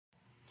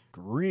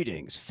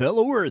Greetings,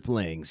 fellow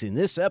Earthlings. In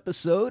this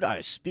episode,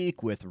 I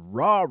speak with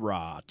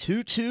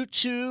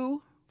Ra222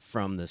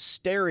 from the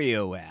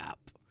Stereo app.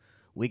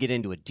 We get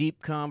into a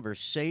deep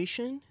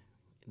conversation.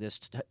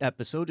 This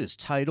episode is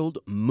titled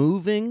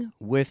Moving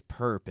with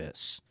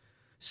Purpose.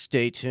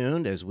 Stay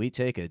tuned as we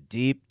take a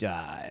deep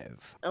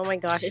dive. Oh my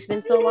gosh, it's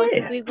been so long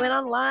since we went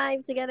on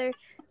live together.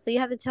 So you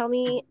have to tell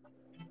me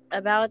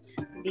about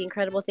the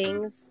incredible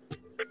things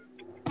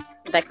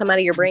that come out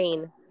of your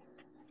brain.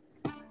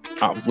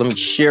 Let me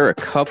share a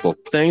couple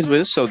things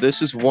with us. So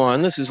this is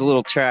a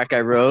little track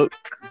I wrote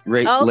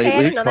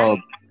lately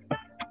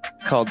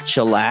called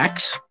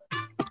Chillax.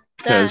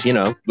 Because,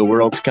 the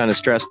world's kind of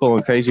stressful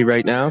and crazy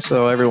right now.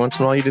 So every once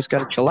in a while, you just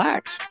got to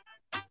chillax.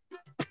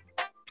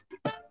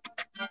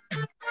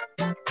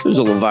 So there's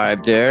a little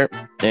vibe there.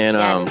 And,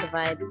 yeah, it's a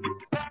vibe.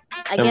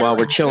 While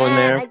we're chilling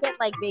there. I get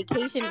like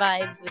vacation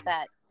vibes with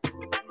that.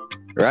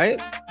 Right?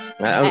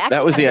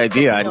 That was the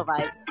idea.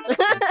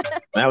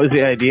 That was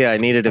the idea. I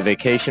needed a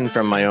vacation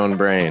from my own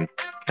brain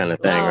kind of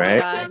thing,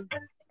 right? God.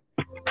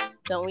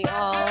 Don't we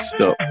all?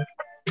 So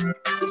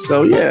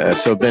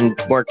been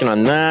working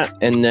on that,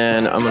 and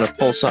then I'm going to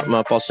pull something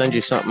up. I'll send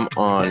you something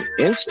on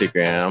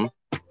Instagram.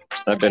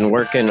 I've been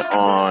working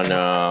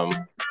on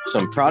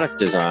some product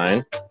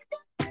design,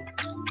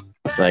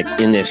 like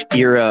in this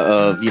era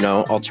of,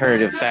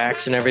 alternative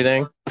facts and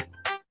everything.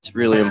 It's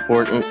really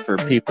important for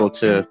people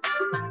to,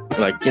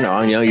 I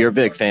know you're a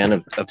big fan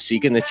of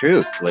seeking the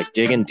truth, like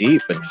digging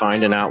deep and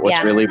finding out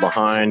what's really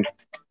behind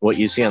what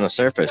you see on the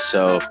surface.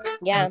 So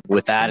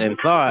with that in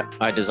thought,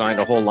 I designed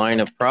a whole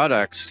line of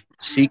products,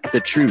 seek the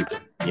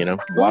truth,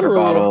 water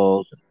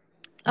bottles,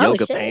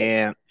 yoga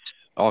pants,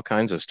 all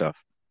kinds of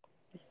stuff.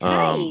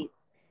 Tight.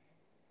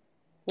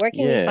 Where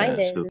can we find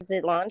this? Is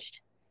it launched?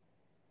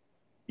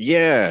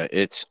 Yeah,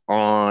 it's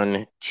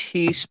on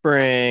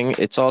Teespring.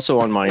 It's also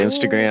on my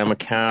Instagram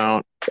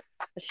account.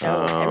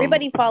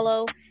 Everybody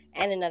follow,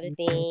 and another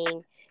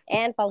thing,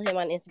 and follow him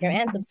on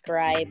Instagram and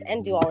subscribe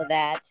and do all of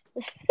that.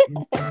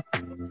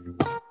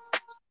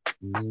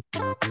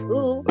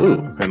 Ooh,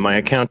 and my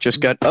account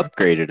just got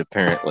upgraded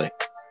apparently.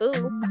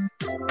 Ooh.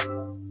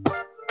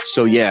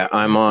 So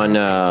I'm on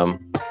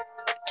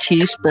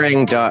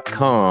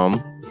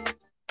teespring.com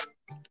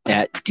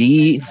at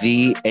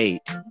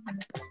DV8.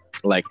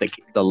 Like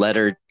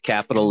the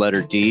capital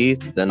letter D,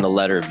 then the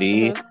letter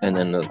V, and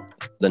then the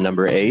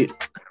number 8.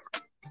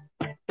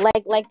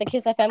 Like the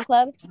Kiss FM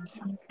club?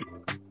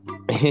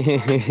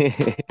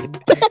 I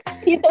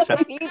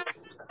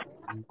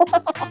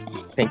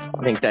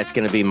think that's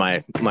going to be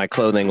my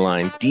clothing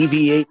line.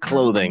 Deviate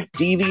clothing.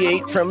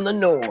 Deviate from the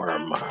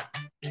norm.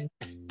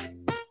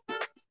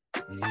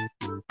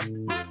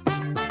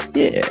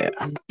 Yeah.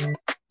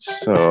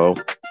 So,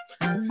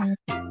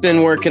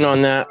 been working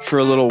on that for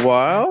a little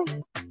while.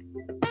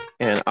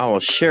 And I will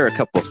share a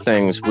couple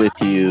things with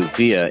you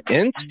via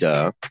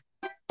Insta.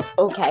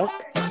 Okay.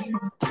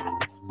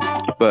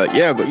 But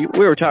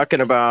we were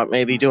talking about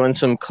maybe doing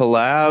some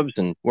collabs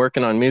and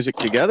working on music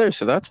together.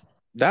 So that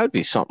would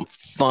be something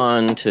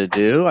fun to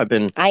do. I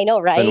know,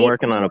 right? Been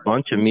working on a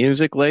bunch of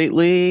music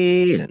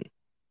lately. And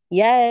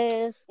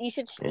yes, you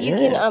should. Yeah. You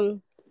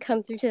can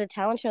come through to the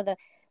talent show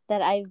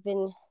that I've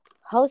been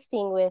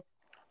hosting with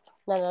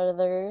none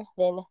other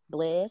than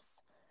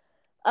Bliss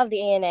of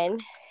the ANN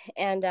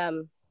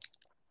and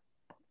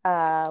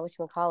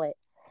whatchamacallit.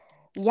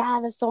 Yeah,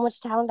 there's so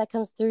much talent that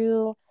comes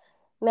through.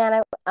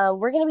 Man,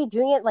 we're gonna be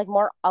doing it a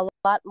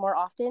lot more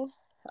often.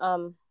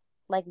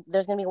 Like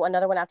there's gonna be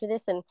another one after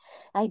this, and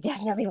I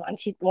definitely want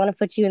to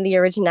put you in the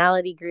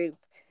originality group.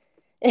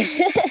 And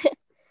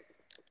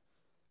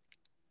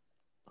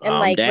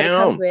what it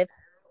comes with,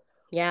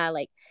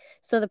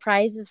 so the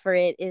prizes for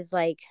it is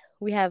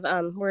we have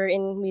we're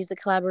in music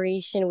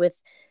collaboration with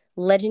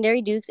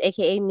Legendary Dukes,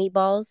 aka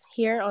Meatballs,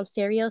 here on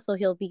Stereo. So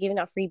he'll be giving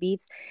out free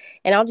beats,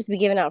 and I'll just be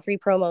giving out free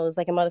promos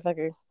like a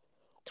motherfucker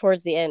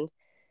towards the end.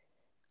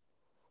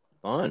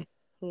 Fun.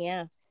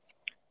 Yeah.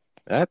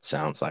 That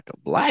sounds like a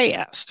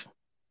blast.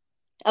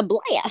 A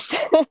blast.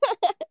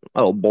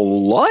 A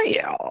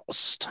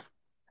blast.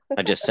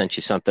 I just sent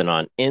you something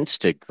on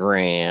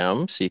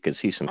Instagram so you can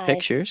see some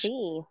pictures. I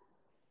see.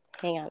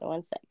 Hang on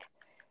one sec.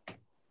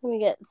 Let me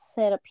get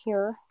set up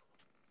here.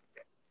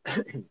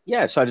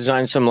 Yeah, so I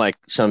designed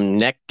some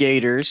neck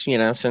gaiters,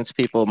 since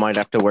people might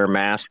have to wear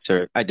masks,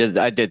 or I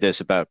did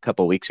this about a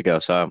couple weeks ago,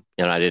 so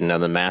I didn't know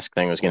the mask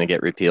thing was going to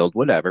get repealed,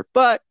 whatever.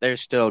 But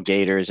there's still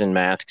gaiters and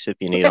masks if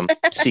you need them.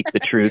 Seek the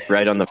truth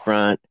right on the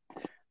front.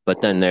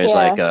 But then there's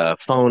a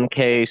phone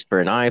case for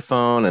an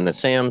iPhone and a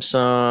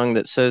Samsung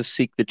that says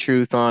Seek the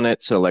Truth on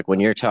it. So when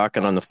you're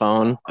talking on the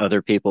phone,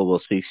 other people will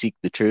see Seek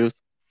the Truth.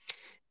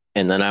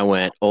 And then I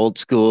went old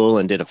school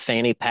and did a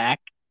fanny pack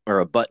or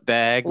a butt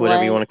bag,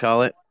 whatever you want to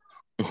call it.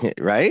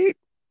 Right?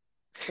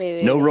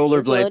 Wait, no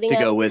rollerblade to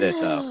go with it,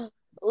 though.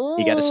 Ooh.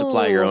 You got to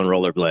supply your own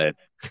rollerblade.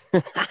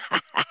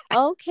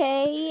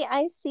 Okay,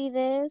 I see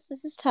this.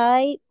 This is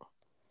tight.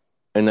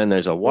 And then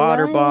there's a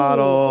water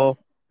bottle.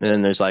 And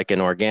then there's an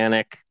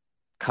organic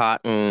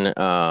cotton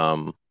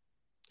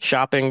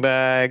shopping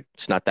bag.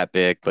 It's not that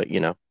big, but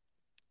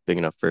big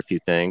enough for a few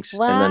things.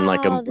 Wow, and then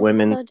like a this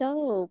is so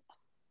dope.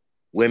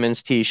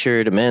 women's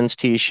t-shirt, a men's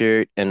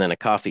t-shirt, and then a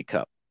coffee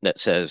cup that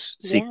says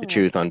 "Seek the Yeah.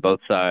 truth" on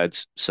both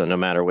sides. So no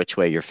matter which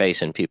way you're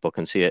facing, people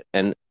can see it.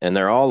 And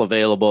they're all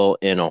available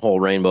in a whole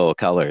rainbow of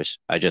colors.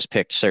 I just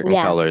picked certain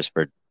Yeah. colors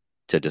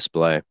to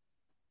display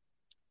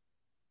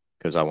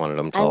because I wanted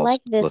them to I all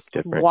like this look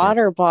different.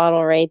 water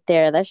bottle right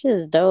there. That shit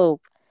is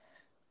dope.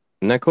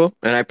 Isn't that cool?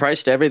 And I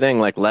priced everything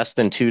like less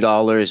than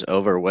 $2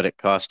 over what it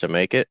cost to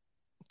make it.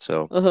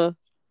 So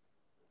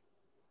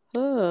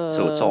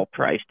so it's all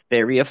priced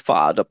very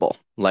affordable.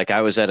 Like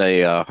I was at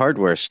a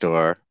hardware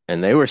store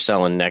and they were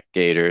selling neck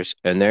gaiters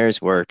and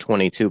theirs were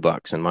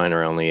 $22 and mine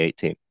are only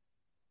 18.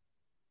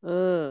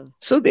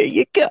 So there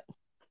you go. All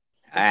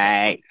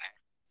right.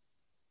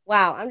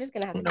 Wow, I'm just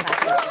gonna have to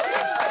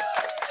clap.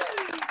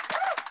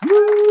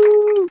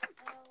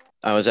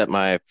 I was at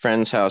my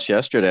friend's house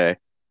yesterday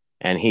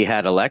and he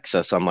had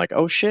Alexa. So I'm like,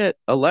 oh shit,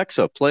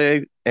 Alexa,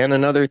 play And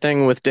Another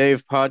Thing with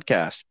Dave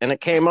podcast. And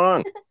it came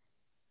on.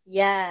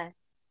 Yeah.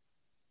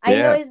 I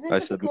know, isn't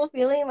this such a cool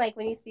feeling? Like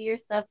when you see your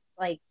stuff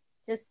like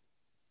just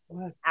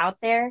out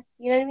there,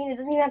 you know what I mean? It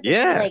doesn't even have to be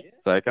like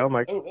it's like, oh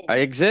my, I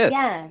exist.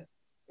 Yeah.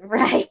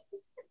 Right.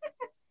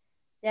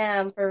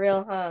 Damn, for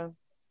real, huh?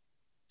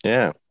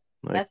 Yeah.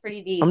 Like, that's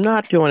pretty deep. I'm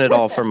not doing it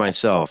all for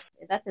myself.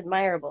 That's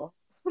admirable.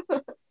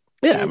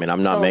 Yeah, I mean,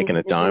 I'm not making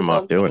a dime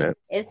off doing it.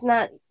 It's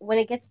not, when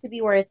it gets to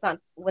be where it's not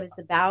what it's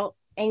about,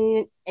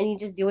 and you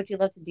just do what you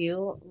love to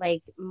do,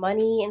 like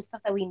money and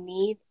stuff that we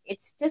need,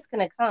 it's just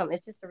gonna come.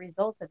 It's just the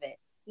result of it,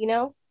 you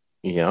know?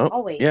 Yeah.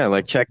 Always. Yeah,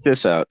 like check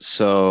this out.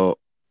 So,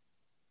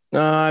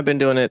 I've been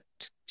doing it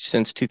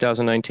since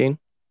 2019.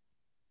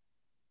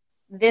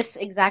 This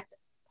exact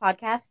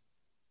podcast?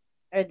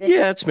 Or this?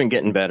 Yeah, it's been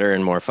getting better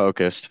and more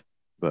focused,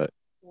 but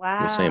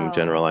the same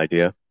general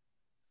idea.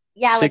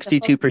 Yeah,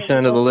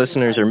 62% of the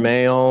listeners are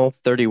male,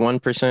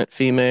 31%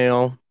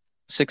 female,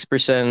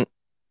 6%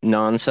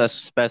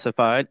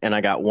 non-specified, and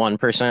I got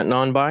 1%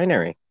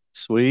 non-binary.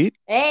 Sweet.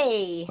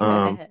 Hey, you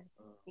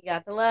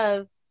got the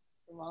love.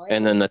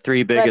 And then the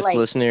three biggest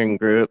listening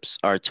groups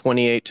are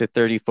 28 to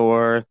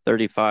 34,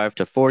 35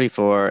 to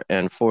 44,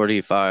 and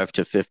 45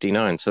 to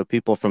 59. So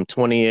people from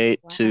 28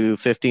 to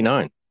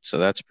 59. So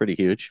that's pretty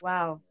huge.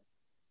 Wow.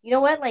 You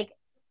know what? Like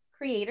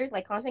creators,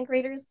 like content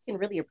creators can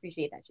really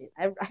appreciate that shit.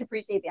 I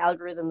appreciate the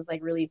algorithms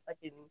like really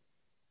fucking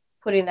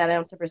putting that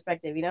into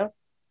perspective, you know?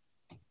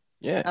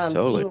 Yeah,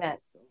 totally. Seeing that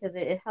because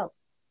it helps.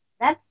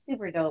 That's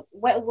super dope.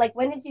 What, like,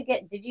 when did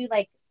you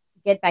like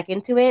get back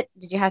into it?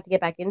 Did you have to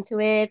get back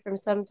into it from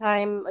some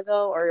time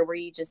ago, or were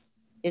you just,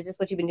 is this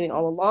what you've been doing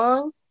all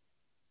along?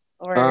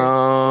 Or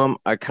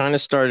I kind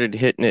of started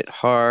hitting it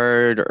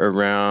hard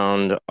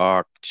around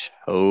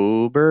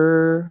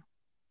October.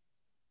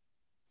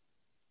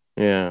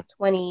 Yeah.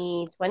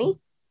 2020?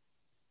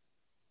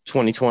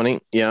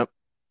 2020, yep.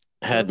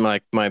 Had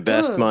my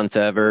best month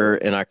ever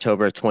in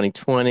October of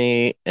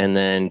 2020, and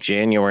then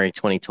January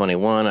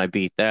 2021, I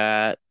beat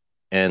that.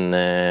 And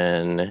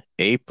then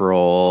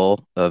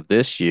April of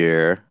this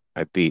year,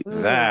 I beat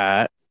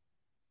that.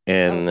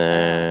 And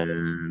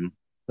then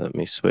let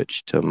me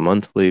switch to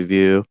monthly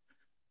view.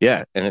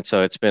 Yeah, and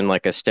so it's been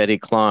like a steady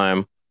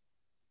climb.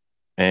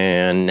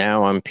 And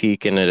now I'm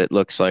peaking at, it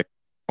looks like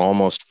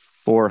almost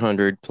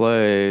 400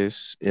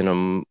 plays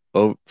in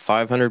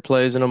 500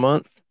 plays in a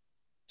month.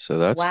 So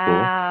that's cool.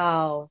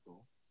 Wow.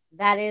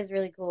 That is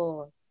really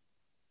cool.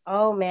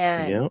 Oh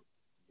man.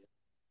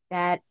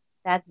 Yeah.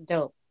 That's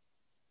dope.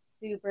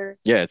 Super.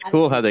 Yeah, it's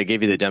cool how they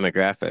give you the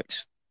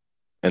demographics.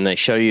 And they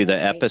show you the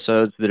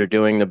episodes that are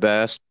doing the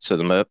best. So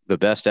the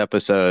best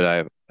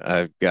episode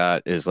I've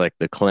got is like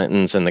the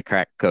Clintons and the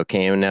crack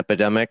cocaine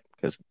epidemic,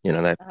 because you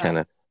know that kind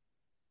of,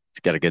 it's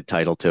got a good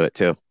title to it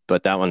too.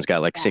 But that one's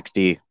got like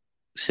 60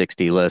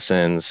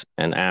 listens,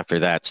 and after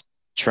that's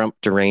Trump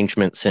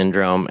derangement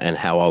syndrome and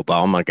how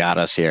Obama got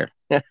us here.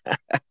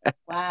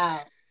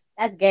 Wow,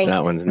 that's gangster.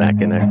 That one's neck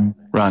and neck.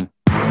 Run.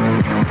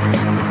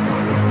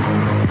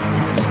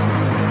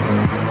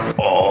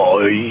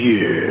 Oh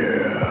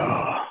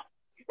yeah.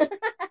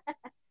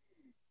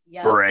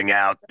 Bring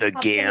out the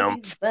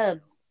gimp. For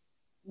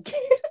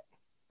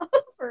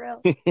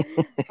real. I'm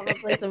gonna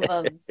play some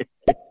bubs.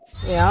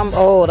 Yeah, I'm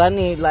old. I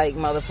need like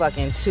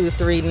motherfucking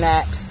 2-3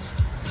 naps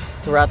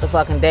throughout the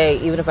fucking day,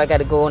 even if I got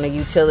to go in a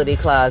utility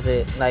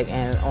closet, like,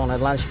 and on a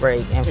lunch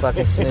break and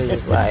fucking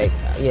snooze. Like,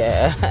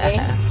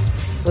 yeah.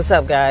 What's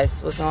up,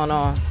 guys? What's going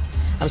on?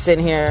 I'm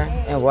sitting here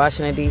in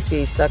Washington,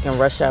 D.C., stuck in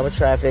rush hour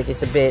traffic.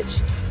 It's a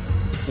bitch.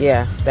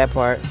 Yeah, that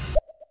part.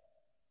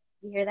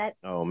 You hear that?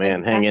 Oh,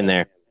 man, hang in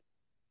there.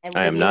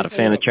 I am not a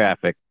fan of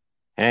traffic.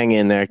 Hang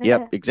in there.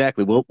 Yep,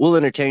 exactly. We'll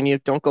entertain you.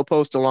 Don't go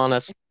postal on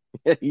us.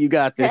 You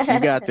got this.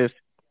 You got this.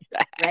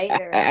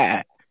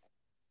 Right.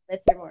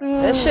 Let's hear more.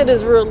 That shit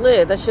is real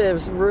lit. It's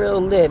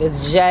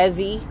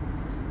jazzy.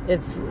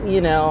 It's,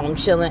 you know, I'm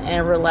chilling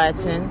and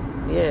relaxing.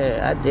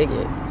 Yeah, I dig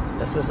it.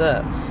 That's what's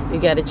up. You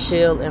got to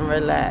chill and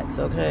relax,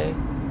 okay?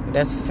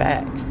 That's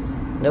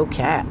facts. No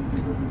cap.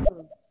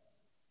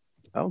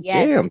 Oh,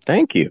 yes. Damn.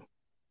 Thank you.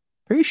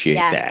 Appreciate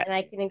that. And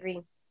I can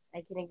agree.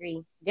 I can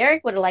agree.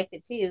 Derek would have liked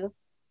it too.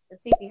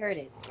 Let's see if he heard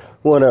it.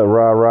 What up,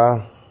 rah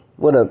rah?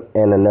 What up?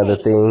 And another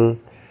thing.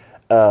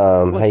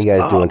 How you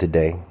guys doing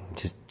today?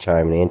 Just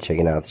chiming in,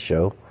 checking out the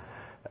show.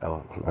 I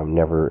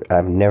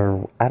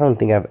don't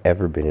think I've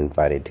ever been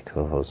invited to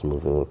co-host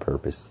Moving with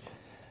Purpose.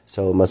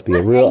 So it must be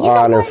a real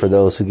honor for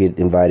those who get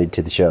invited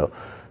to the show.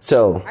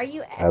 So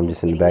I'm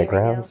just in the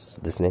background,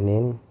 listening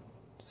in,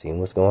 seeing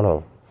what's going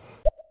on.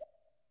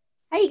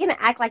 How are you gonna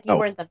act like you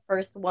weren't the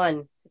first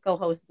one to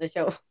co-host the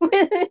show?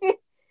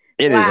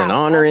 It is an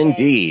honor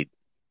indeed.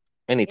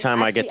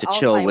 Anytime I get to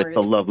chill with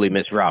the lovely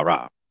Miss Ra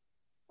Ra.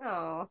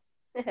 Oh,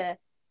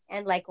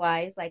 and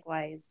likewise.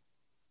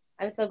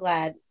 I'm so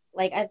glad.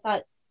 Like, I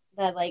thought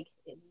that, like,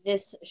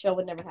 this show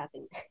would never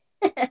happen.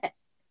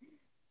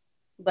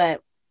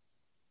 But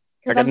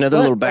I got another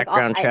little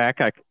background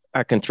track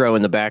I can throw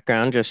in the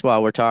background just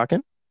while we're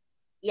talking.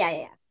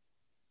 Yeah.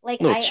 Like,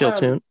 a little chill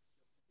tune.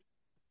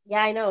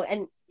 Yeah, I know.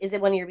 And is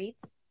it one of your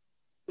beats?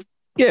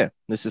 Yeah,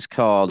 this is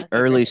called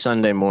Early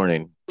Sunday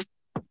Morning.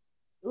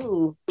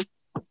 Ooh.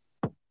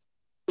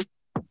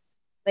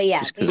 But yeah,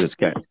 just because it's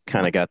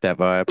kind of got that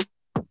vibe.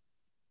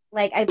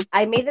 Like,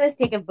 I made the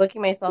mistake of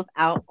booking myself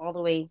out all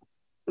the way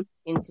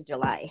into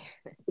July,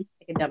 like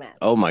a dumbass.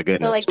 Oh my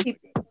goodness! So like,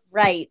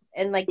 right,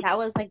 and like that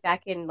was like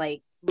back in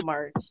like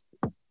March.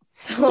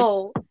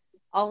 So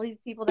all these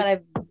people that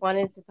I've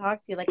wanted to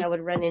talk to, like I would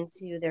run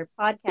into their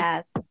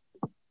podcast,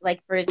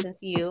 like for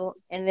instance you,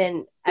 and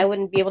then I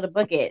wouldn't be able to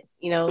book it.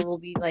 You know, we'll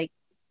be like,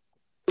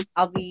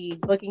 I'll be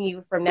booking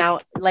you from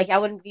now. Like I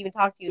wouldn't even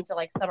talk to you until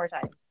like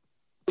summertime.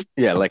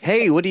 Yeah, like,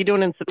 hey, what are you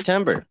doing in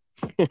September?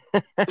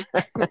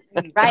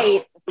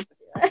 Right.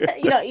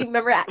 You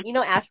remember,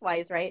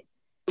 Ashwise, right?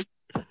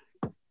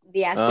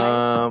 The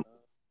Ashwise?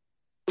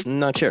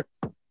 Not sure.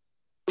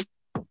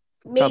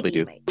 Maybe probably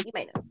do. You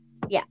might know.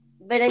 Yeah.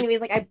 But anyways,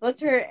 like I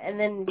booked her and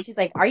then she's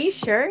like, are you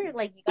sure?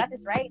 Like you got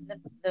this right?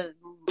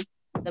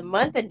 The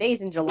month and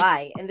days in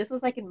July. And this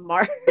was like in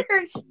March.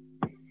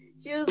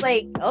 She was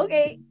like,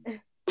 okay,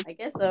 I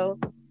guess so.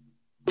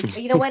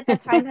 But you know what? The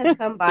time has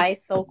come by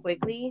so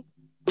quickly.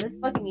 This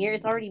fucking year,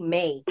 it's already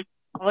May.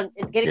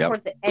 It's getting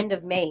towards the end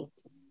of May.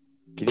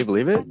 Can you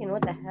believe it? Fucking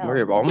what the hell?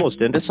 We're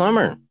almost into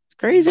summer. It's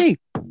crazy.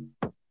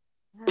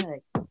 God.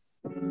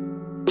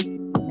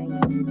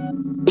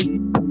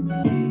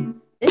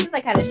 This is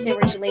the kind of shit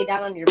where you lay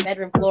down on your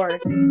bedroom floor,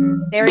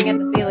 staring at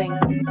the ceiling.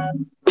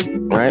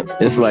 Right?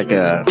 It's like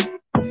a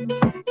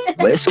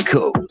West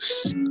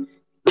Coast,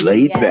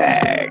 laid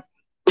back,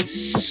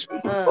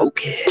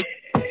 smoking.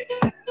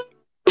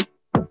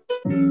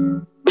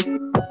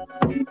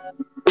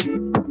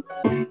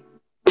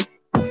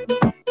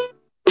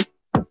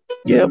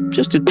 Yep,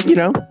 just a,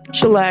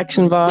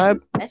 chillaxing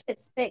vibe. That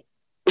shit's sick.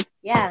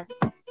 Yeah.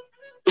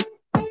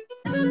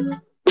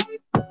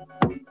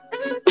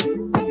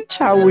 That's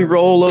how we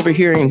roll over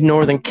here in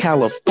Northern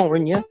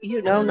California.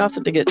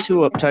 Nothing to get too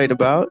uptight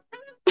about.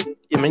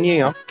 I mean, you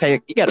got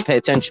to pay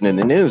attention in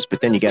the news, but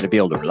then you got to be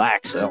able to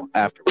relax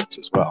afterwards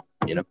as well.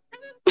 Right.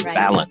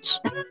 Balance.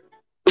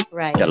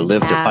 Right. Got to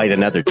live to fight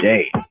another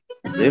day.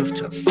 Live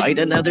to fight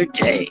another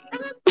day.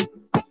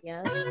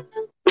 Yeah.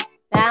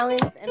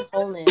 Balance and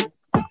wholeness.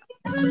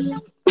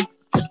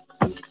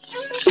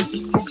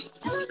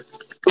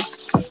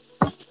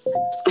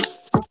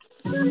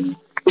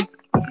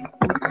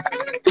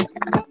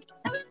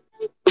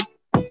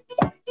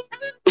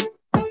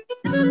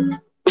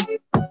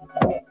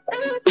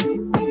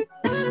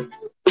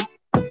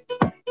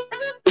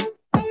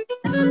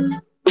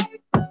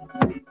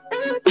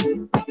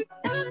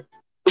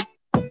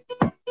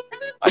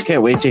 I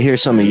can't wait to hear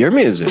some of your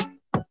music.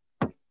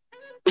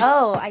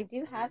 Oh, I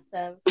do have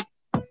some.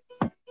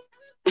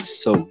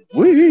 So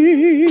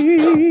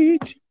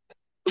sweet.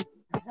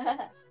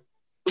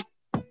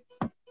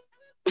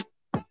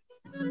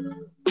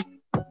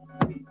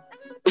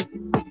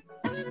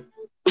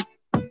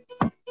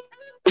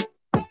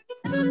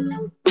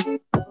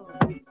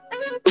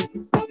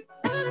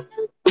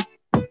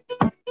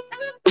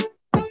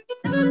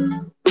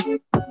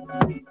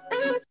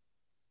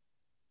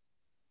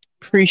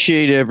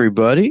 Appreciate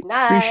everybody.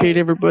 Nice. Appreciate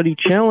everybody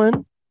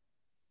chilling.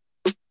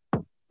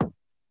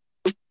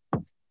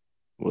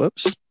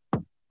 Whoops.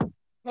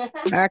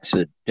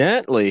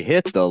 Accidentally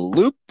hit the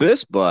loop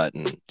this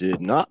button.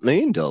 Did not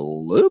mean to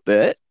loop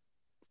it.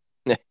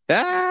 Okay,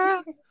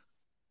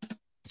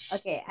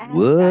 I have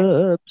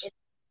Whoops.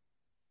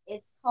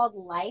 It's called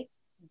Life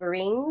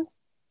Brings,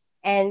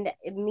 and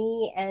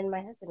me and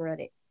my husband wrote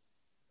it.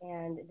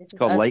 And this is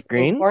called us Light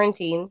Green? in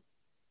quarantine.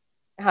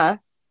 Huh?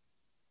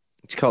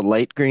 It's called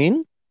Light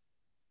Green?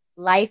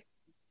 Life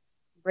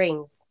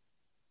Brings.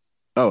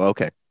 Oh,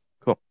 okay.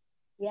 Cool.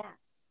 Yeah.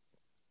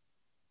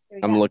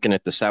 I'm looking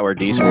at the sour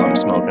diesel I'm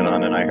smoking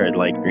on, and I heard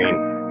Light Green.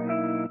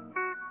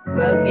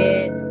 Smoke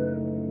it.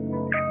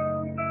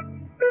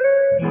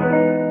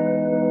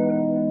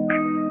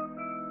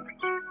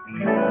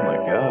 Oh my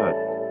God.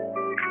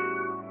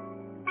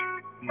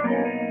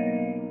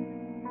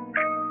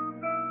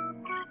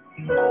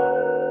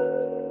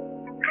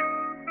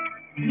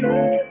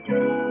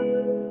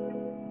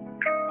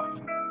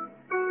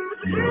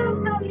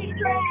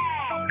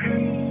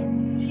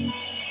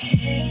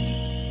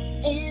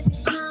 Every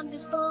time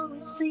before we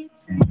sleep,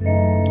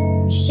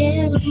 we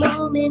share a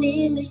moment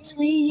in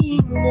between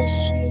the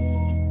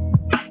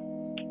sheets.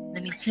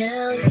 Let me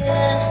tell you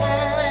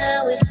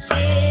how it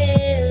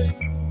feels,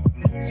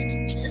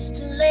 just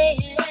to lay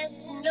your head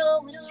to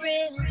know it's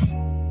real.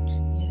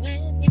 You're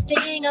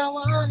everything I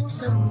want and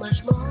so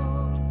much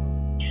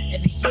more.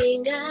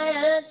 Everything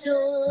I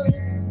adore,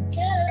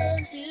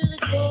 down to the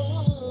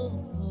core.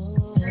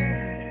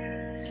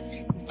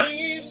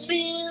 This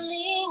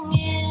feeling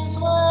is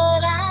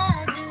what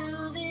I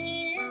do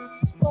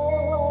this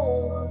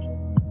for.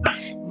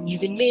 You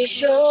can be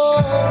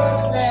sure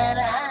that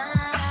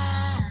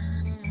I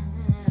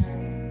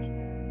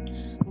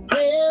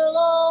will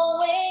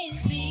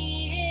always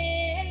be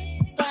here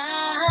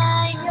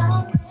by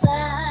your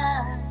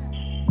side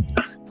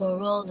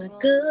for all the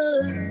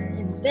good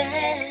and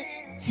bad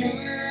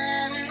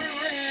times.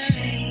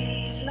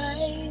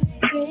 Life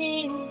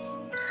brings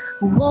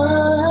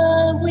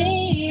what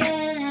we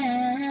ask.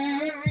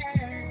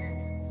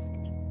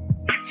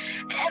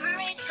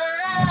 Every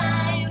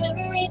time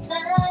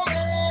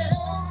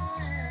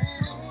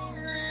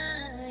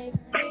life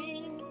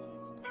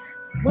brings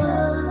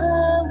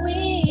what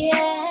we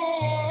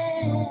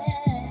ask.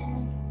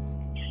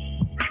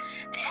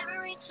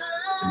 Every time.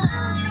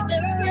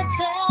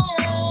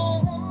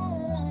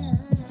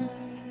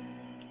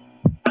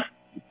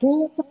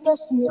 Think the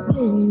best of me,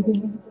 baby.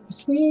 The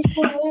sweet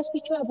caress be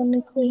driving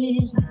me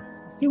crazy.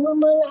 If you were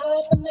my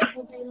life, I'd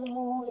never be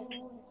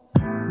lonely.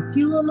 If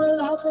you were my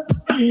life, I'd be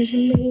feels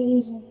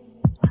amazing.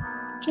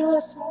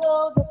 Just to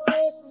know the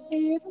face is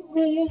even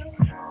real.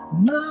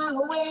 Am I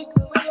awake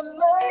or am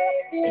I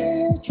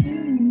still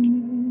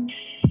dreaming?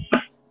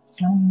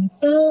 Finally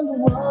found the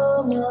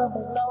one I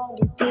belong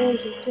to,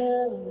 daisy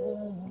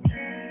girl.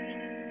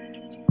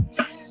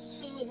 This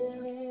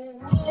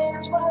feeling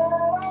is what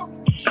I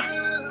do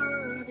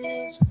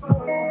this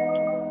for.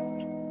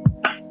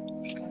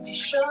 You can be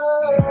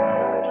sure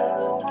that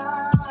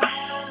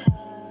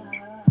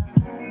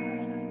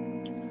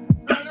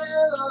I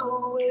will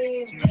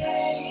always be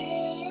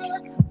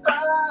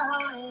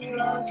by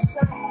your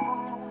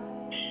side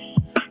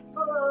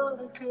for all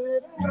the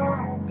good and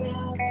all the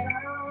bad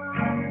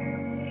times.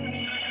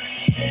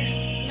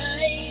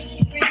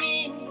 Life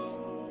brings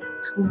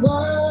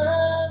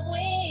what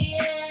we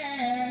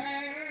ask.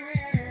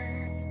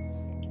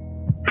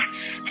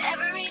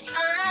 Every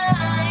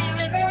time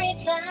life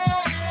brings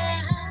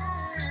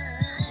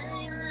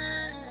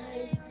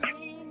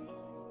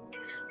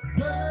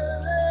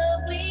what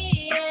we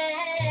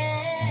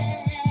ask.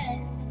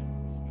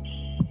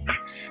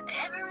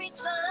 Every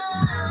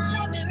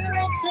time.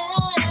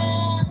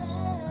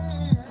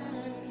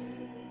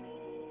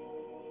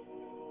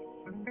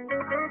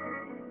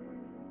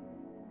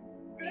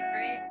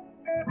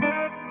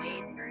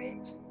 Wait for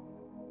it.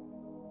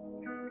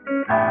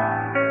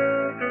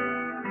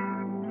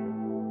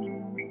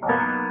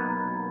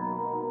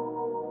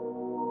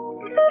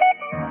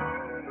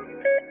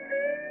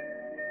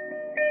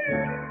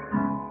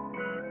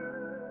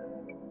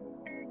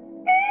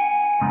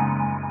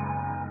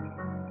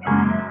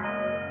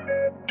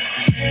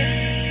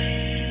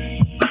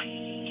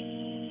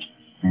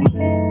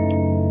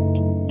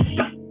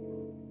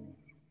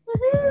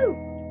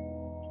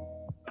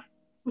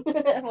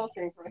 I won't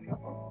drink for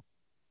myself.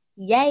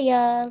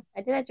 Yeah.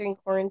 I did that during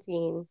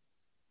quarantine.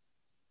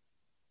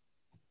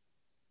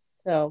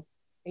 So,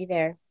 are you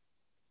there?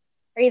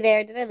 Are you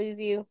there? Did I lose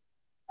you?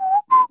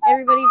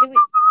 Everybody, did we?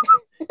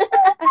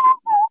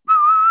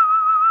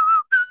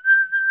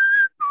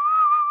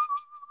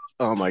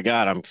 Oh my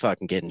God, I'm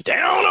fucking getting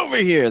down over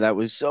here. That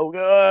was so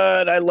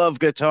good. I love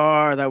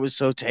guitar. That was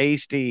so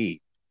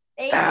tasty.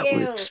 Thank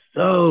you. Was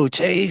so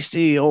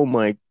tasty. Oh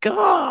my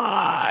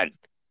God.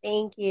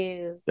 Thank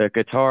you. The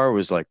guitar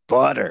was like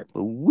butter.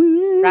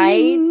 Woo,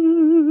 right?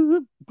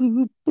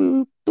 Boop,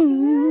 boop,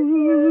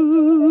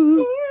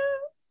 boop.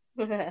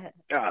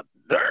 God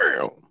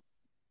damn.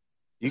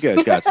 You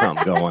guys got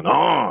something going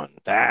on.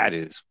 That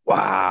is,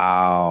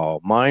 wow.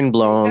 Mind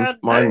blown.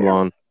 Mind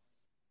blown.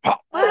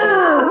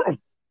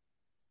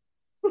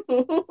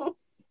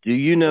 Do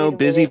you know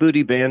Busy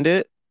Booty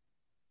Bandit?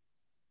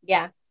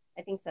 Yeah,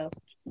 I think so.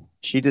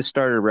 She just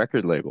started a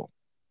record label.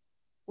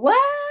 What?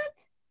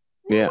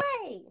 No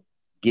way.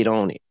 Get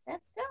on it.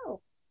 That's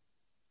dope.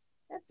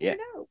 That's super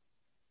dope.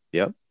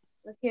 Yep.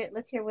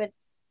 Let's hear what.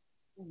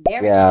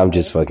 Yeah, I'm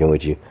just fucking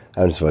with you.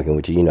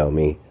 You know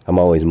me. I'm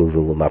always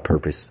moving with my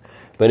purpose.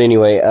 But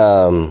anyway,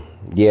 I'm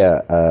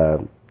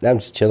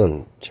just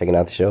chilling, checking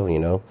out the show, you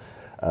know,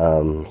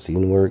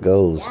 seeing where it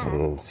goes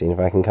and seeing if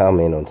I can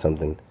comment on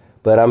something.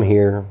 But I'm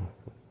here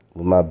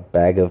with my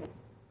bag of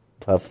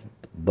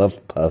buff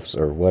puffs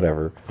or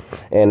whatever,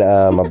 and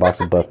my box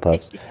of buff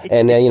puffs,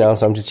 and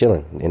so I'm just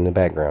chilling in the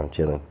background,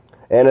 chilling.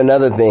 And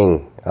another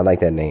thing, I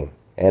like that name.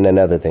 And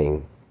another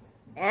thing.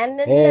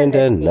 And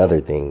another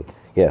thing.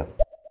 Yeah.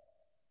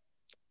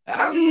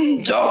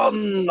 And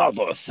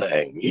another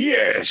thing.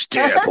 Yes,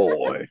 dear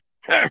boy.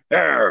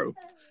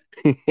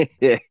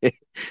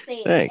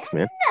 Thanks,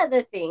 man.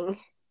 Another thing.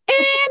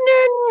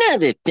 And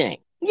another thing.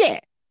 Yeah.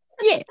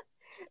 Yeah.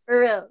 For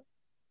real.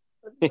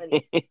 That's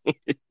funny.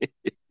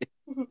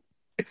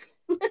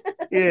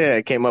 Yeah,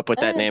 I came up with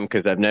that name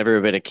because I've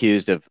never been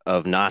accused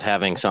of not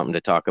having something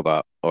to talk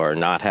about or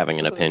not having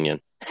an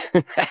opinion.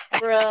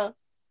 Bro,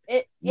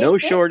 it No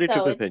fits, shortage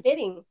though. of It's opinion.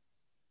 fitting.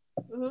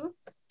 Mm-hmm.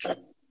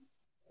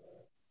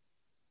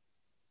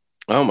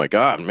 Oh my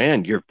God,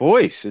 man, your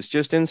voice is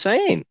just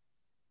insane.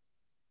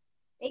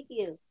 Thank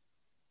you.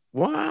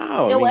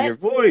 Wow, You know I mean, what? your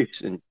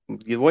voice and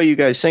the way you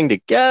guys sing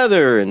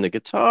together and the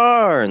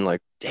guitar and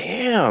like,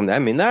 damn, I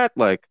mean, that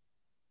like,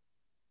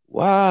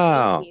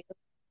 wow. Thank you.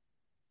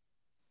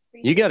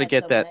 You got to Appreciate that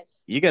get so that, much.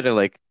 you got to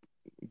like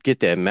get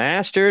that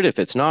mastered if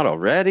it's not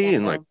already Yeah,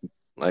 and no.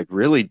 like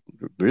really,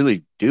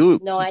 really do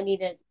No, I need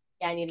to.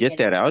 Yeah, I need to get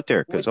that out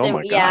there because, oh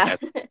my God,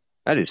 yeah.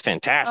 that is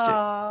fantastic.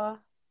 Aw,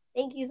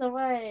 thank you so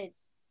much.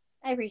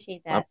 I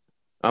appreciate that.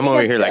 I'm Big over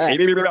ups here to like, us.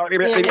 You know what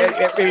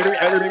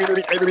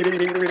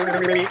I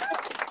mean?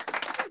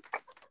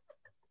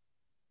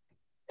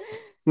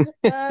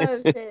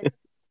 Oh shit,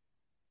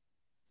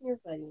 you're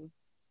funny.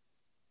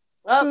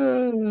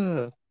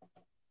 Oh,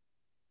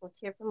 let's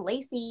hear from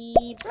Lacey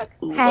Brooke.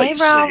 Hey,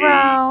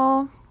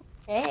 Roro.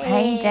 Hey.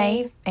 Hey,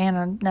 Dave. And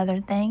another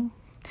thing.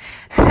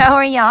 How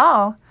are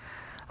y'all?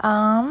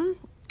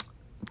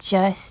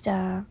 Just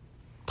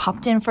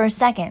popped in for a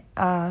second.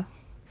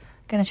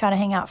 Gonna try to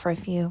hang out for a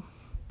few.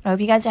 I hope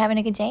you guys are having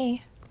a good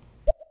day.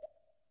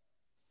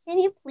 Can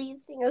you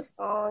please sing a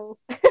song?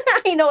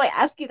 I know I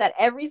ask you that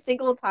every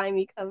single time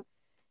you come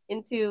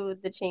into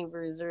the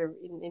chambers or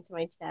into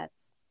my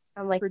chats.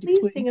 I'm like,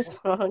 please sing a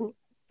song.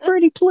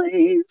 Pretty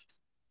please.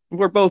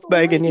 We're both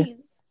begging you.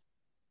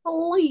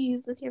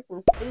 Please, let's hear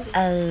from Susie.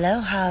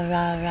 Aloha,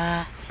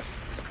 Rara.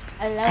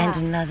 Aloha. And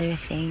another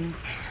thing.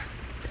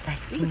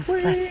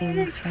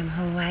 Blessings from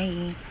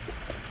Hawaii.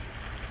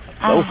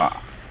 Aloha.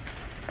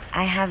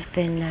 I have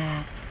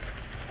been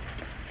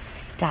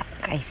stuck,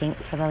 I think,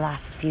 for the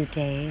last few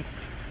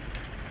days.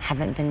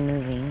 Haven't been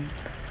moving.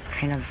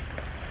 Kind of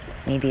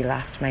maybe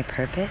lost my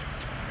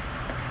purpose.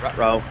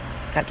 Ruh-roh.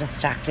 Got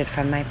distracted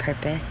from my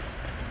purpose.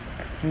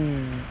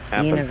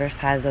 The universe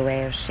has a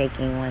way of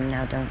shaking one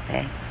now, don't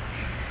they?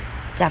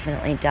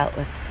 Definitely dealt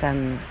with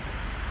some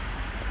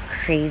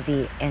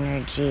crazy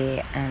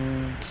energy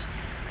and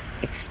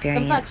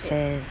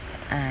experiences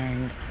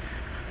and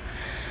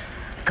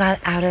got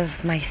out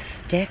of my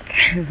stick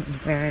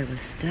where I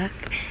was stuck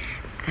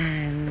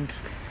and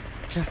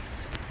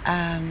just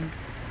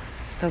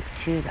spoke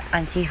to the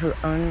auntie who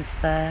owns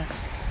the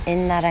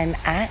inn that I'm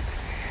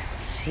at.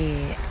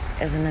 She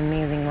is an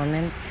amazing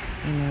woman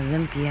named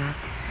Olympia,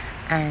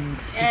 and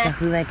she's a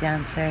hula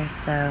dancer,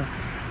 so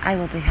I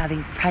will be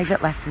having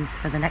private lessons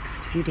for the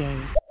next few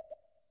days.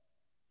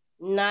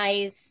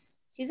 Nice.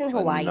 She's in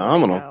Hawaii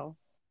Phenomenal. right now.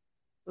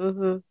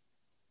 Mm-hmm.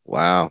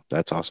 Wow,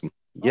 that's awesome.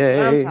 That's Yay.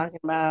 what I'm talking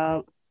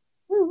about.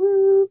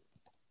 Woo-woo.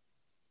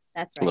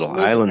 That's right. A little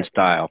island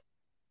style.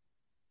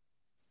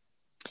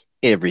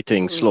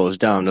 Everything slows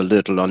down a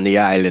little on the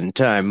island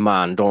time,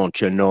 man, don't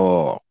you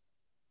know?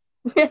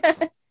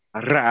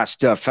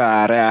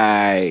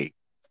 Rastafari.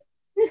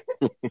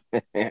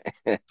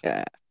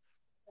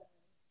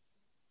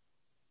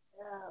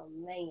 Oh,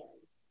 man.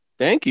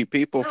 Thank you,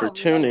 people, for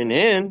tuning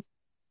in.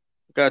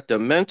 Got the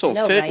mental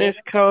fitness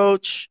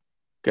coach.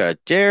 Got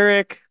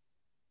Derek.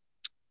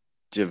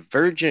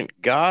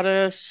 Divergent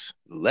Goddess.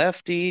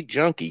 Lefty.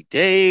 Junkie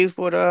Dave.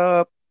 What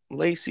up?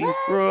 Lacey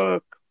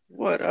Brooke.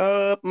 What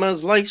up,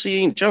 Ms.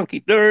 Lacey and Junkie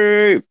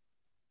Dave?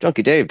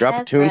 Junkie Dave,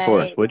 drop a tune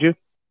for us, would you?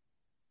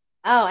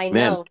 Oh, I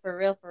know. For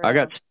real, for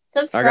real.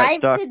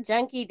 Subscribe to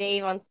Junkie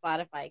Dave on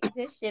Spotify because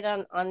his shit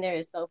on there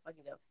is so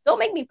fucking dope. Don't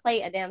make me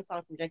play a damn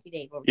song from Junkie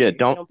Dave.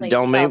 Don't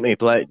make me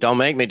play. Don't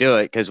make me do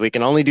it because we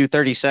can only do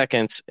 30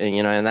 seconds, and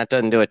and that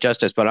doesn't do it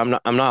justice. But I'm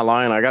not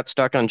lying. I got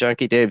stuck on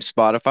Junkie Dave's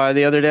Spotify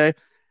the other day,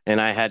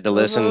 and I had to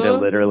listen to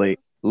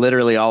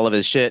literally all of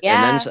his shit.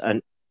 Yeah.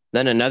 And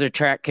then another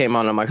track came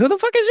on. I'm like, who the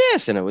fuck is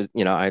this? And it was,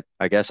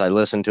 I guess I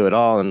listened to it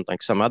all, and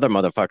like some other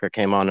motherfucker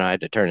came on, and I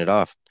had to turn it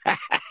off.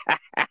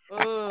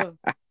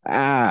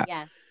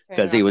 Yeah.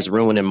 Because he was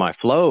ruining my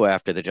flow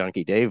after the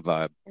Junkie Dave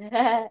vibe.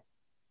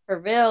 For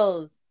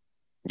reals.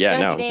 Yeah,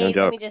 Junkie Dave, no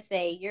joke. let me just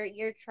say,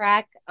 your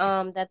track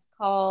that's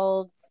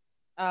called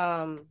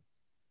Off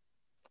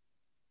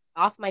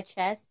My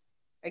Chest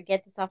or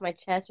Get This Off My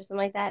Chest or something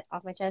like that.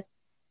 Off My Chest.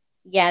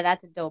 Yeah,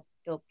 that's a dope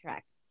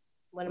track.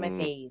 One of my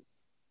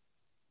faves.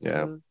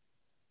 Yeah.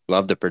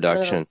 Love the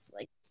production. One of those,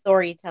 like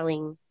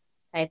storytelling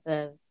type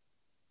of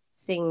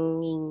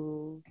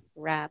singing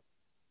rap.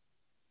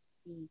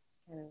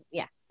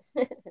 Yeah.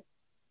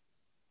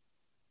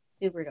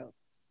 Super dope.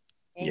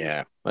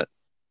 Yeah, but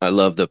I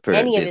love the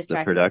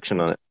production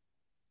on it.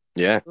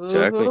 Yeah,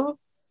 exactly.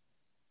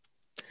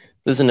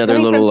 This is another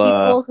little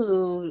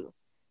people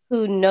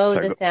who know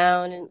the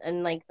sound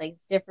and like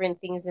different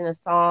things in a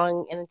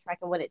song and a track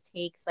and what it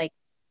takes. Like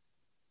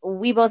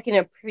we both can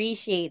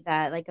appreciate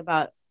that, like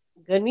about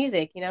good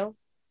music.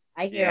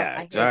 I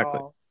hear it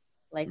all.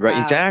 Like right,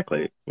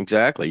 wow.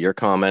 exactly. You're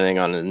commenting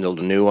on the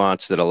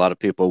nuance that a lot of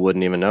people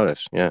wouldn't even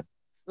notice. Yeah.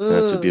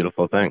 That's a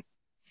beautiful thing.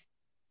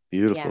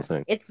 Beautiful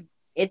thing. It's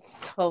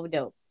so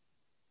dope.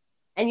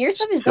 And your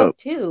stuff is dope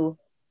too.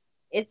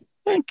 It's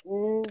thank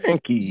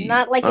you.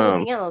 Not like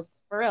anything else,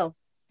 for real.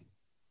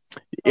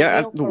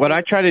 Yeah, what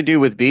I try to do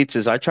with beats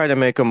is I try to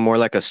make them more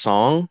like a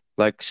song.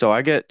 Like, so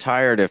I get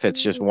tired if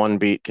it's just one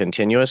beat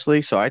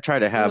continuously. So I try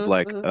to have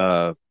like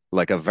a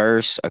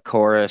verse, a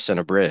chorus, and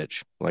a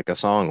bridge, like a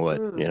song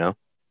would, you know?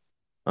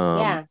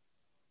 Yeah.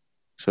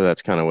 So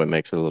that's kind of what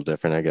makes it a little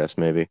different, I guess,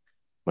 maybe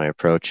my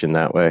approach in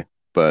that way.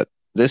 But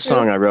this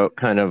song I wrote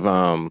kind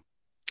of,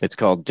 it's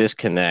called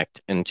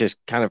Disconnect, and just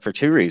kind of for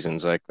two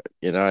reasons. Like,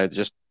 you know,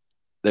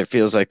 there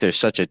feels like there's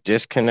such a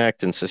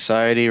disconnect in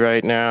society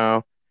right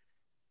now.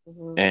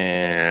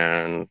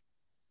 And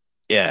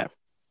yeah,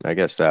 I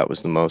guess that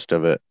was the most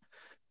of it.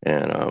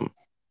 And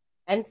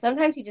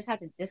sometimes you just have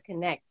to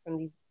disconnect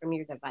from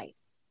your device.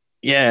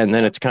 Yeah, and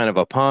then it's kind of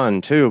a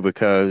pun too,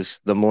 because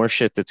the more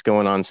shit that's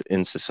going on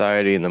in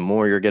society and the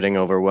more you're getting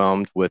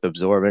overwhelmed with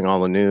absorbing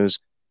all the news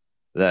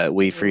that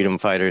we freedom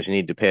fighters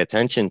need to pay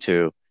attention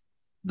to,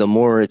 the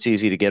more it's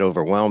easy to get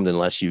overwhelmed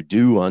unless you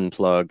do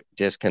unplug,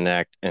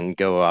 disconnect, and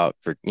go out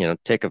for, you know,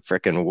 take a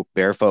freaking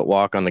barefoot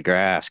walk on the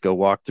grass, go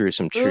walk through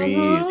some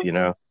trees, you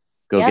know,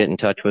 go get in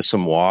touch with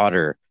some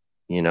water,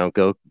 you know,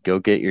 go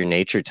get your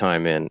nature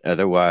time in.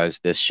 Otherwise,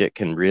 this shit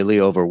can really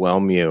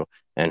overwhelm you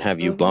and have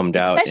you bummed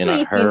out in a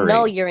hurry. Especially if you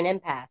know you're an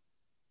empath,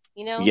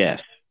 you know?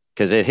 Yes,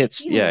 because it hits,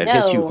 it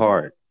hits you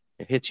hard.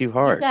 It hits you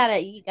hard.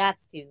 You got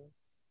to.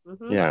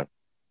 Yeah,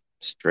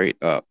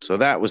 straight up. So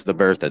that was the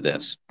birth of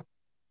this.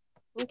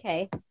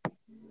 Okay.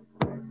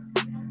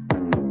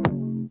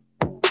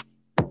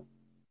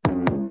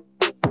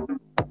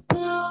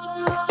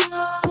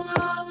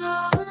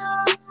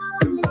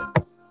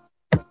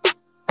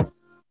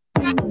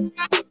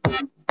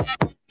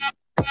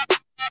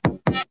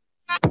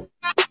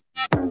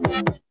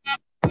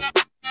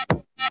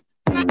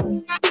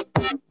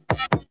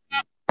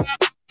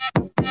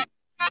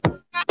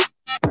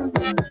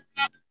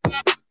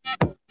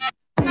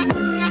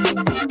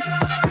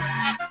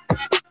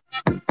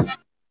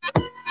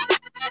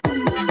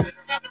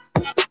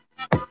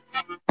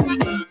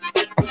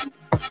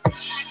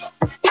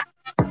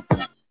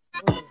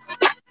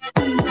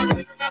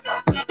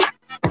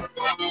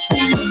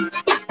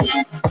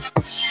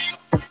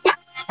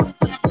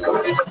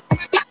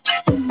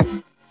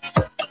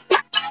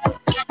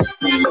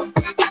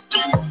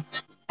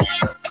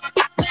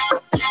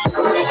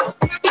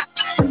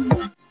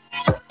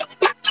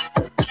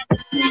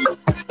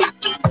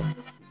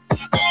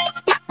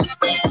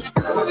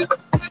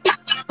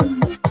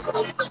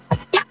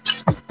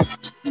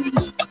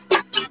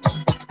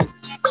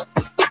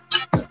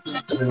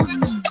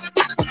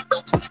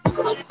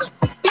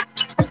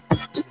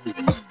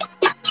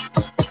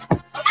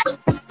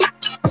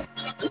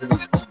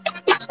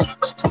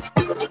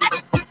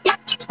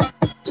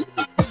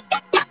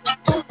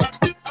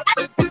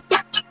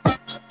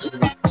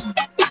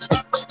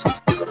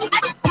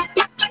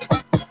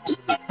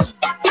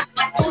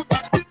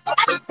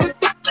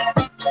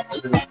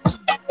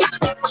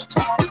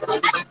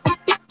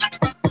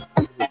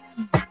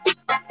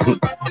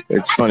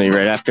 It's funny,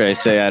 right after I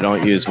say I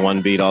don't use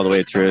one beat all the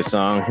way through a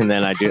song, and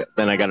then I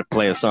got to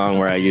play a song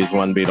where I use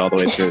one beat all the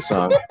way through a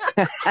song.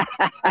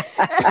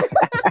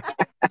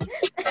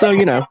 So,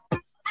 you know.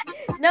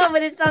 No,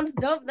 but it sounds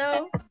dope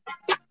though.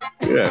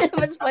 Yeah.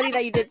 It's funny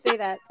that you did say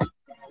that.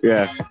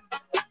 Yeah,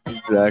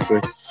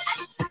 exactly.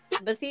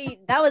 But see,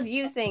 that was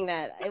you saying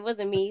that. It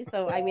wasn't me.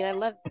 So I mean, I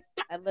love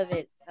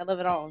it. I love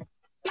it all.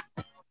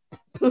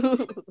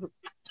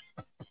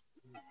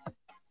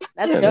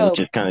 That's dope.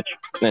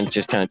 Then it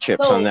just kind of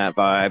chips on that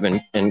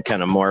vibe and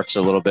kind of morphs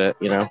a little bit,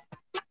 you know.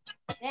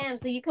 Damn.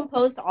 So you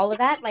composed all of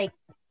that? Like,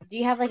 do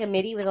you have like a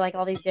MIDI with like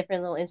all these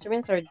different little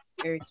instruments, or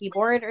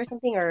keyboard or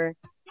something, or?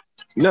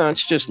 No,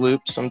 it's just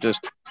loops. I'm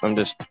just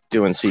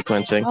doing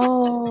sequencing.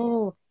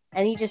 Oh,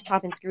 and you just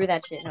chop and screw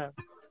that shit, huh?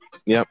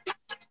 Yep.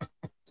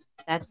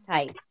 That's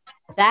tight.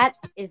 That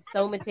is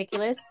so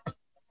meticulous.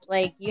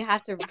 Like you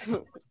have to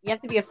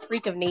be a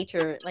freak of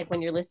nature. Like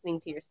when you're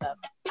listening to your stuff,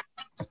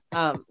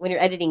 when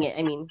you're editing it.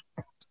 I mean,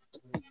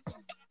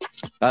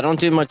 I don't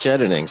do much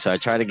editing, so I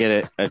try to get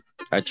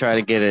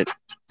it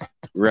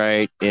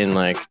right in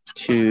like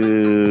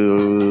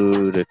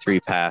 2 to 3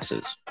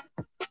 passes.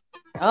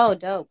 Oh,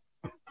 dope.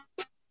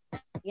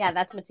 Yeah,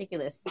 that's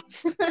meticulous.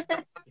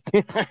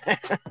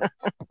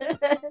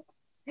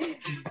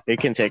 It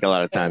can take a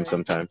lot of time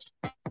sometimes.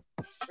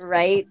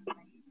 Right?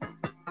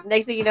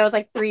 Next thing you know, it's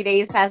like 3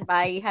 days pass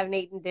by, you haven't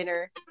eaten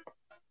dinner.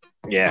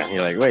 Yeah,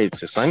 you're like, wait,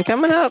 is the sun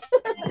coming up?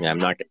 Yeah, I'm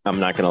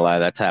not gonna lie,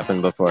 that's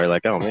happened before.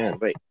 Like, oh man,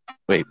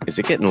 wait, is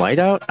it getting light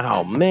out?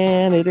 Oh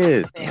man, it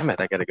is. Damn it,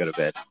 I gotta go to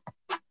bed.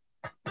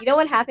 You know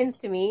what happens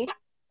to me?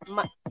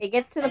 It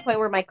gets to the point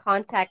where my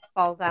contact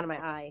falls out of my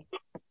eye.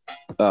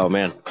 Oh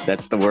man,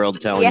 that's the world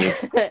telling you.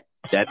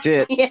 That's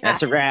it. Yeah.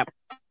 That's a wrap.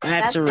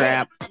 That's a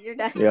wrap. You're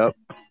done. Yep.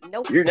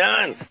 Nope. You're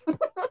done.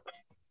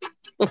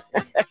 For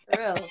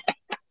real.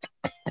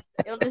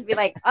 It'll just be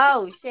like,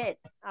 oh shit.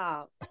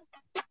 Oh.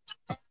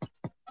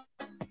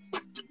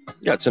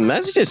 Got some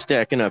messages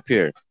stacking up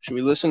here. Should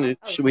we listen to?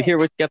 Should we hear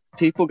what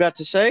people got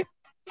to say?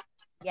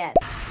 Yes.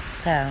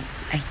 So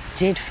I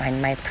did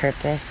find my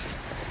purpose.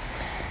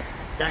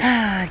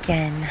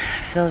 Again,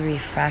 feel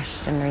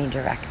refreshed and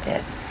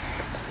redirected,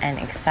 and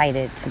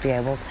excited to be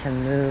able to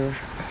move.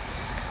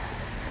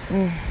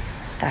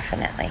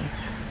 Definitely.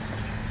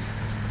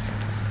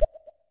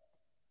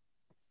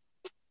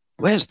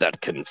 Where's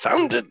that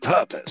confounded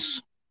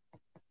purpose?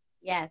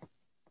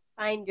 Yes.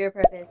 Find your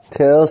purpose.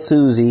 Tell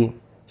Susie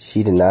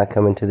she did not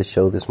come into the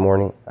show this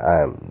morning.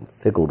 I'm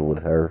fickled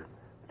with her.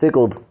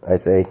 Fickled, I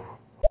say.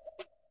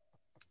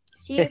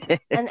 She's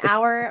an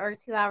hour or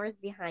 2 hours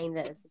behind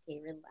us.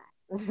 Okay,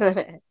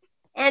 relax.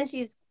 And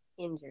she's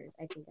injured,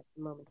 I think, at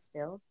the moment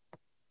still.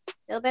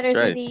 Feel better,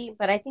 Right. Susie,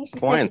 but I think she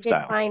Hawaiian said she did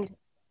style. find...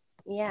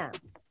 Yeah.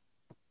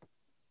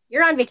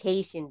 You're on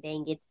vacation,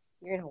 dang it.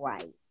 You're in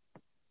Hawaii.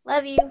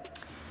 Love you.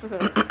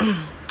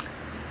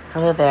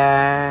 Hello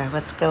there.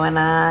 What's going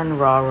on?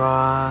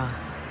 Raw.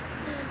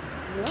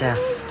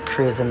 Just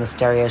cruising the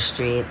stereo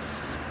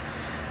streets.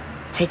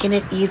 Taking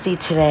it easy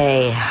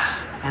today.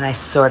 And I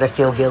sort of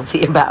feel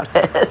guilty about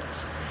it.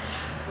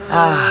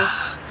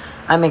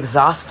 I'm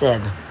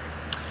exhausted.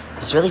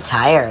 Just really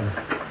tired.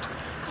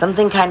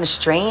 Something kind of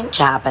strange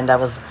happened. I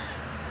was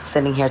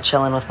sitting here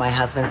chilling with my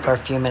husband for a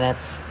few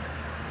minutes.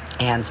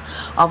 And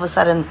all of a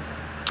sudden,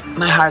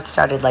 my heart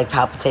started like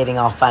palpitating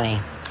all funny.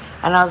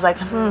 And I was like,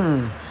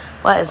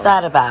 what is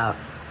that about?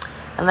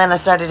 And then I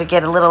started to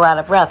get a little out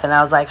of breath. And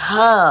I was like,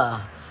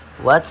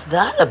 what's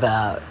that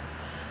about?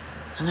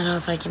 And then I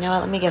was like, you know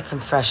what, let me get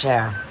some fresh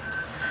air.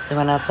 So I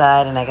went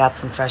outside and I got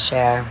some fresh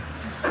air.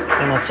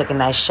 And I took a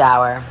nice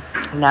shower.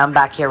 And now I'm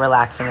back here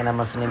relaxing and I'm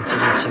listening to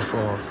you two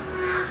fools.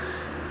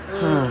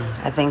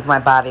 I think my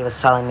body was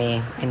telling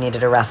me I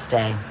needed a rest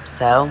day.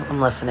 So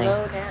I'm listening.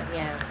 Slow down,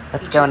 yeah.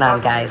 What's going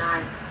on, guys?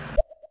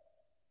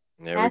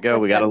 There we go.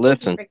 We got to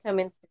listen. Thank you for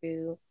coming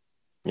through.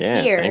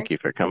 Yeah, Here, thank you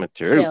for coming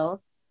through.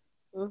 Chill.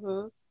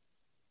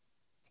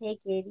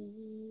 Take it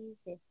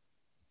easy.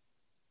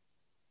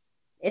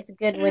 It's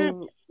good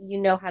when you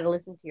know how to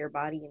listen to your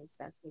body and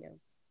stuff, you know.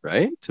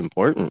 Right? It's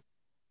important.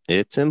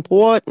 It's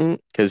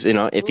important because, you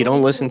know, if you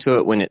don't listen to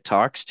it when it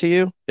talks to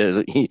you,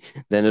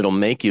 then it'll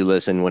make you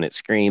listen when it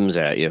screams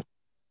at you.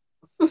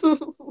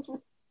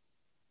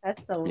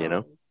 That's so You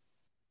know?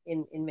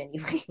 in many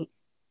ways.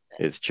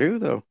 It's true,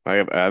 though. I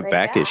have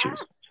back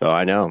issues. So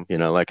I know, you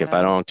know, like if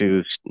I don't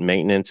do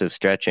maintenance of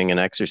stretching and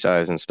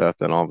exercise and stuff,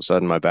 then all of a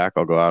sudden my back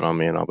will go out on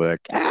me and I'll be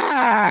like,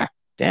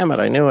 damn it,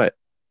 I knew it.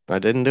 I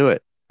didn't do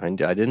it. I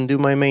didn't do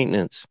my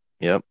maintenance.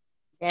 Yep.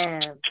 Damn.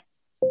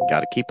 Got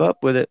to keep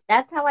up with it.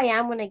 That's how I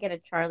am when I get a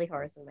Charlie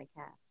horse with my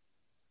cat.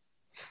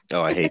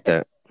 Oh, I hate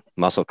that.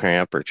 Muscle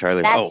cramp or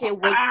Charlie. That shit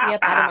wakes me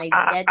up out of my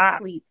dead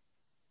sleep.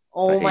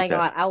 Oh my that.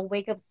 God. I'll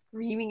wake up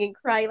screaming and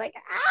crying like,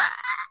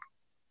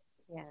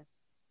 Yeah.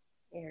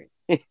 It hurts.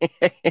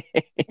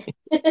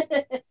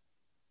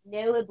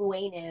 No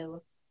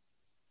bueno.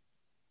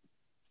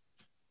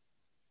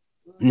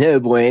 No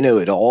bueno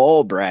at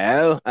all,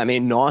 bro. I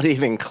mean, not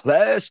even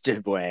close to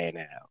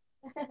bueno.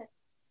 I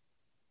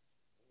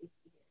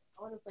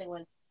want to play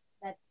one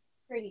that's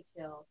pretty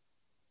chill.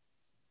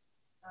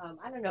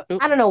 I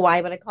don't know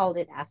why, but I called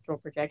it astral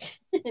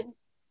projection.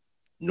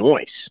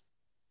 Nice.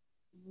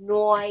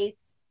 Nice.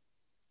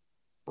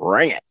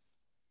 Bring it.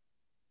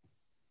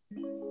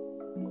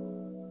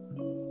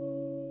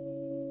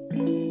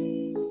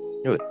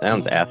 Oh, it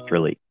sounds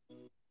astrally.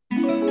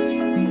 Yeah.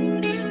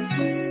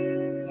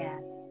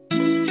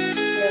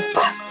 Chill.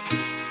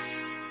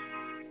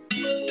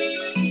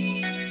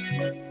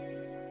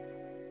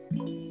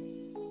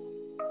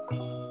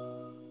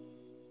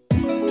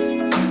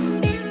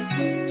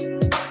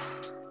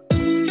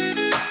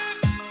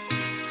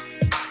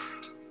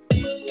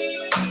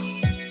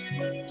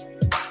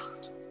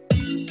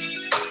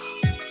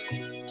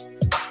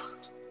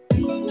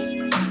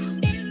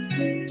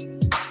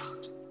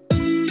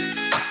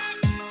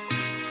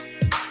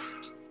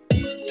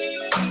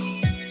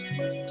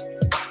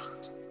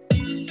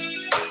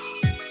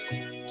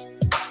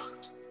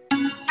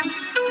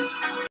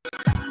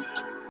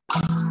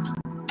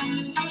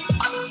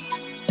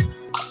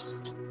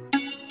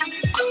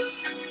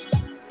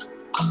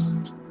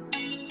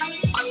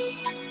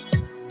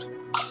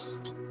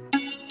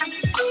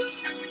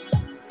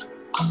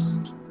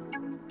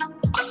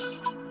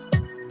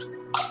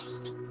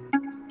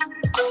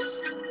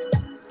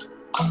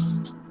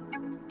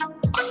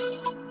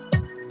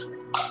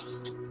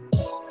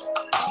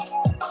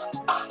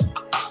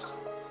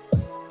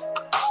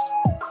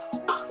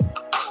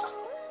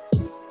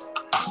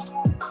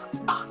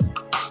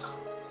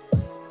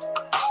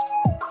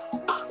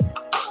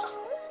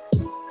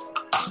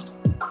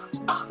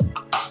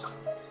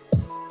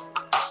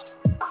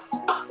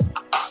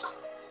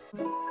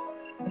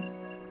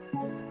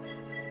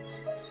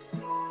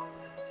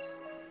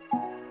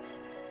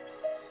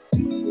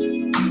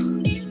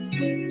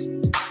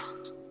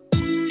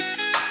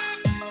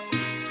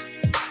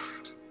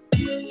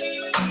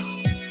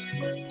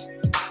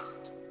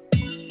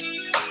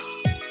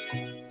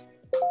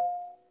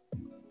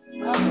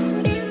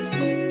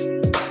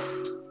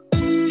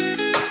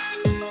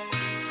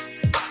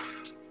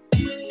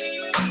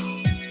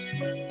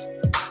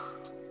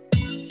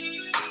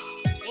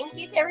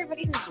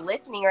 everybody who's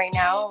listening right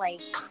now, like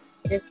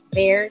just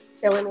there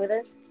chilling with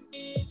us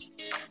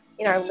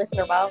in our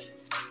listener box.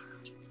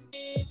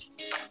 Thank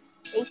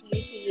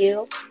you to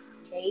you,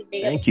 Dave.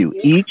 Thank you,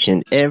 each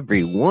and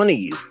every one of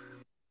you.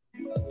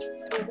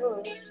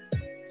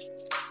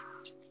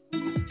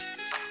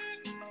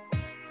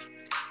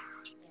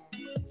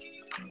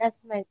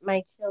 That's my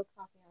chill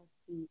coffee house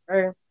tea.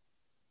 Or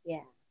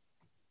yeah.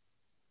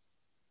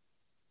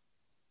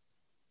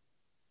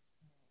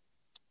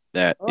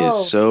 That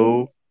is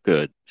so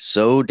good.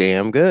 So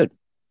damn good.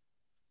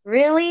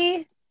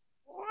 Really?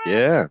 What?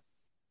 Yeah.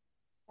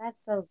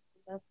 That's so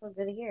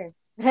good to hear.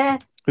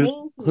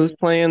 Who's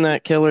playing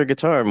that killer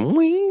guitar?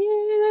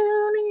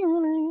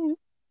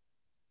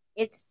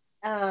 It's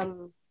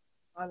on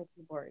the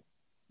keyboard.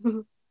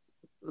 Who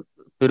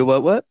do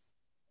what?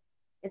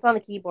 It's on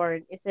the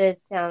keyboard. It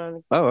says sound on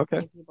the keyboard. Oh,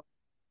 okay.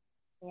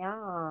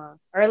 Yeah.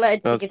 Or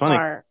it's the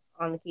guitar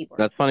on the keyboard.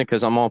 That's funny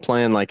because I'm all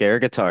playing like air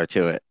guitar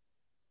to it.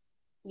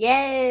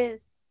 Yes.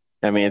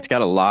 I mean, it's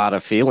got a lot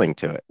of feeling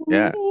to it.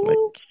 Yeah, like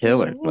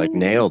killer, like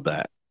nailed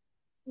that.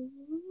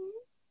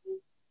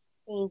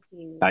 Thank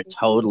you. I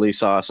totally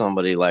saw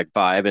somebody like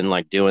vibing,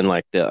 like doing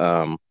like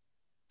the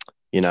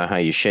you know how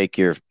you shake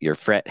your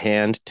fret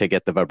hand to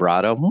get the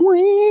vibrato.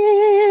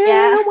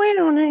 Yeah.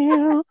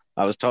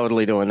 I was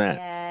totally doing that.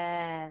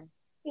 Yeah.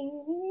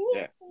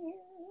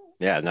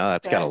 Yeah. No,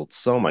 that's got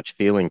so much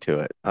feeling to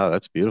it. Oh,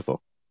 that's beautiful.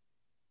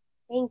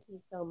 Thank you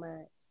so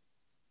much.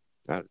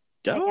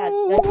 Check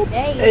out Junkie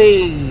Dave.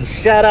 Hey,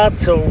 shout out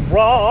to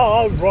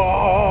Raw.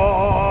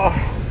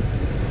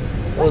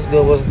 What's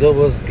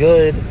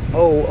good?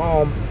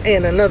 Oh,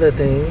 and another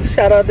thing,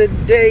 shout out to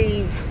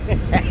Dave.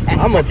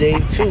 I'm a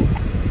Dave too. You know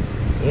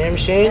what I'm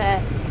saying?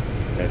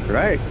 That's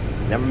right.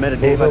 Never met a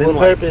Dave I didn't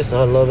like. Purpose.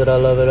 I love it.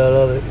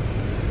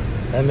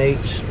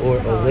 MH or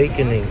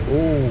Awakening.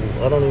 Ooh,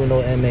 I don't even know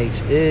what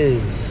MH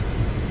is.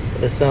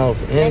 But it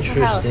sounds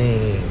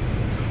interesting.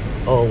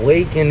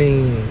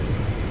 Awakening.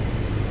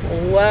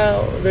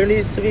 Wow, there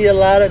needs to be a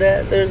lot of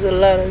that. There's a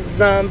lot of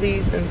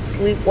zombies and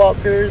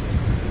sleepwalkers.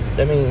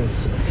 That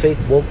means fake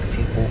woke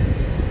people.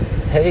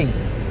 Hey,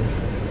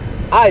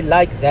 I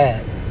like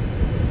that.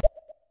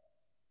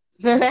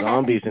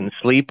 Zombies and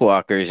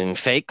sleepwalkers and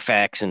fake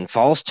facts and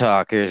false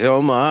talkers.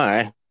 Oh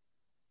my.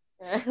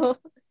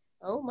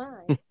 Oh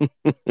my.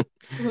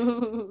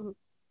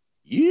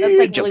 Yeah,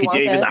 like Junkie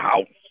Dave in the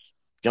house.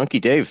 Junkie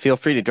Dave, feel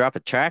free to drop a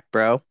track,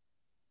 bro.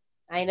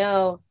 I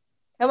know.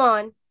 Come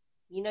on.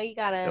 You know you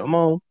gotta. Come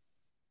on.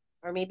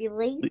 Or maybe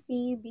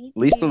Lacey. At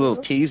least a little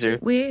teaser.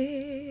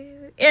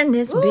 We're in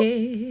this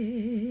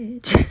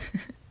bitch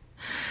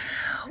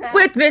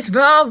with Miss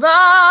Raw.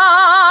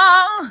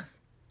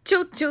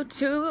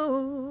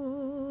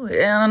 Choo.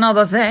 And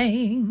another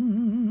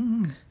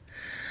thing.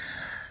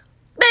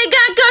 They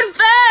got good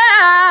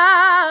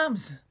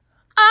vibes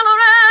all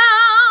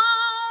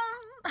around.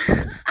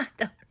 I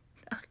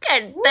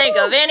can't think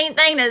of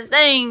anything to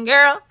sing,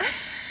 girl.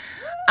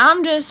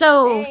 I'm just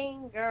so, I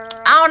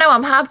don't know,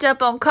 I'm hopped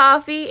up on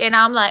coffee and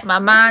I'm like, my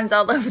mind's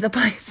all over the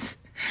place.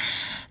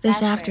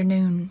 This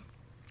afternoon,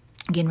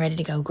 getting ready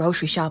to go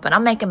grocery shopping.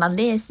 I'm making my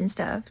list and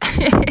stuff.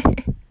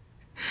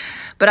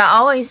 But I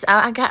always,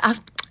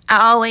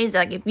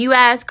 like, if you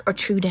ask or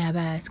True Dab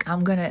ask,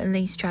 I'm going to at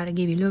least try to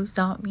give you a little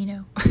something, you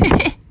know.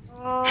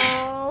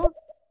 Oh,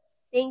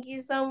 thank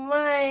you so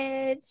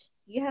much.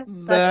 You have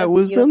such that a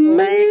was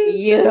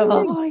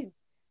beautiful voice.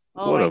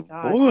 Oh what my a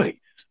gosh. Voice.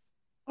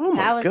 Oh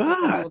my that was God. just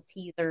a little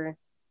teaser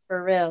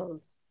for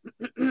reals.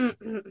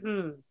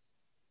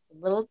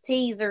 Little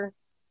teaser.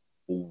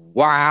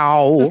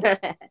 Wow.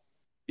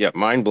 Yeah,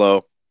 mind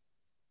blow.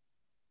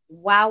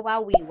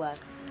 Wow, we was.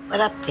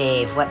 What up,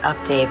 Dave?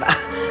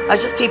 I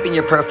was just peeping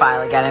your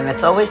profile again, and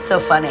it's always so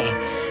funny.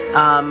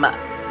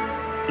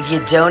 You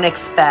don't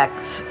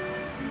expect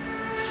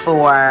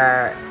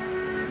for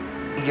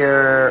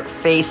your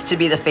face to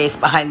be the face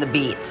behind the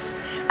beats.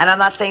 And I'm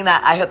not saying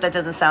that, I hope that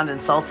doesn't sound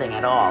insulting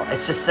at all.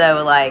 It's just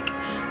so, like,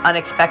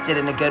 unexpected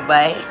in a good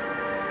way.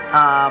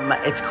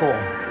 It's cool.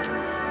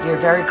 You're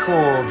very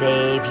cool,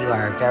 Dave. You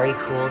are very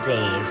cool,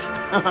 Dave.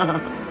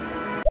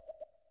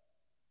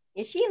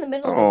 Is she in the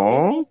middle of a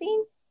Disney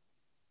scene?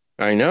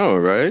 I know,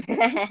 right?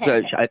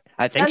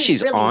 I think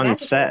she's really on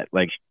magical. Set.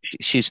 Like,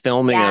 she's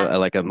filming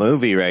a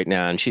movie right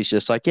now, and she's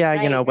just like, yeah,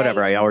 right, whatever.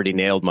 Right. I already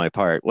nailed my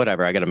part.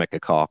 Whatever. I got to make a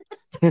call.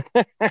 real.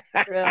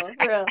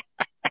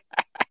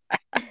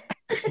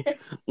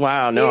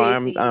 Wow.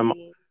 Seriously. No,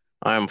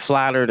 I'm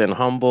flattered and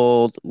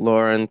humbled,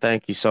 Lauren.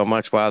 Thank you so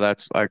much. Wow,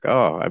 that's like,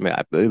 what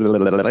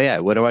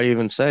do I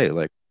even say?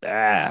 Like,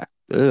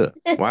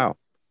 wow.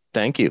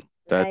 Thank you.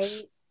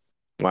 That's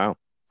wow.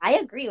 I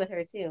agree with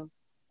her too.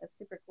 That's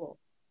super cool.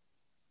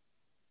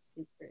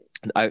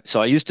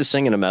 So I used to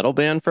sing in a metal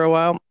band for a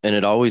while, and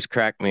it always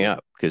cracked me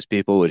up because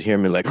people would hear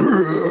me like,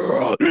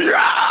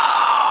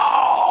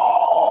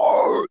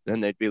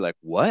 and they'd be like,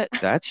 "What?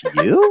 That's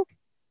you?"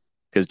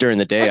 Because during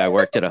the day I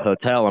worked at a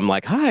hotel. I'm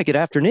like, "Hi, good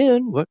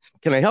afternoon. What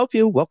can I help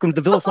you? Welcome to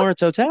the Villa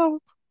Florence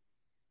Hotel."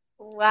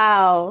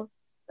 Wow,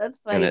 that's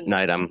funny. And at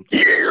night I'm,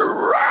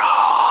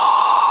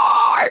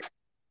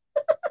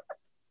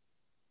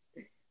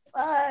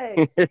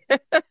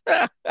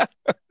 fuck?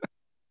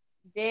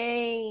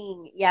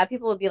 Dang. Yeah,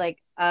 people would be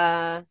like,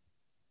 no,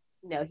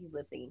 he's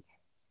lip singing.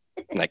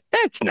 Like,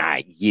 that's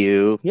not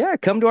you. Yeah,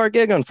 come to our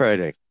gig on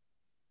Friday.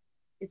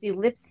 Is he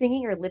lip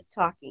singing or lip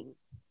talking?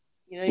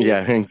 You know what Yeah,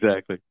 I mean?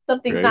 exactly.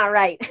 Something's not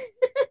right.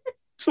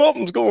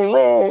 Something's going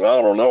wrong.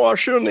 I don't know. I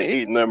shouldn't have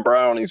eaten them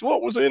brownies.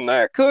 What was in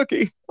that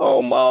cookie?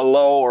 Oh, my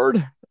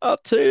Lord. I'll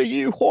tell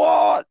you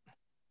what.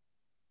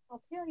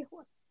 I'll tell you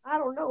what. I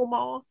don't know,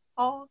 Ma.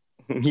 Oh.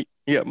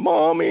 Yeah,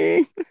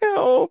 Mommy,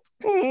 help.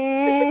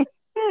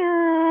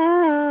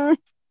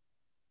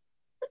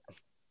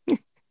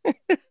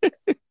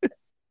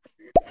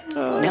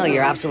 No,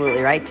 you're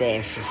absolutely right,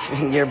 Dave.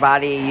 Your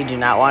body, you do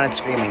not want it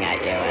screaming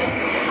at you.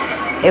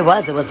 And it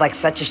was like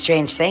such a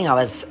strange thing. I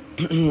was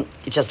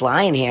just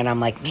lying here and I'm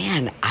like,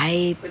 man,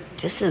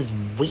 this is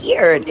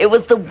weird. It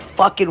was the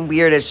fucking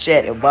weirdest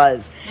shit. It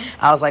was.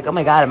 I was like, oh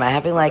my God, am I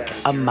having like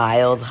a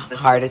mild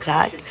heart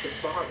attack?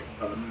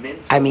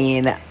 I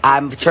mean,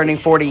 I'm turning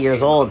 40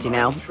 years old, you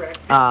know?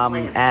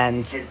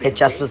 And it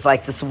just was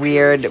like this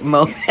weird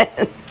moment.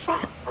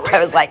 I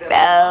was like,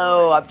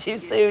 no, I'm too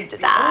soon to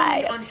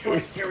die. I'm too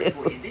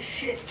soon.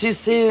 It's too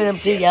soon. I'm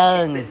too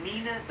young.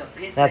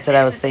 That's what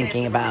I was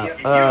thinking about.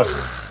 Ugh.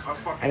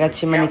 I got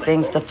too many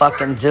things to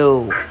fucking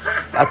do.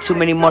 I got too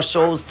many more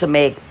shows to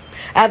make.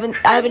 I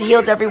haven't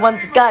healed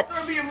everyone's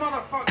guts.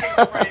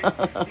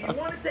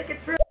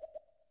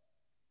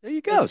 There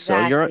you go. Exactly.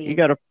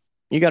 So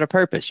you got a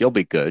purpose. You'll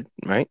be good,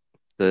 right?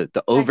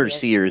 The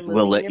overseers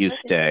will let you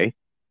stay.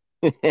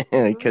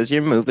 Because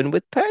you're moving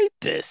with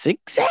purpose.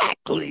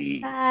 Exactly.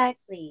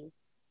 Exactly.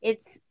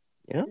 It's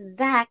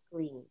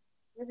exactly.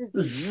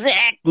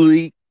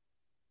 Exactly.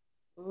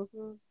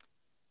 Mm-hmm.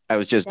 I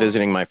was just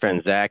visiting my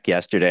friend Zach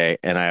yesterday,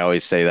 and I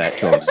always say that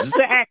to him.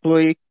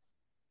 Exactly.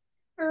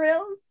 For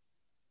real?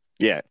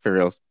 Yeah, for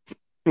real.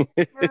 For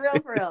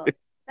real.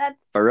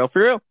 That's for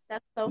real.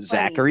 That's so funny.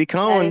 Zachary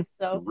Cohen,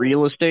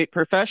 real estate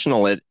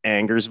professional at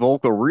Angers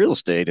Volco Real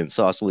Estate in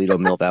Sausalito,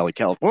 Mill Valley,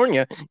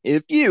 California.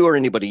 If you or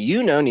anybody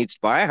you know needs to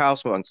buy a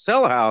house, wants to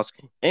sell a house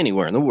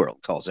anywhere in the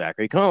world, call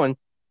Zachary Cohen,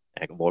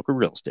 Angers Volco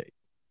Real Estate.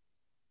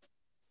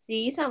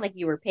 See, you sound like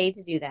you were paid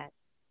to do that.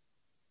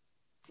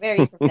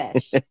 Very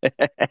professional.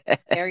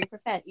 Very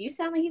professional. You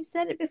sound like you've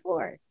said it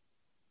before.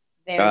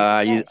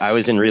 I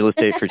was in real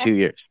estate for 2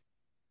 years.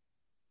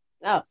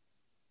 Oh.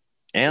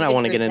 And I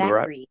want to get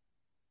into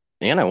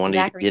And I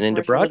wanted to get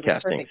into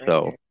broadcasting,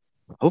 so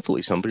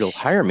hopefully somebody will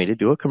hire me to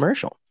do a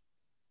commercial.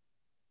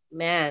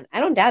 Man, I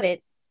don't doubt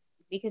it,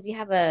 because you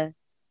have a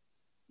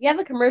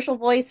commercial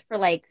voice for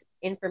like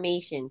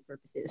information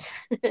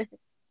purposes.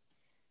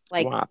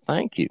 Like, wow,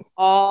 thank you.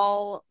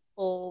 All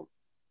full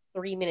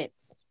 3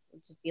 minutes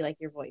would just be like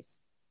your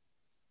voice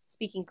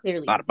speaking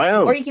clearly,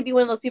 or you could be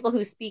one of those people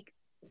who speak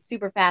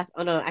super fast.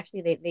 Oh no,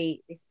 actually they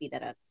speed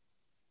that up.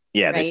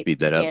 Yeah, right? They speed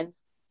that up.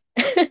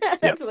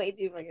 That's way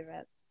too fucking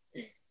fast.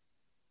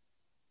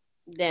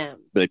 Damn.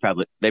 They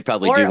probably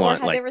do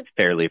want like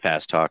fairly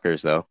fast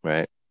talkers though,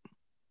 right?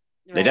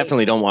 They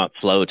definitely don't want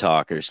slow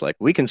talkers. Like,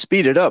 we can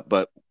speed it up,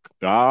 but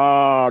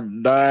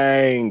God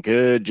dang,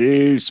 could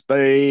you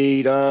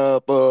speed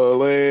up a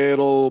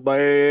little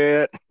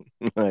bit?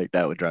 Like,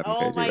 that would drive me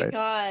crazy. Oh my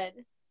God.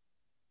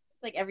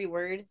 It's like every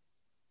word.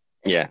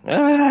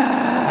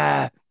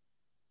 Yeah.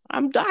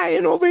 I'm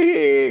dying over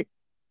here.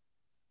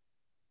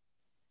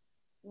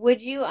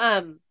 Would you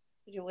what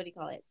do you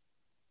call it?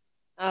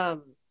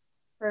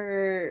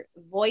 For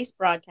voice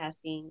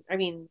broadcasting,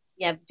 doing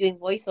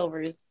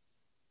voiceovers,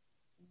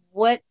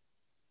 what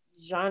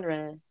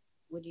genre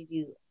would you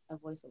do a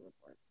voiceover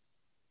for?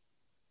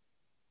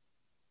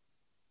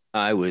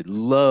 I would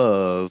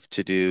love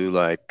to do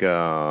like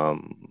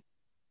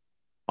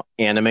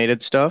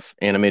animated stuff,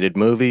 animated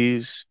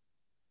movies,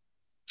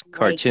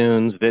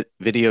 cartoons,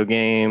 video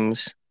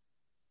games,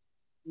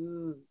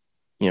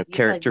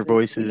 character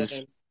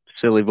voices,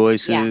 silly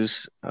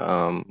voices.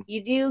 Yeah.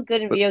 You do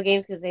good in video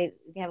games because they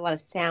have a lot of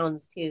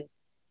sounds too.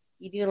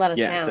 You do a lot of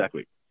sounds. Yeah,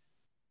 exactly.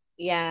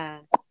 Yeah.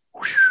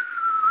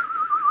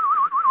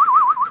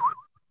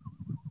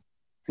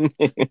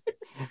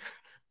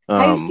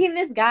 Have you seen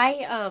this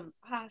guy? I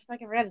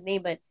forgot his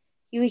name, but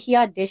he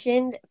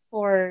auditioned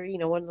for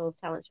one of those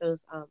talent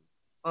shows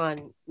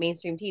on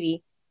mainstream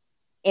TV,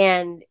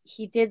 and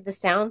he did the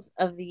Sounds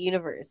of the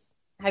Universe.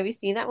 Have you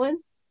seen that one?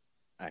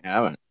 I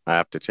haven't. I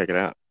have to check it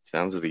out.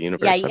 Sounds of the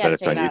Universe. Yeah, I bet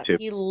it's on YouTube.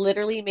 He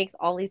literally makes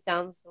all these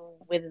sounds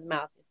with his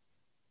mouth.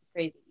 It's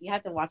crazy. You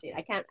have to watch it.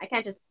 I can't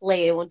just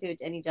play it. It won't do it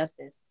any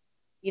justice.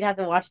 You'd have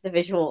to watch the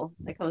visual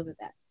that comes with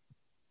that.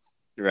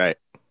 Right.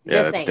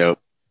 Yeah, that's dope.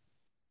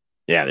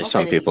 Yeah, there's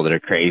some people that are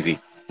crazy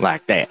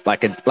like that,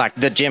 like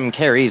the Jim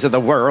Carreys of the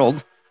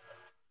world.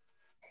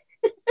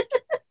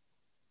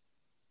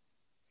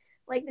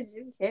 Like the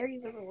Jim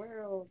Carreys of the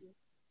world.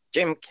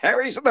 Jim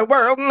Carreys of the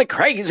world and the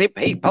crazy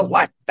people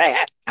like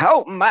that.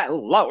 Oh my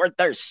Lord,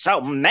 there's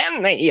so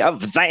many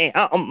of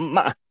them.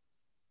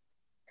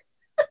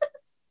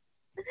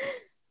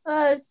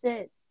 Oh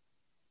shit.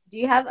 Do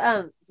you have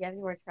any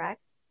more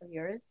tracks of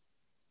yours?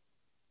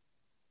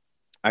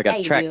 I got Yeah,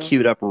 the you track do.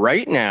 queued up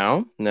right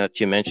now that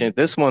you mentioned.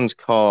 This one's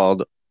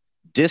called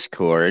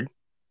Discord,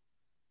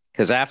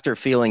 because after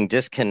feeling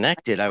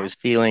disconnected, I was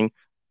feeling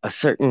a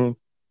certain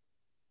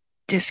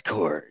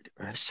discord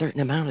or a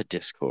certain amount of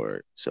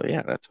discord. So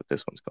yeah, that's what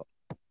this one's called.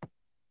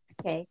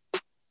 Okay.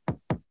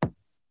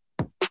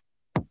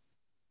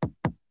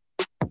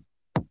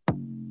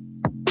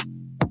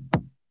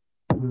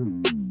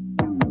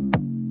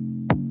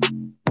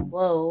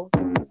 Whoa.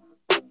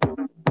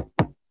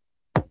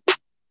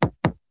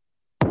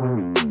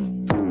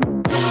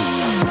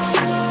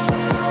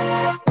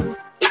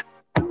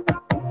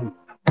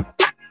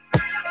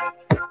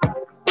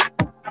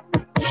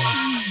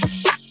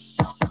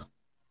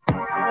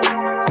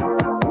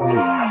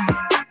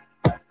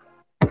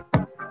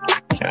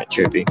 Kind of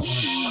trippy.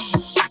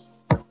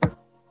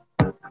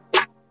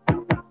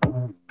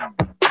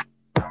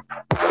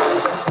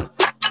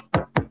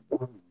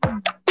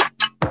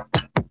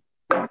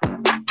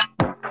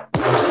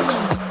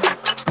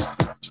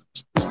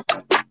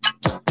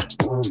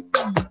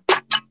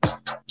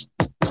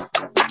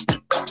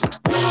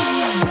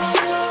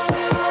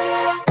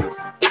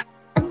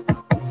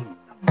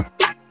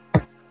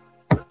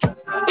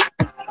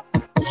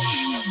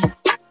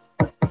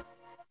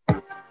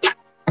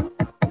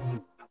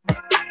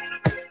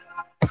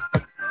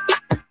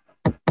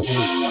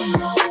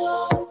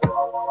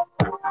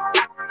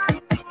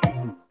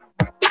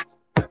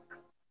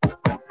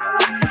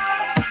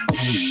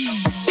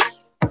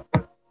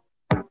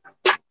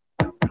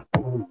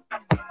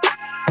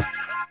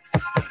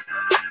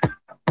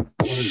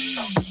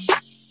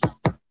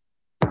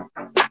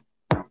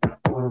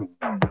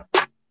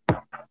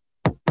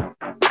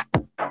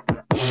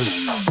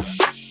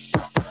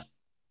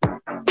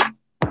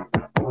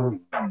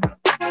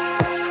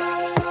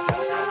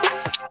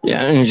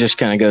 Yeah, and it just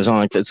kind of goes on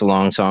like it's a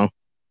long song.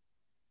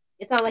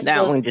 It's not like That it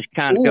goes, one just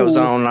kind of goes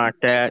on like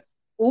that,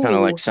 kind of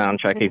like ooh.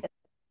 soundtracky.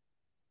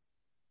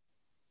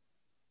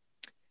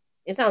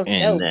 It sounds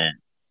And dope.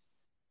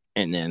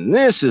 then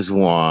this is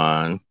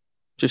one,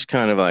 just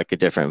kind of like a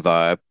different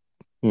vibe,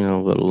 you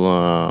know,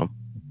 little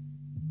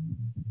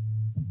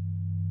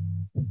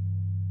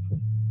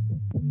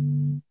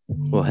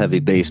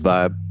heavy bass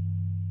vibe.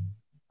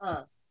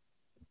 Huh.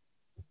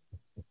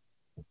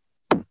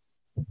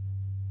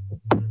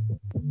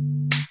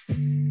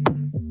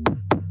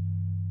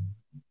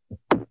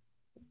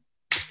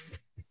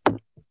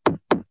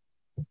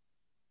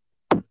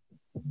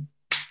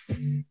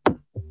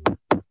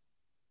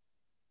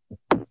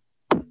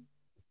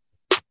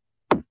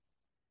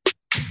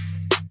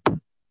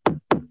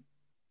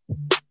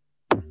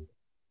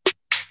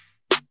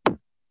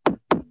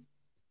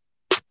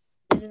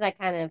 This is that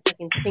kind of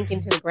fucking sink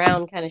into the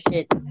ground kind of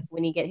shit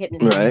when you get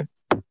hypnotized.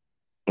 Right.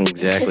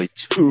 Exactly.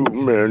 Too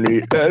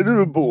many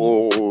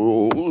edibles.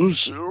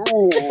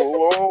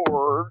 Oh,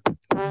 Lord.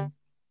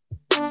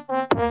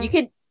 You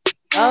could.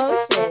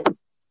 Oh, shit.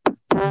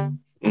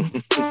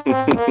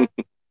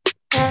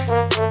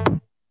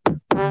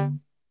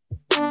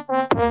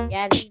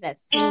 Yeah, this is that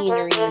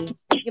scenery.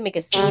 You can make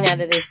a scene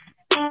out of this.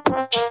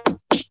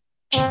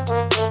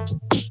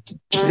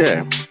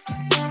 Yeah.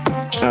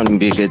 That would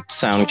be a good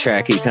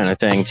soundtracky kind of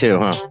thing, too,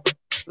 huh?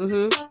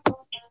 Mm-hmm.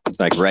 It's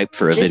like ripe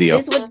for a video.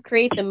 This would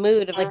create the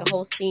mood of like a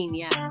whole scene,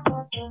 yeah.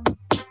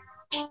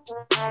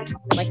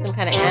 Like some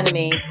kind of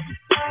anime.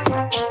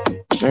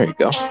 There you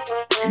go.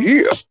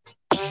 Yeah.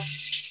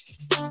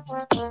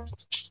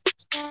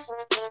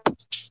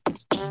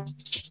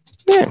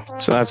 Yeah,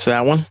 so that's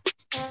that one.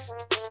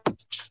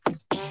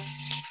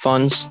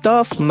 Fun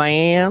stuff,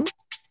 man.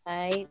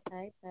 Tight.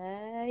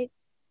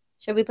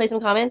 Should we play some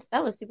comments?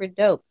 That was super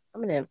dope. I'm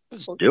gonna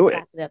do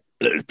it.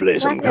 Let's play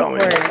some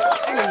comments.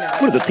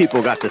 What do the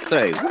people got to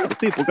say?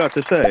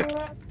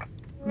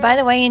 By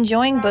the way,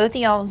 enjoying both of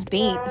y'all's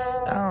beats.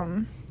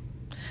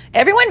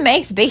 Everyone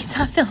makes beats,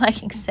 I feel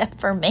like, except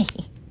for me.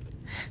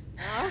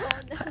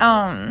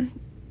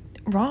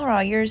 Raw,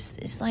 yours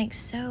is like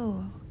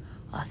so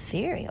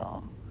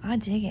ethereal. I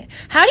dig it.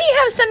 How do you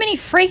have so many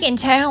freaking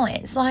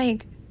talents?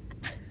 Like,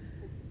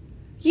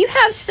 you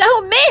have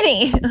so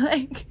many.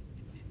 Like,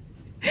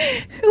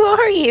 who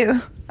are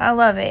you? I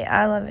love it.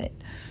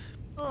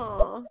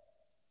 Aww.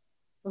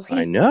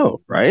 I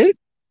know, right?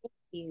 Thank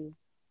you.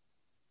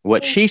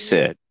 What she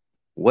said.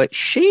 You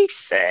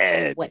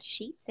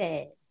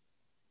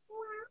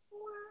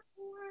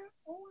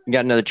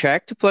got another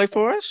track to play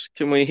for us?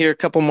 Can we hear a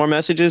couple more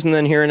messages and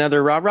then hear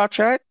another rah-rah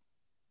track?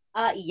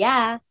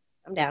 Yeah.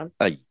 I'm down.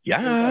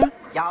 Yeah.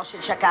 Y'all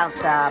should check out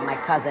my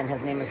cousin.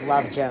 His name is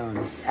Love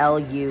Jones.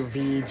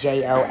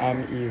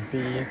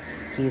 LUVJONEZ.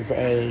 He's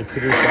a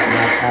producer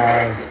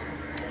out of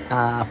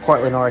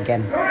Portland,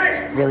 Oregon.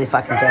 Really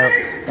fucking dope.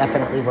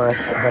 Definitely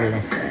worth the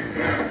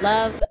listen.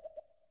 Love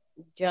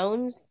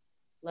Jones.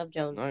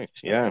 Nice,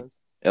 yeah.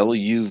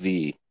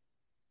 LUV.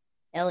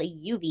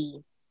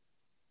 LEUV.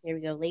 Here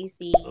we go,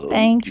 Lacey.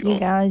 Thank you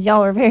guys.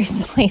 Y'all are very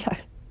sweet.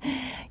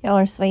 Y'all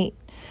are sweet.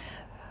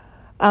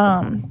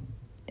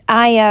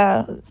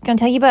 I was gonna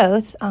tell you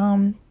both.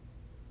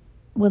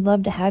 Would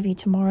love to have you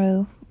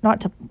tomorrow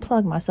not to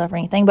plug myself or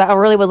anything, but I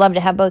really would love to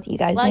have both of you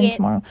guys Plug in it.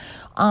 tomorrow.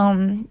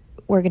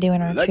 We're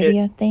doing our Plug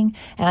trivia thing,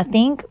 and I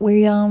think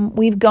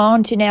we've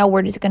gone to now.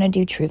 We're just gonna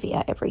do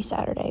trivia every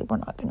Saturday. We're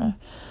not gonna.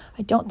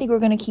 I don't think we're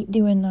gonna keep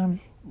doing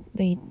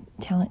the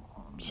talent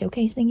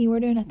showcase thingy we're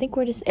doing. I think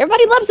we're just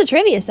everybody loves the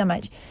trivia so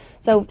much.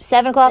 So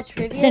 7:00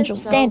 trivia Central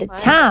is so Standard fun.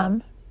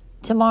 Time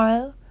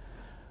tomorrow.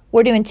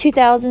 We're doing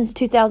 2000s to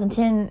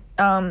 2010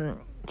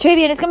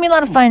 trivia, and it's gonna be a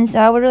lot of fun. So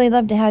I would really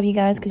love to have you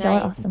guys because y'all are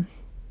Nice. awesome.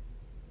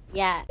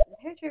 Yeah,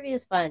 her trivia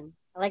is fun.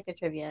 I like their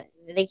trivia.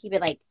 They keep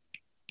it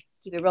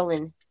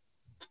rolling.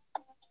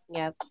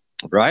 Yeah.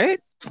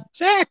 Right?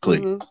 Exactly.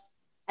 Mhm.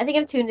 I think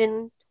I've tuned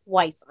in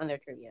twice on their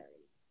trivia.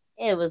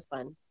 It was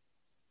fun.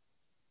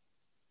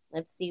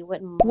 Let's see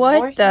what more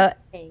What she the has to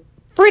say.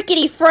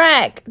 frickety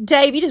frack,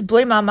 Dave? You just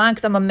blew my mind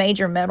because I'm a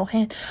major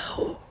metalhead.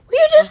 You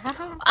just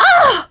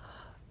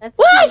That's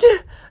what?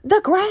 sweet.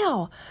 The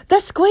growl, the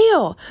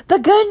squeal, the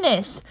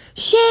goodness,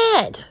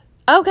 shit.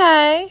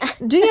 Okay,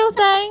 do your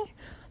thing.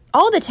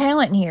 All the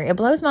talent in here, it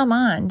blows my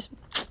mind.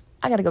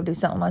 I gotta go do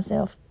something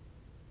myself.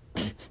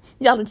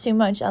 Y'all do too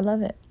much. I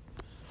love it.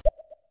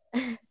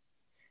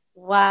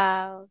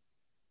 Wow.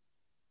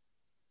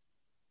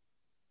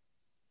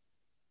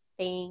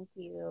 Thank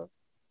you.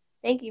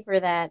 Thank you for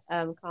that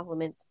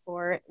compliment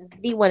for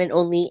the one and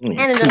only. And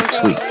another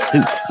Sweet,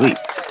 thing. sweet,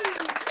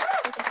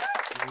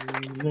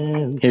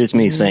 sweet. Here's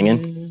me singing.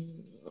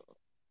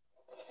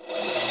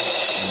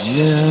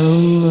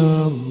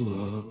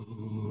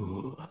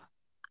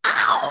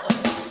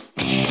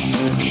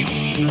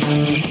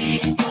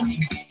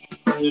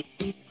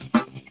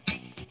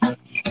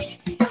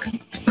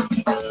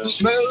 The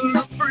smell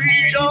of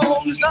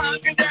freedom is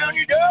knocking down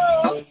your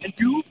door, and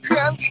you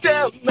can't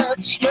stand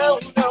that smell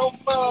no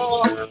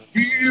more.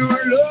 Hear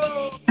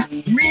love,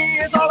 me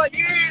is all I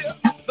hear.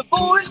 The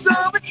voice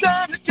of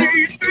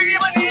eternity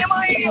screaming in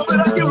my ear, but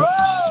I can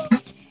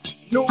run,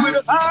 nowhere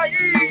to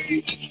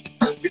hide.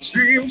 It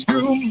seems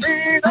to me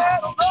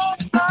that I'm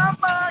lost my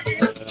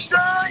mind,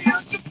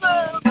 trying to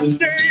find the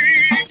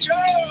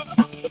nature,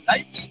 the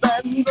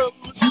lifespan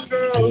goes to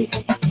go.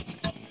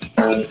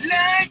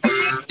 Like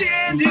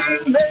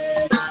extending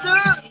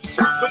medicine,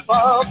 the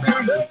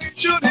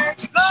population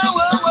is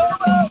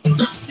low.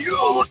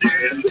 You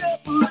did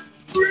never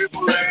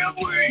triple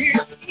away,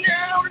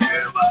 now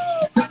never.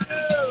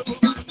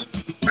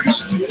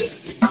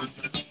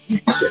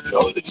 Christianity,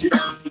 technology,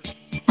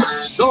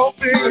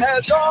 something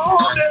has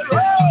gone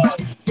wrong.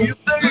 If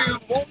they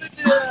want to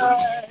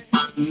die,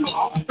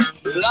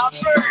 I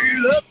say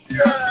let's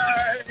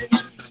die.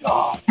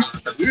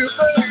 If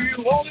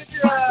they want to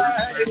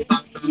die,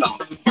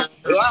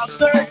 I'll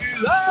stay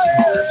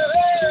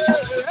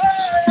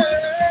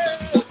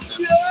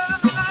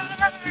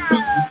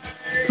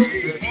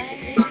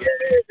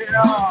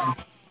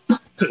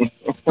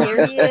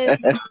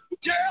Serious.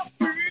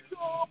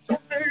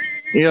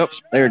 Yep,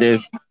 there it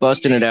is.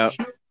 Busting it out.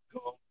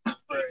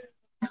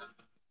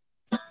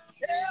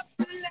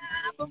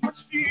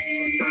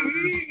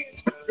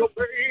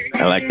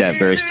 I like that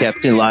verse.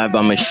 Kept alive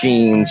by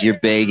machines, you're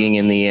begging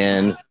in the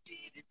end.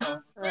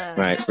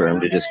 Right, for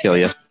him to just kill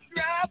you.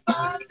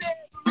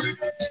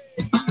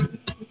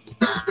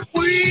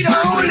 We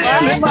don't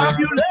let the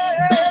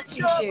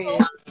population,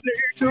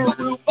 nature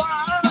will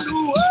find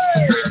a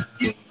way.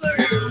 If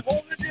they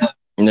want to die.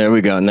 There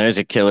we go. And there's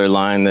a killer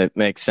line that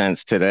makes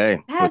sense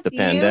today with the you.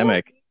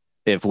 pandemic.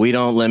 If we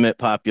don't limit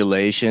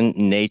population,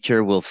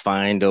 nature will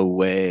find a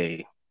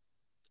way.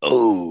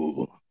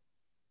 Oh.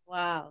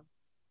 Wow.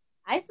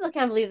 I still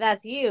can't believe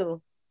that's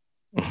you.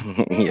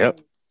 Yep.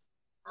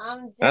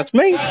 I'm just That's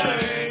me.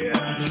 saying.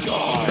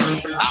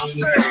 I'll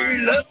say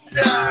let's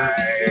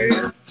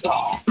die.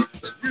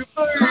 If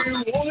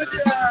they want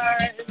to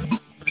die,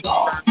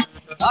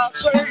 I'll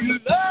say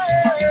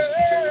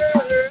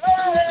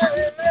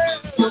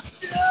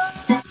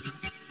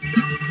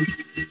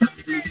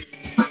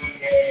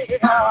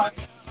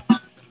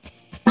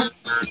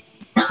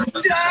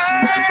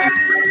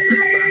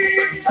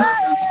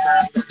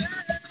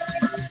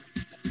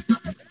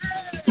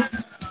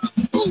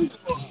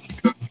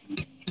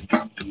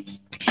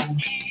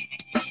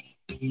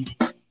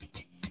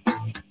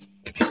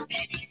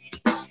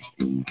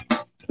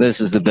This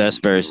is the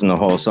best verse in the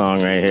whole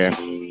song right here.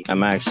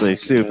 I'm actually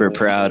super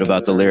proud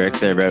about the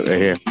lyrics I wrote right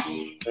here.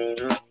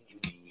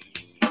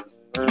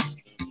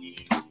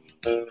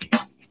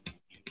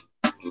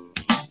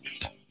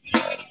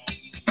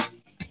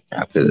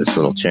 After this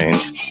little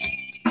change.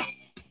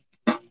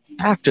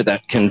 After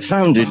that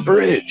confounded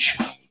bridge.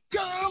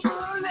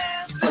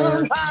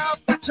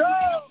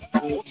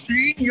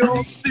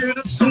 Senior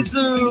citizens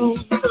who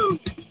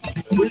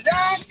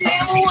like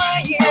them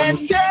away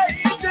and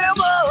carry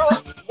them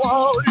up.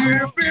 What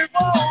if it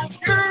won't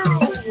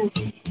you?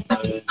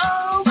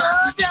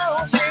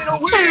 Overdose in a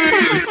week.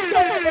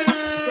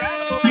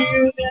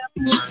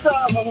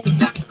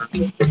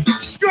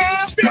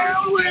 Strapped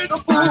down with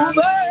a bull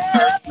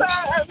that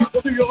time.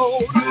 The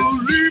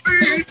orderly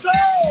beats up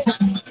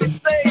if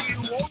they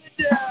want to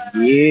die.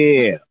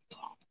 Yeah.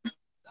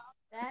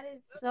 That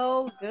is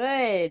so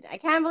good. I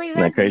can't believe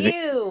Isn't that that's crazy?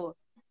 you.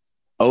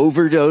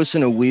 Overdose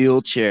in a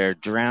wheelchair,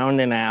 drowned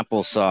in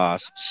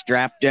applesauce,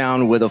 strapped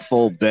down with a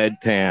full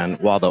bedpan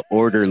while the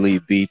orderly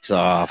beats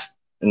off.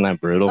 Isn't that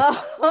brutal?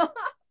 Oh.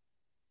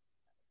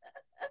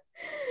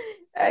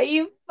 Are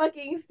you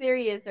fucking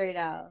serious right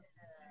now?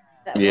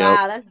 Yep.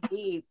 Wow, that's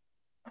deep.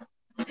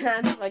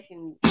 That's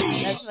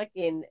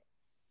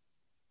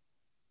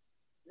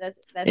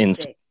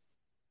sick.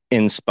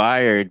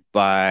 Inspired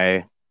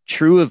by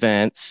true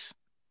events.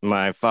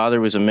 My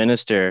father was a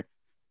minister,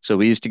 so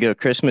we used to go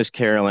Christmas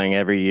caroling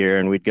every year,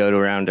 and we'd go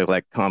around to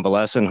like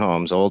convalescent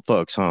homes, old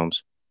folks'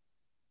 homes.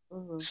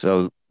 Mm-hmm.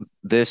 So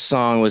this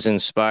song was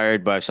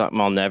inspired by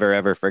something I'll never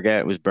ever forget.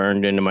 It was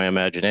burned into my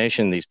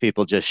imagination. These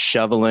people just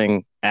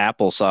shoveling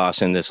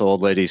applesauce in this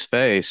old lady's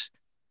face,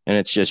 and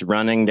it's just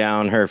running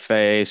down her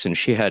face, and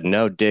she had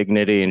no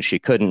dignity, and she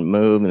couldn't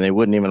move, and they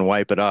wouldn't even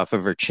wipe it off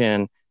of her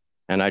chin.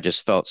 And I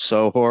just felt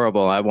so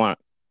horrible.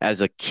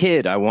 As a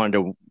kid, I wanted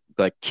to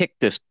like kick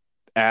this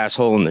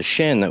asshole in the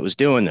shin that was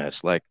doing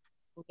this. Like,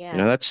 Yeah. you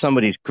know, that's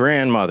somebody's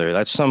grandmother.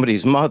 That's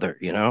somebody's mother,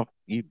 you know,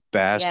 you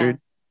bastard.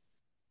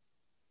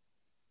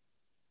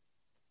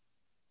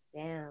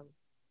 Damn.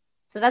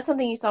 So that's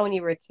something you saw when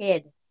you were a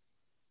kid.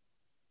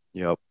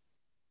 Yep.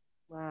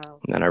 Wow.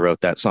 And then I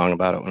wrote that song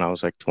about it when I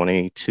was like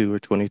 22 or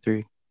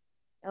 23.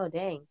 Oh,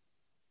 dang.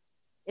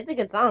 It's a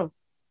good song.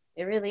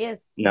 It really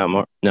is. No,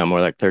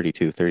 more like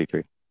 32,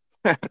 33.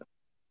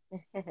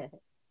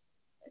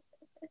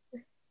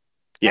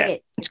 Yeah,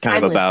 it's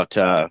kind of about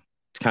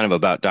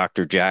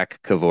Dr. Jack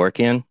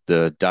Kevorkian,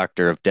 the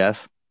doctor of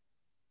death.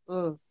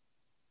 Mm.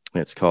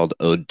 It's called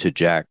Ode to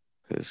Jack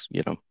because,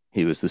 you know,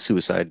 he was the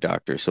suicide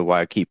doctor. So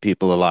why keep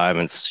people alive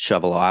and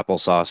shovel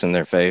applesauce in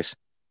their face?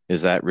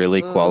 Is that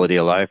really quality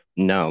of life?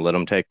 No, let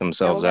them take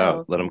themselves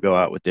out. Let them go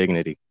out with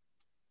dignity.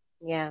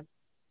 Yeah.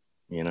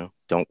 You know,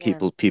 don't keep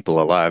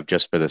people alive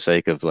just for the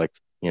sake of like,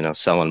 you know,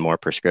 selling more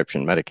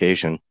prescription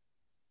medication.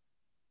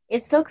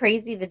 It's so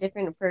crazy the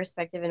different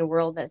perspective and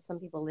world that some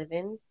people live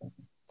in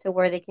to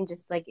where they can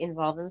just like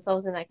involve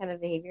themselves in that kind of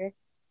behavior,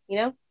 you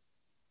know?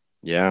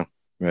 Yeah,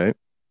 right.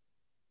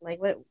 Like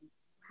I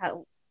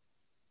don't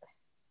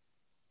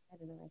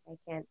know, like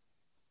I can't.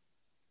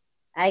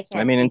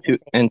 I mean,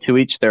 to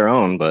each their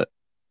own, but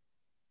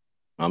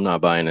I'm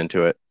not buying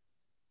into it.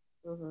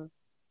 Mm-hmm.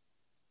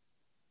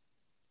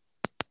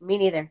 Me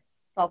neither.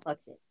 It's all fuck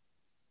shit.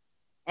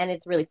 And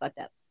it's really fucked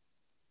up.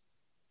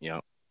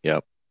 Yep.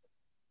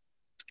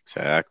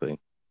 Exactly.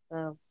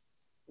 So,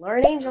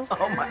 Lauren Angel.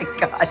 Oh my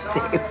God,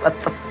 Dave, what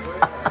the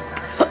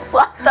fuck?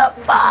 What the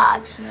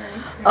fuck?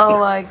 Oh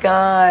my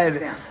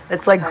God.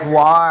 It's like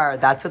guar.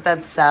 That's what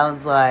that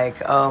sounds like.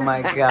 Oh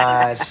my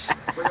gosh.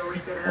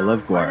 I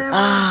love guar.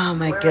 Oh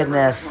my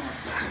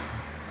goodness.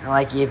 I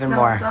like you even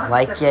more.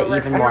 Like you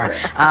even more.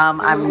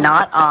 I'm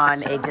not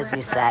on a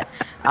Disney set.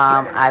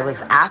 I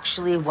was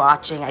actually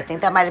watching, I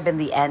think that might have been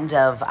the end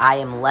of I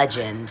Am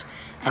Legend.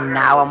 And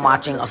now I'm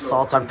watching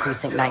Assault on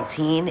Precinct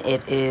 19.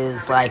 It is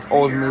like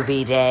old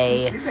movie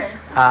day.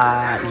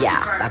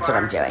 Yeah, that's what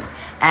I'm doing.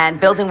 And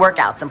building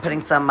workouts. I'm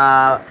putting some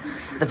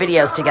the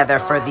videos together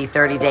for the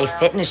 30-day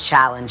fitness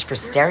challenge for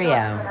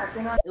Stereo.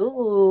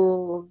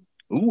 Ooh.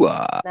 Ooh,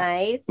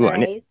 nice.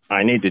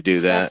 I need to do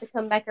You have that. to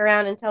come back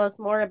around and tell us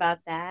more about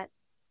that.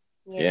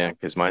 Yeah,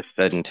 because my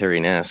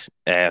sedentary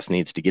ass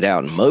needs to get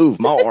out and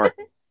move more.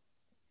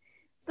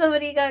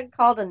 Somebody got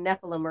called a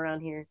Nephilim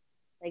around here.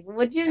 Like,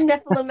 would your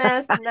Nephilim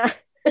ass not?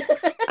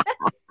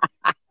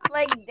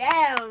 Like,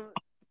 damn,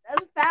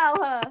 that's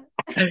foul, huh?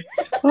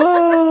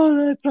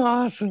 Oh, that's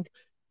awesome.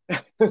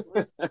 Get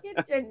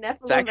your Nephilim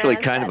It's actually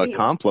ass kind of outta a here.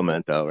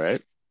 compliment, though,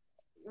 right?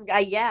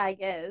 Yeah, I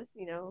guess,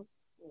 you know,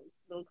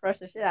 it'll crush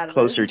the shit out of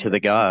Closer us. to the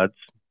gods.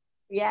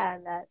 Yeah,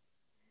 that.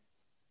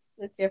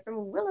 Let's hear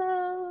from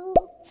Willow.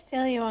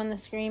 Feel you on the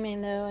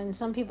screaming though, and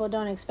some people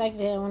don't expect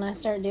it when I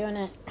start doing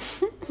it.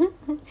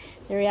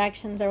 The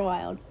reactions are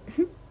wild.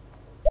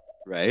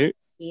 Right?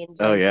 She enjoys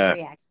Oh, the yeah.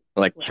 reaction.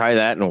 Like, try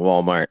that in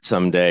Walmart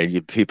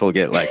someday. People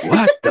get like,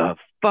 what the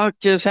fuck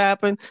just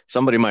happened?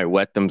 Somebody might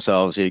wet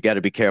themselves. You got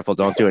to be careful.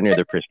 Don't do it near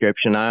the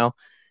prescription aisle.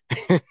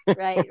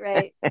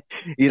 Right.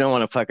 You don't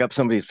want to fuck up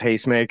somebody's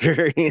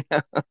pacemaker, you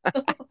know?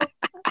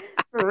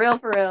 For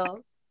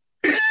real.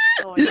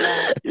 Oh my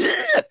God.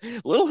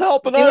 Little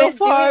help in Do it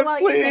 05,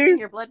 while you're checking please.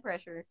 your blood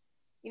pressure.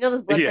 You know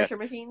those blood Yeah. pressure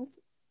machines?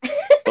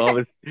 All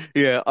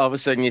of a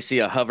sudden you see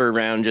a hover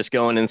round just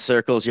going in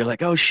circles. You're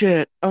like, oh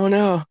shit, oh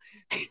no.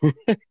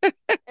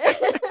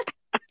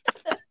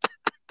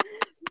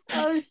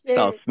 Oh shit. It's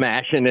all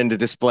smashing into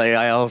display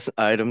aisles,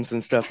 items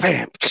and stuff.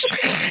 Bam.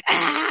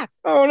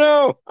 Oh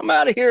no, I'm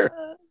out of here.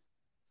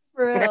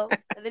 For real.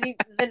 And then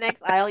the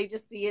next aisle, you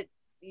just see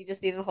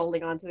them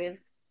holding on to it.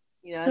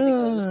 You know, as it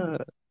goes.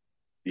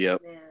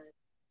 Yep.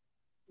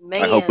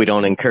 Man. I hope we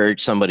don't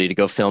encourage somebody to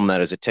go film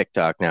that as a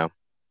TikTok now.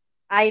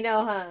 I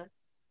know, huh?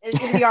 It's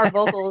gonna be our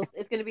vocals.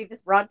 It's gonna be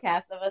this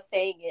broadcast of us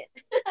saying it.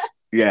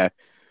 Yeah.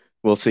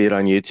 We'll see it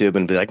on YouTube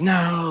and be like,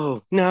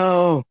 no,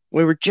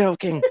 we were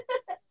joking.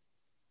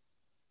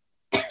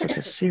 Took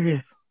us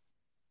serious.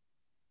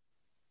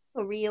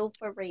 For real,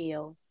 for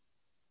real.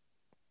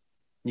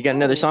 You got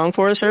another song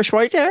for us, Herr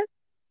Schweiter?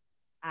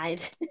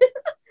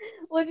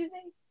 What'd you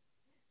say?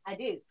 I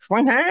do.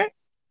 Schweiter?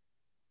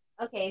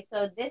 Okay,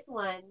 so this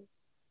one,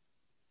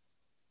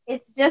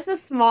 it's just a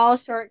small,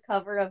 short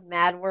cover of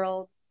Mad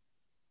World.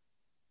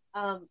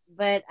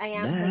 But I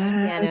am playing the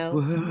piano.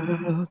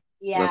 World.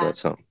 Yeah. Love that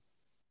song.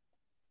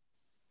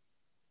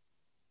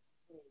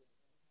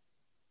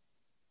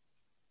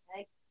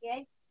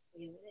 Okay. Wait a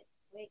minute.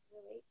 Wait. I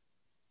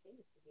think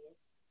this could be it.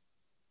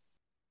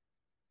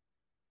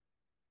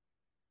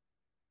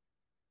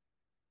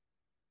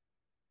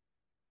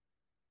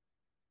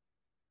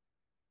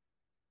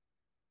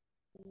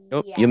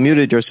 Oh, Yeah. you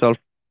muted yourself.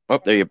 Oh,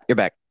 there you're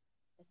back.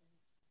 Okay,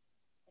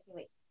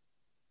 wait.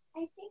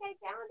 I think I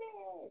found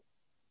it.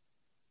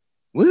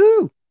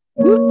 Woo!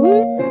 Woo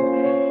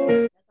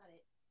woo! That's not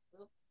it.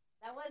 Nope.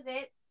 That was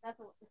it. That's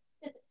what.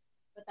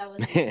 But that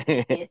wasn't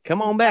it.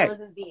 Come on That back.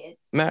 wasn't the it.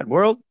 Mad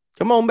World,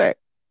 come on back.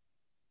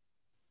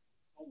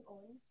 Hang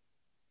on.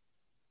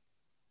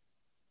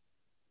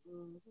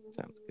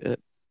 Sounds good.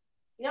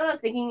 You know what I was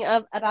thinking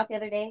of about the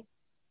other day?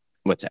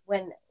 What's that?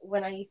 When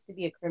I used to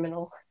be a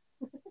criminal.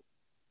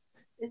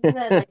 Isn't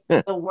that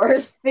like the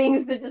worst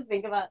things to just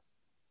think about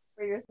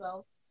for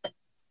yourself?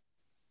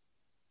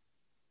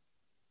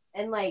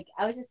 And like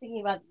I was just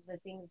thinking about the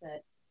things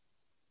that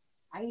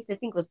I used to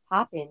think was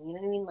popping, you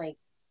know what I mean? Like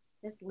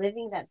just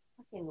living that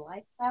fucking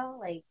lifestyle,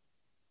 like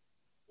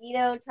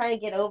trying to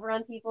get over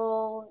on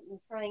people and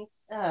trying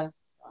God.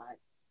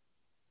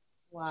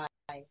 Why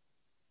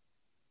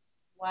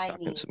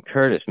Talking me? some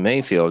Curtis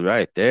Mayfield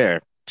right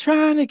there.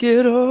 Trying to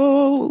get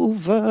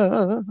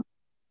over.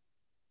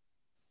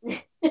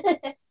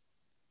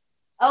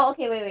 Oh,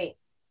 okay, wait.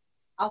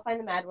 I'll find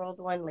the Mad World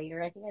one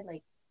later. I think I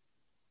like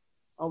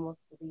almost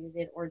deleted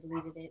it or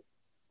deleted it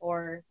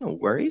or No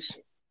worries.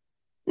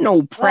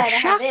 No but I pressure.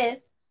 have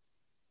this.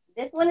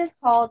 This one is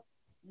called.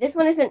 This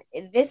one isn't.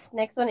 This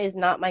next one is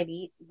not my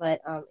beat,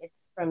 but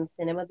it's from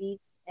Cinema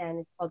Beats and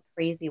it's called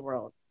Crazy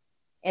World,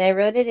 and I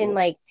wrote it in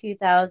like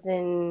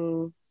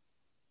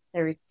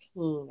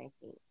 2013, I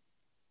think.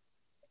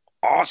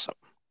 Awesome.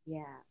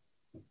 Yeah.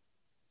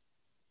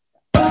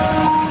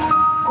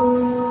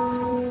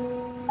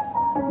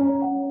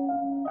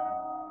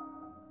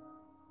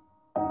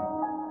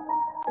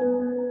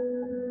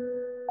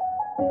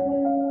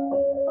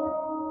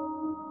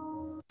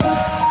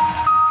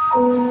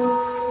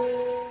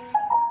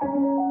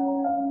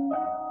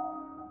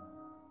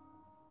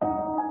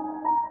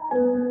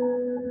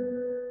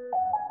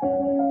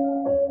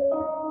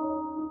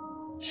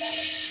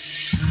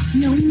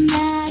 No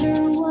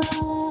matter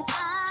what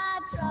I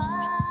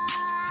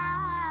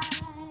try,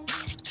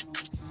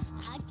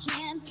 I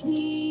can't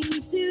seem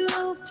to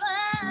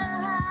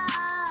find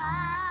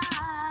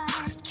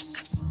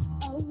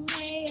a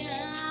way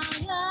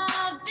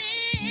out of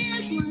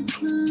this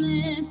what's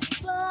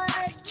left.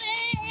 But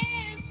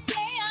this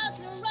chaos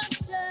and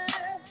rupture,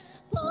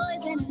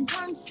 poison and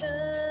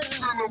puncture.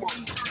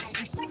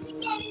 Expecting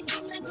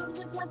anything that comes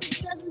across,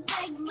 it doesn't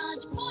take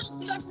much for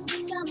destruction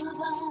to come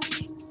about.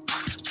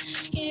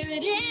 Here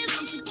it is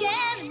once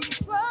again,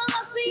 this world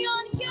lost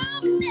beyond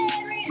human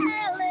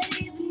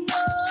realities and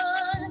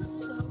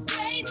more. So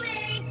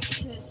crazy to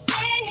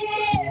sit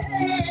here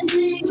and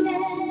think it.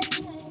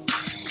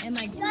 Am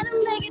I gonna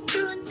make it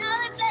through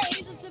another day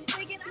just to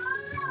figure it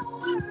all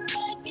over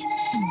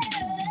again?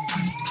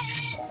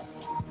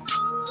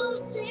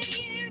 Almost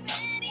here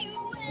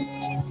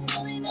anyway,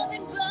 only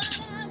nothing but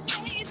a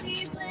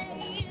crazy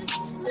place.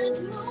 Let's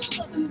move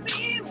up and be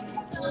with the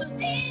stars in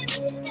the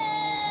sky.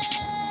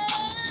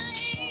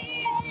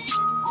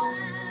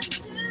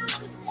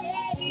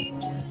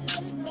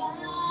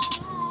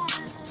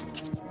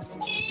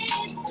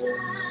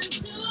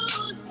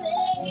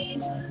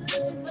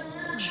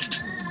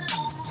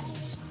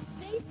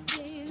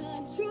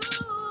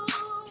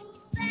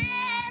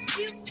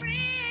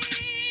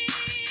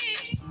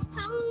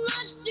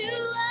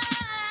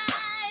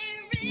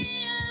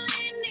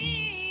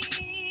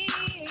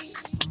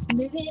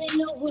 Living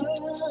in a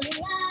world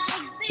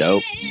like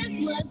Dope.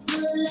 this, what's left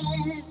of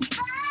this?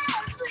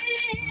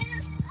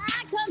 I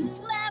come to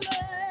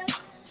glamour,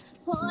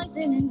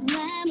 poison and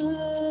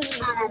glamour.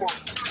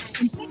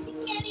 Infecting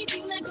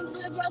anything that comes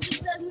across,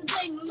 it doesn't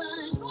take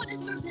much for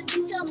destruction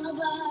to come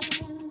about.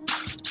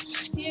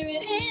 Here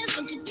it is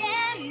once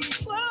again,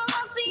 this world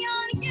lost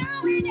beyond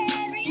human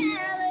and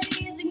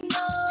realities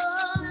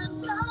ignored.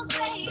 I'm so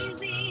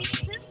crazy to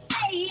say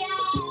I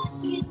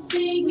can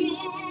take it.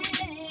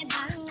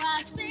 How do I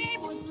save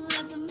what's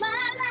left of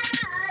my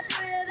life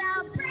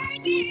without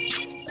breaking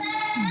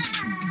inside?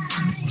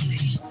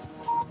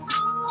 I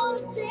won't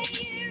stay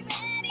here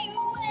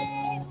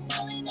anyway,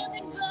 only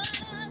nothing but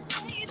a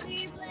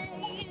crazy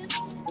place.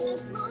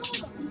 Let's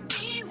move up and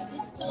be with the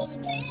stars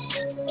in the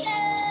sky.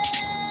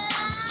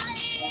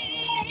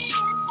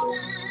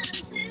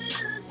 It's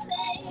time to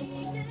say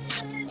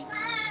goodbye. It's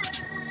time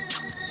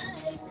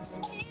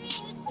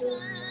to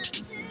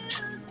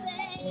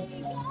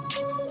say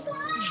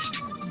goodbye.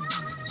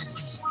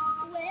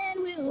 When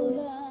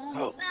will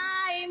the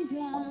time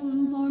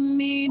come for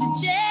me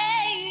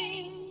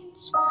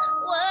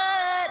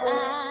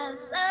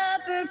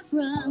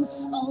from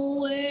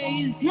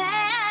always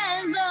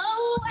has a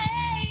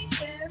way.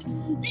 We're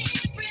in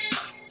different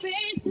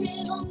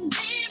faces on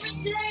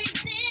different days,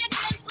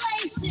 different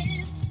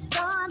places.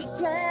 Thoughts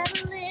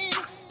traveling,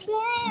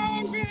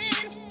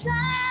 bending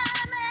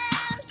time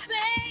and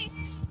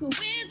space.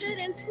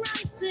 Coincidence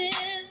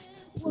crisis,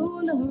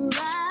 wound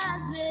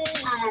horizon.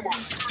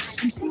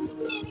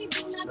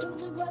 Anything that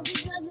comes across,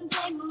 it doesn't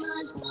take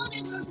much.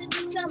 Money versus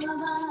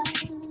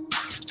televised.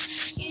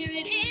 Here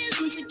it is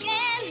once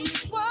again, in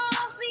this world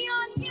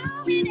beyond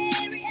human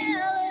and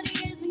reality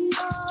is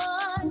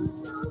ignored.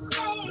 So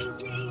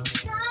crazy,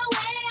 the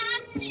way I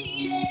see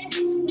it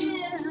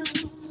now.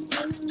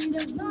 And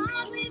the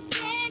vibe is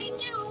getting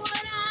you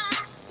what I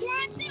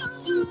can't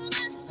do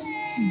this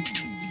thing.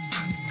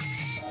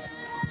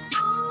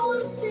 I'll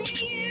stay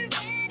here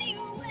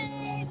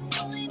anyway,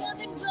 only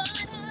nothing but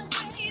a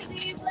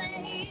crazy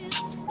place.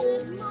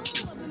 Let's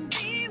move up and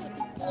be with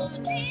the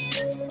stars in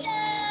the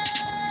sky.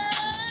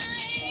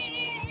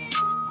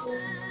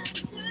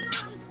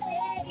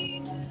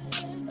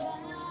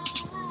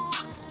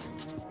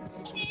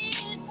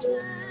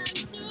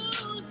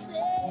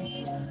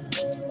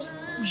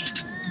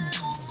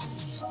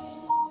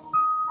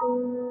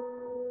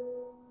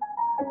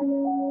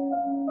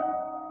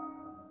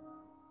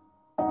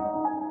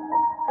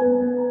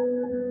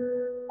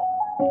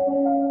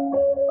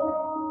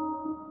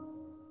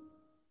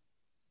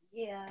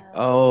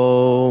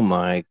 Oh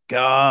my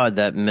God,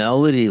 that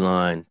melody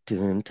line.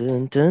 Dun,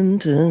 dun, dun,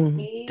 dun,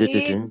 dun,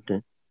 dun, dun,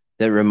 dun.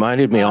 That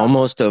reminded me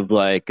almost of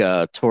like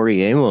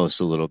Tori Amos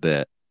a little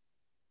bit.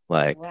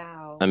 Like,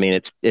 I mean,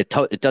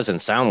 it doesn't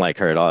sound like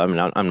her at all. I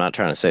mean, I'm not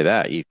trying to say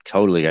that. You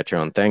totally got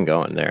your own thing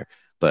going there,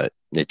 but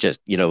it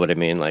just, you know what I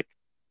mean? Like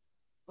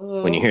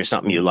when you hear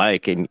something you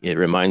like and it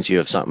reminds you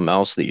of something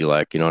else that you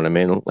like, you know what I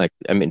mean? Like,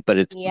 I mean, but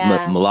it's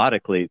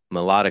melodically,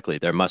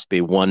 there must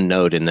be one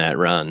note in that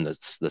run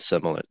that's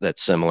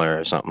similar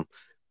or something.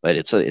 But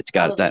it's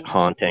got that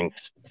haunting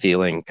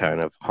feeling, kind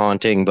of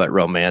haunting but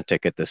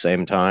romantic at the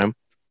same time.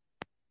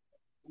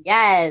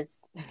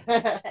 Yes.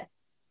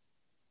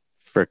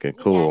 Freaking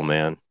cool,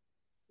 man.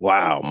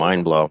 Wow,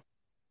 mind blow.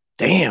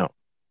 Damn.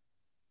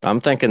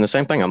 I'm thinking the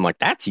same thing. I'm like,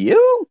 that's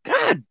you?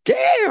 God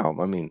damn.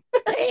 I mean,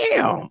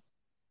 damn.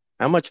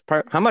 How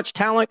much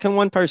talent can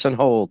one person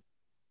hold?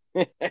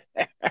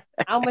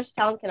 How much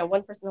talent can a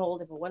one person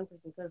hold if a one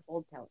person could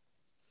hold talent?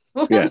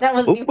 Yeah. That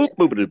was Boop, boop,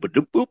 boop, boop,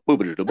 boop, boop,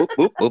 boop,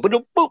 boop, boop,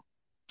 boop, boop.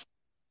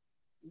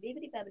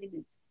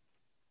 Beepity-boppity-boop.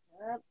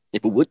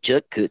 If a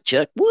woodchuck could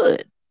chuck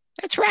wood.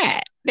 That's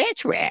right.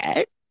 That's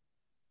right.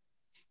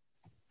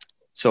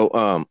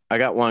 So I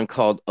got one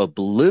called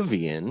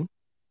Oblivion.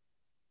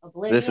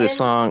 This is a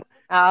song.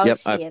 Oh, yep,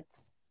 shit.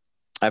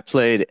 I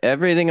played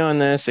everything on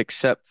this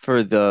except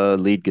for the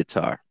lead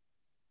guitar.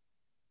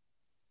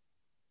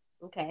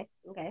 Okay.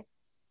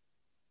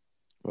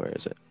 Where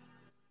is it?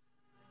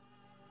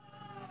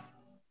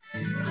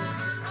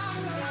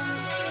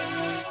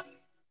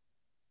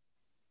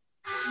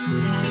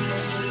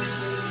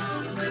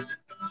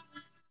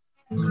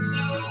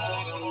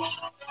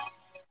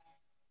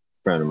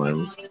 Friend of mine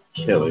was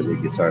Kelly,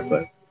 lead guitar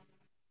player.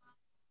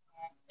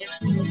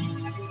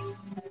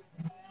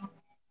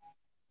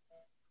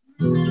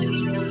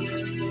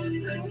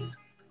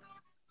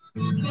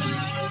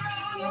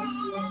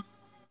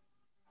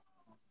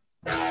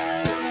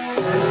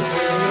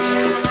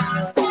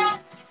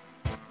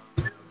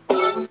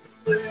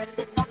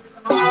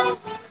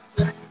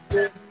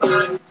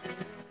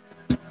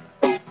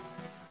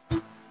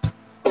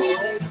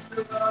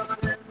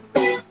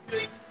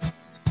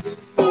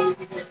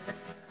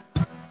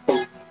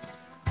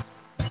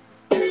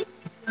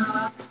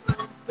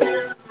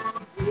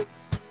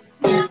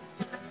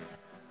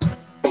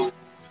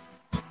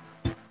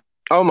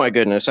 Oh my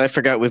goodness, I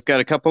forgot we've got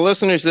a couple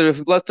listeners that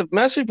have left a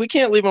message. We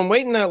can't leave them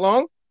waiting that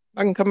long.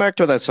 I can come back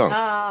to that song.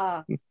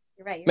 You're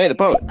right. May the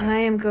poet. I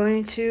am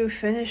going to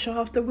finish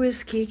off the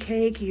whiskey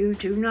cake. You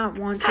do not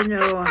want to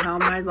know how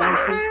my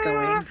life is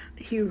going.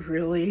 You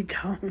really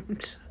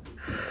don't.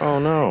 Oh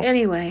no.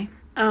 Anyway,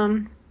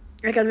 I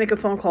got to make a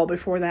phone call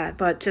before that,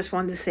 but just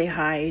wanted to say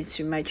hi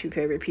to my two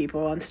favorite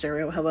people on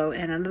stereo. Hello,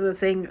 and another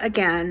thing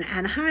again,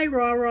 and hi,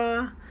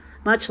 Rah.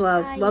 Much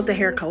love. Hi. Love the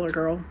hair color,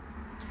 girl.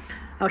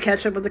 I'll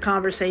catch up with the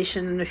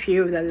conversation in a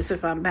few, that is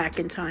if I'm back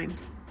in time.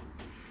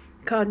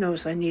 God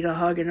knows I need a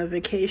hug and a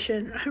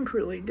vacation. I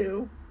really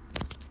do.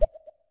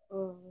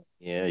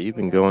 Yeah, you've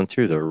been going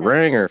through the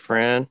ringer,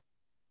 friend.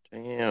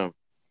 Damn.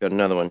 Got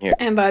another one here.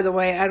 And by the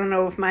way, I don't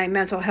know if my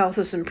mental health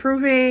is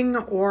improving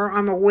or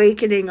I'm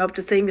awakening up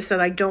to things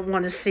that I don't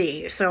want to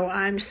see. So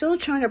I'm still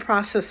trying to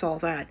process all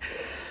that.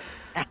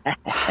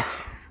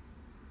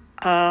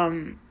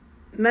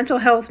 Mental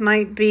health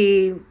might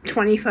be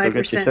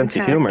 25% sense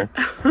of humor.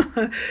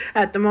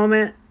 at the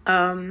moment.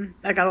 I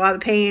got a lot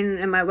of pain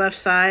in my left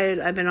side.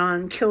 I've been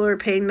on killer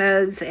pain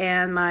meds,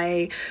 and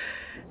my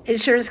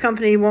insurance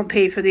company won't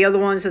pay for the other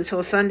ones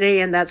until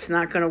Sunday, and that's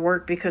not going to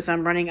work because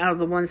I'm running out of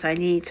the ones I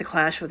need to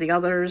clash with the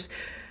others.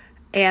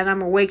 And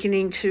I'm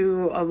awakening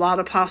to a lot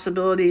of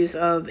possibilities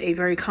of a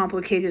very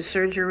complicated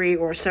surgery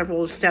or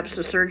several steps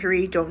to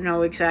surgery. Don't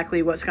know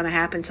exactly what's going to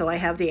happen until I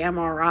have the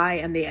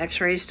MRI and the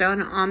x-rays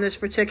done on this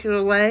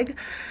particular leg.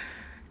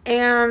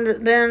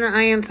 And then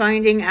I am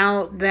finding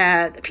out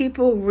that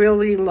people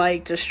really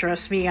like to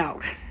stress me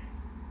out.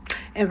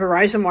 And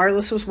Verizon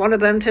Wireless was one of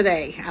them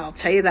today. I'll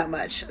tell you that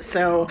much.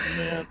 So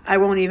I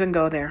won't even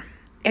go there.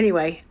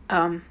 Anyway,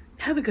 have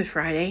a good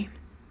Friday.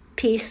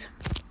 Peace.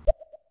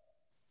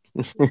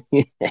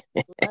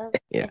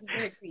 Yeah.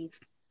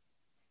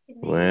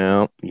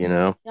 Well,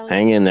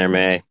 hang in there,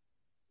 May.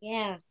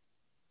 Yeah,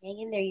 hang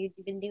in there. You've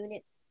been doing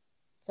it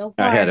so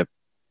far.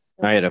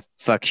 I had a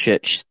fuck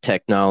shit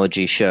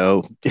technology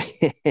show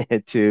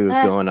too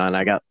going on.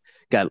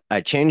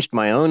 I changed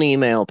my own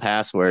email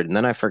password and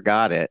then I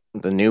forgot it,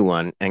 the new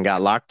one, and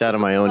got locked out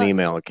of my own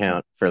email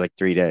account for like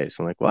 3 days.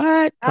 I'm like,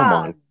 what? Come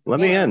on, let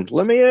me in.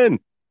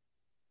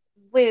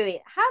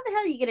 Wait. How the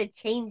hell are you gonna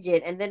change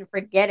it and then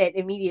forget it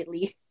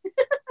immediately?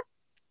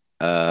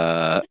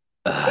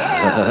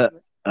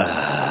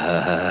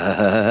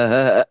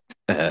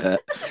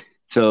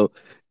 So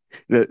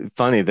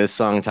funny, this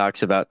song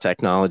talks about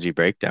technology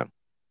breakdown.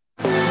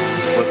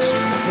 Whoops,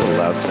 a little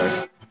loud, sorry.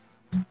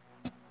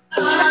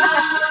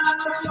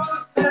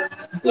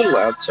 A little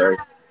loud, sorry.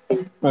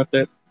 Not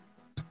that.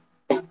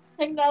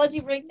 Technology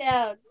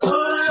breakdown.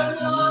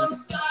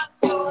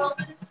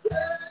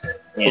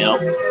 Yeah.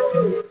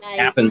 Nice.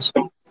 Happens.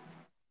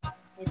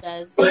 It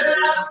does.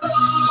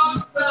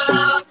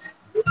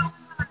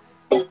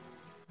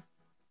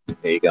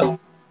 There you go.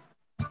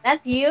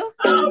 That's you?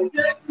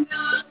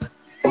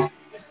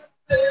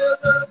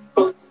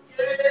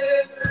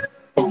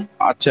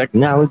 Our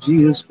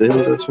technology has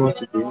failed us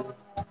once again.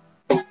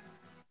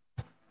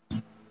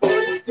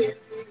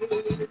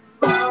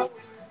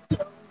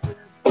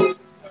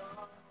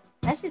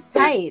 That's just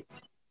tight.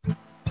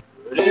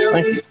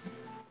 Thank you.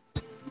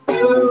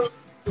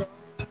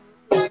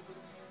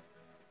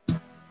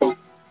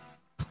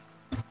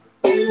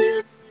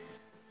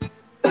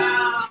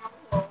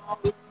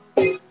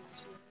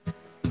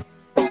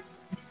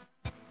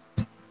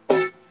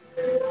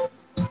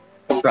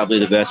 Probably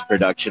the best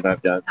production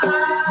I've done.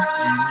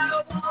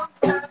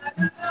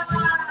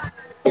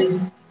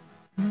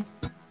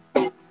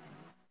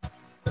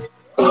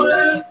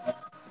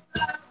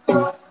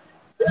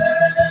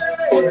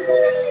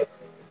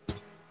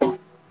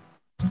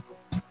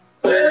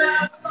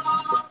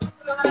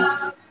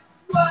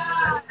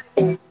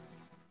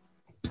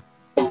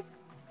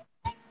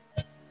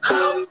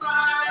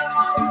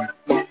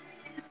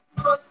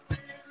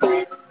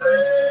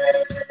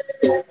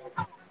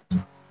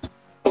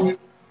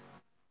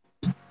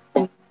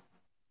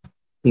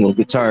 Little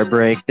guitar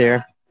break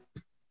there.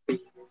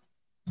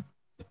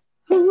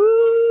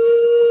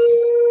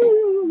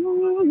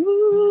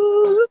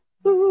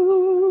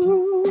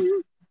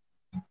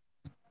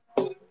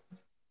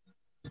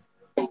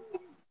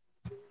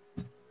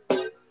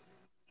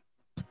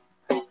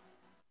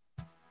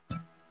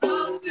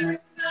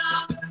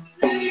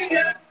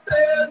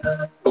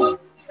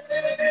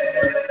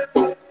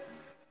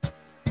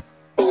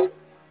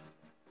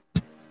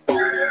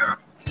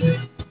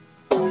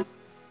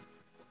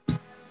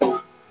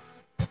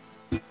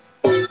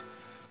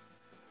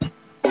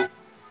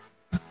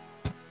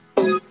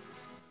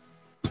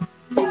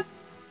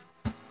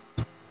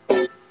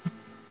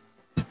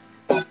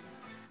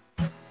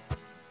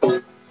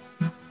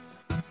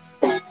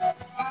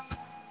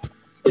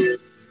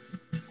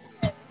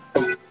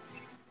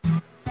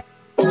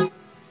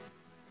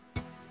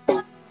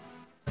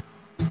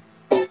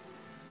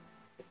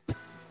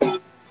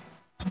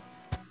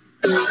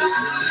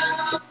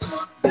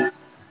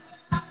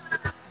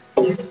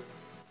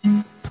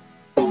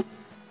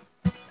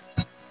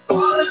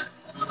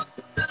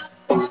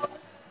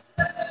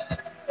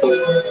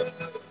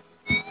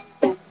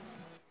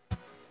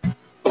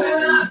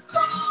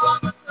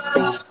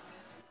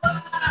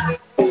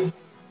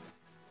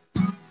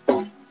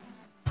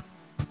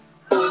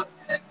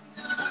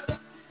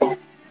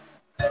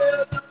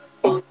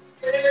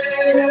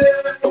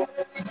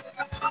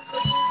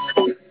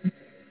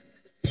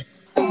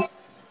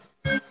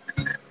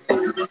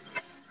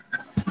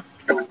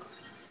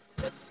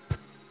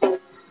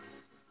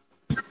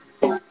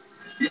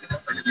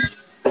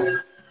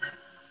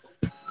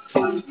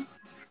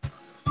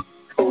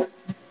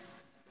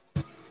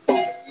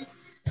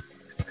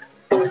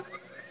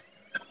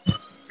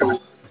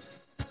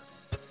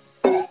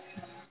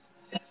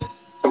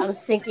 I'm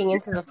sinking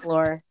into the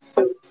floor.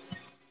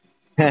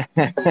 I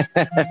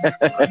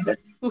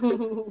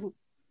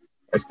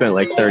spent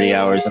like 30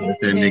 hours on the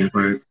ending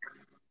part.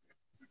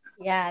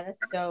 Yeah, let's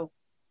go.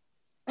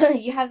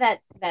 You have that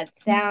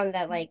sound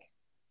that like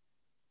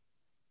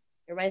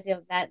it reminds me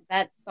of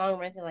that song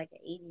reminds me of like an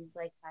 80s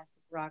like classic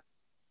rock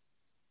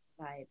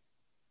vibe.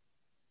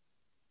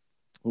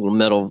 A little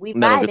metal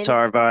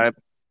guitar vibe.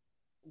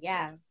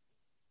 Yeah.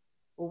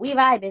 Well, we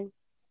vibing.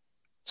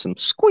 Some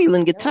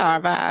squealing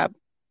guitar vibe.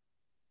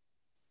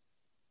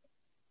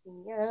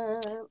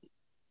 Yeah.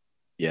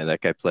 Yeah,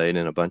 that guy played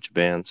in a bunch of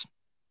bands.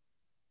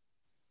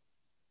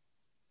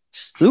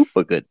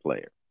 Super good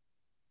player.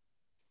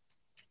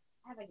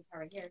 I have a guitar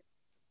right here.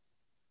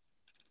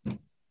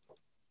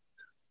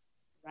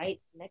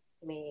 Right next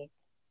to me,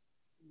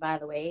 by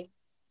the way.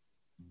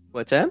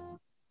 What's that?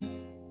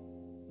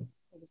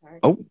 Guitar.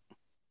 Oh.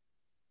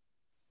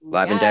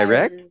 Live and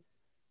direct?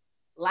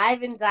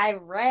 Live and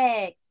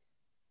direct.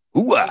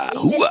 Hooah,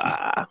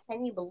 hooah.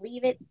 Can you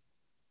believe it?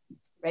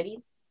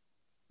 Ready?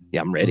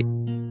 Yeah, I'm ready.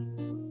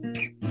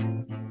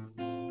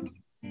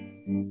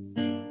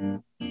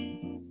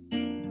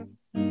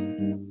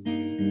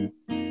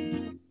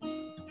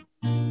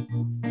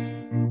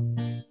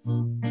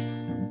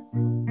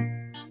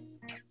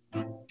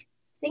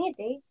 Sing it,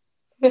 Dave.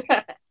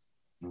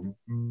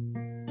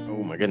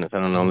 Oh my goodness, I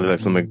don't know the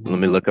lyrics. Let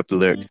me look up the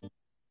lyrics.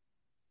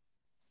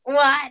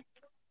 What?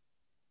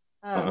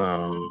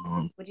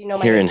 Would you know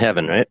my Here name? in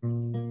heaven, right?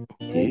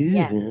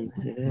 Yeah. Here in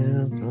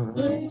heaven.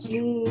 Would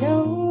you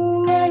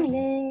know my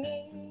name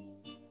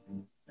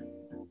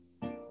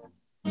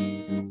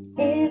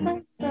if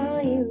I saw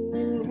you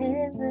in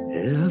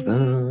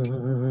heaven?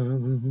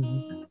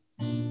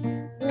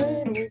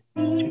 Would it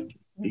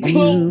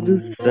Feel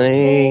the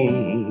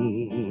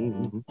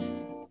same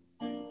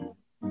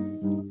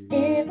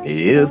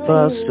if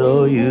I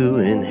saw you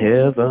in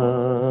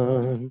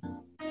heaven.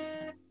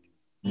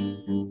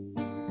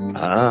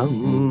 I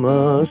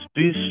must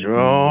be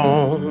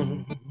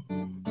strong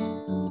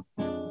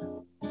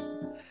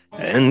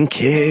and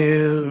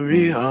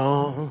carry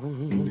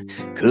on,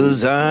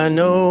 'cause I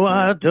know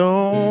I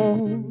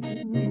don't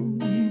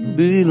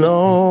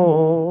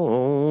belong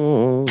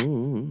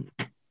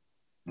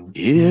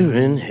here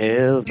in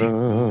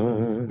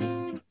heaven.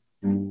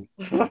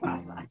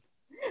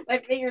 My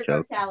fingers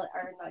Choke.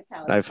 are not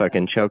callous. I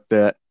fucking choked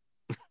that.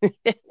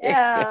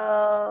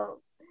 No.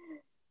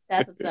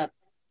 That's what's up.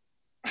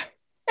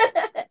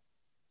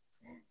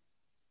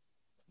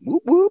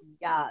 Whoop whoop.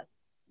 Yes.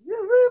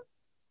 Whoop, whoop.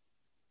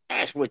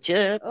 That's what's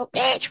up. Oh.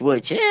 That's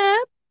what's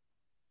up.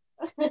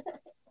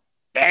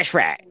 That's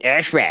right.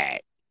 That's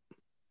right.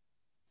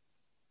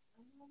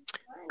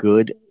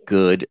 Good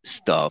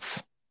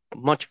stuff.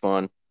 Much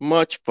fun.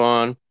 Much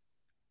fun.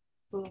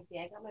 Let me see.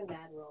 I got my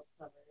Mad World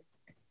cover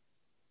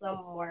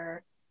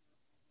somewhere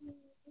here.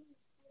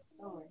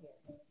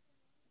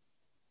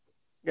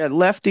 Got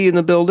Lefty in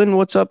the building.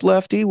 What's up,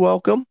 Lefty?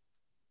 Welcome.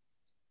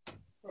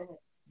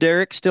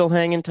 Derek still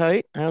hanging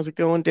tight. How's it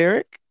going,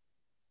 Derek?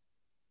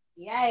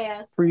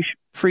 Yes.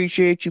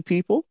 Appreciate you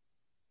people.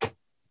 Oh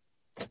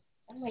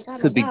my God,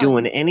 Could be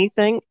doing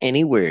anything,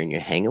 anywhere, and you're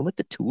hanging with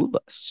the two of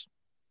us.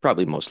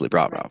 Probably mostly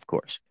Bravo, of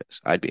course, because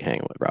I'd be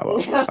hanging with Bravo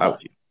if I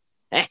was you.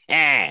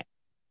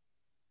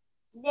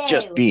 No.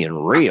 Just being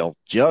real.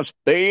 Just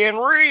being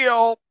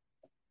real.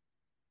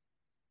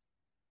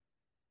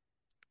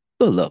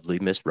 The lovely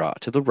Miss Raw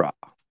to the Raw.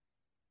 I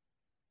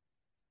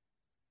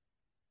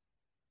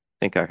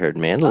think I heard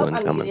Mandolin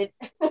coming.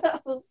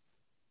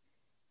 Oops.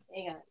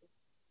 Hang on.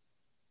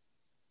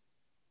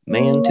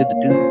 Man to the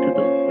dude to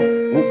the.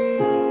 Ooh.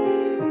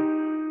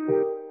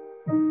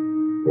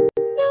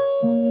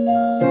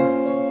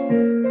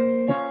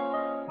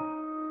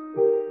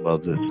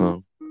 Love this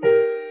song.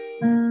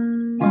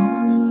 All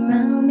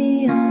around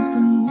me are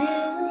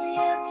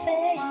familiar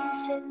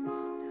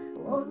faces,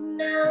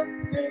 worn out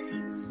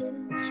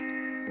places,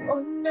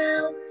 worn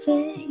out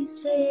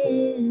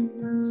faces,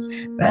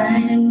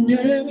 bright and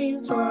early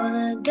for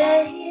the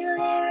daily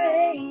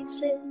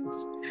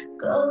races,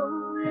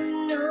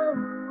 going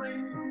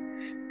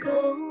nowhere,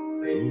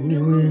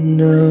 going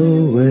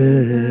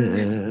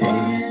nowhere.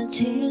 Their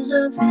tears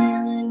are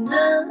filling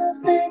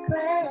up their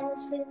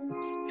glasses,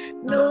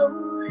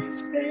 no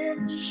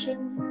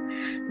expression,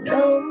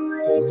 no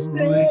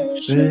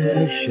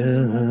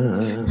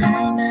expression.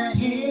 Hide my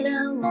head,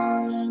 I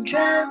wanna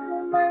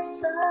drown my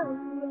sorrow.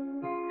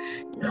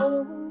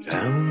 No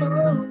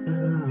tomorrow,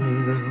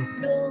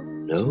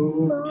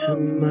 no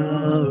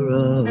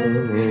tomorrow.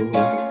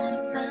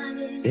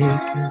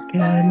 It's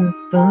kinda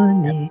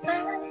funny,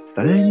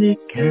 find it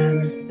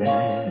kinda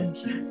sad.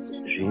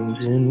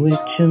 Dreams in which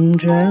I'm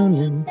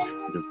drowning,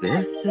 the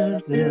best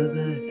I've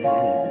ever had. I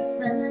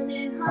find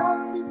it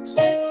hard to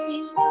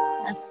take, I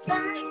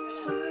find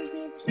it hard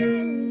to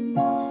take.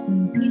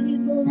 When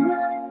people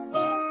run in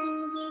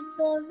circles, it's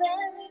a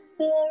very,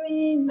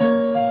 very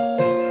mad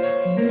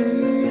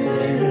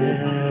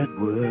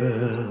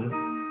world.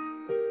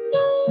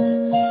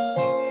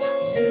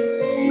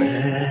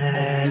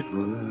 Mad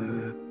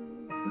world.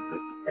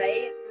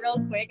 Right? Real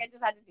quick. I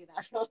just had to do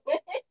that real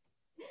quick.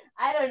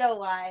 I don't know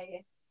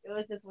why. It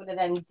was just one of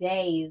them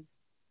days.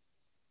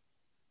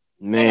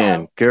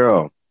 Man,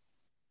 girl,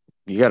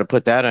 you got to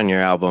put that on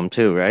your album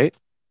too, right?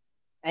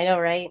 I know,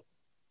 right?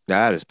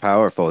 That is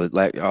powerful.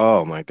 Like,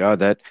 oh my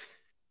God,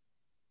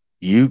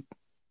 yeah,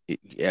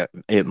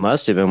 it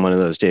must have been one of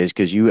those days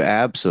because you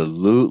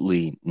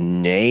absolutely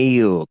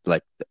nailed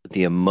like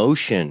the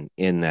emotion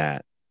in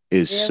that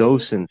is so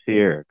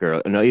sincere,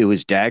 girl. No, it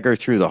was dagger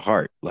through the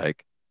heart,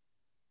 like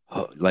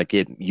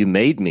you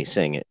made me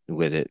sing it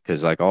with it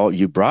because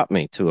you brought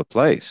me to a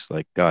place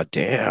like, God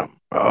damn,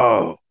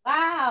 oh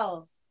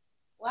wow,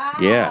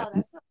 yeah,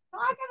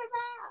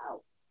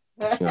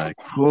 You're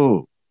like,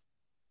 whoo.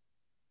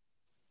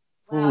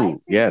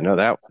 Ooh, yeah, no,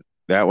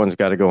 that one's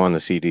got to go on the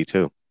CD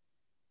too.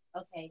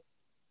 Okay.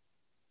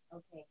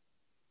 Okay.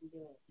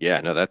 Do it.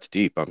 Yeah, no, that's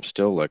deep. I'm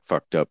still like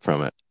fucked up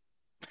from it.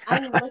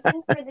 I'm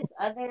looking for this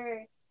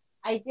other.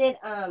 I did.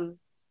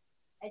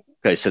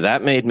 Okay, so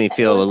that made me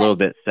feel a little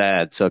bit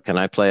sad. So can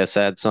I play a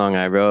sad song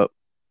I wrote?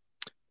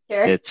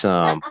 Sure. It's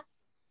and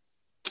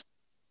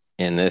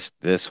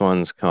this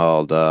one's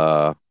called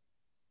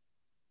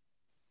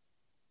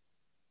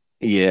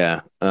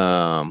yeah,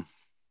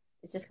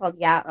 It's just called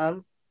Yeah.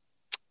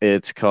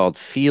 It's called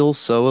Feel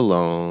So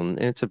Alone.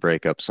 It's a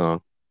breakup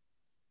song.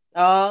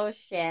 Oh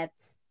shit.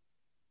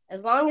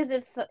 As long as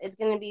it's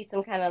gonna be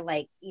some kind of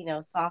like,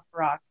 soft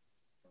rock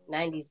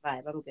 90s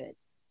vibe, I'm good.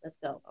 Let's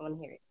go. I want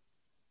to hear it.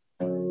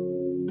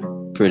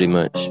 Pretty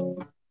much.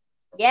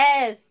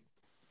 Yes.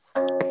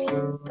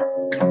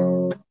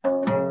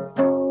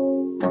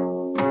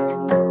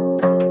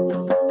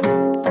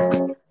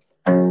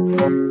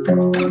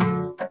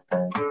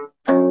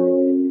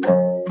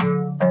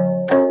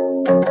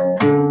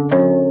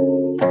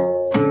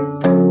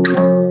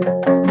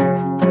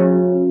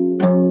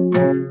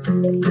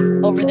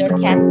 Over there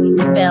casting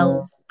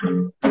spells.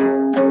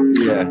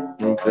 Yeah,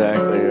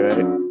 exactly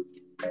right.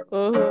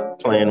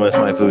 Playing with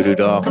my voodoo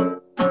doll.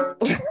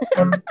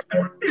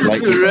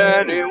 Like, is there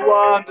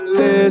anyone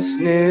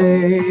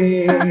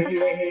listening?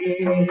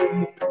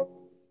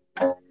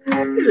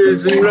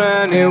 Is there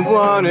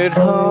anyone at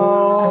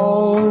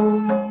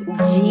home?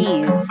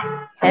 Jeez,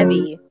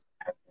 heavy.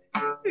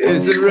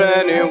 Is there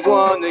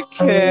anyone that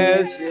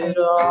cares at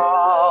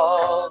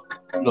all?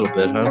 A little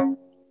bit, huh?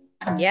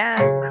 Yeah.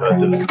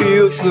 'Cause I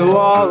feel so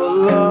all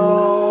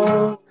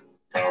alone.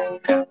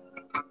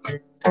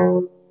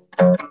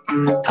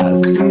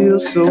 I feel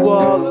so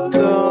all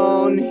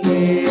alone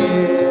here.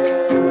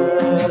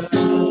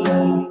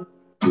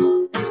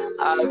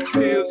 I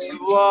feel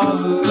so all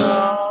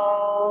alone.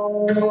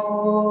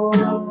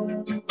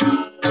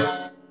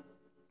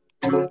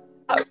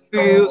 I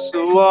feel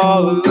so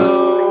all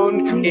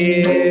alone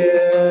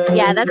here.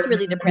 Yeah, that's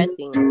really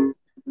depressing.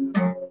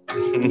 I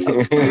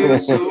feel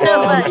so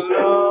all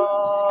alone.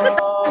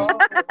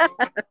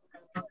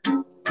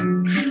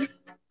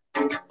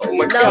 Oh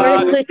my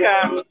God, really. I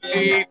can't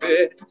believe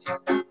it.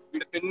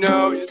 Let me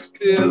know you're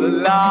still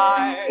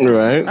alive.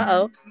 Right.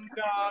 Uh-oh.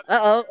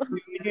 Can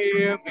you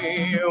hear me?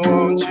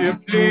 Won't you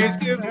please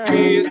give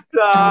me a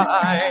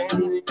sign?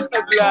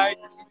 I'd like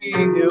to be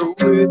here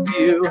with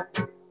you,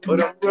 but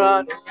I'm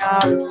running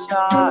out of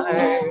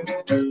time.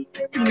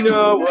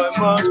 No, I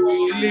must be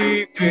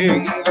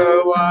leaving,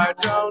 though I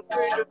don't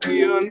mean to be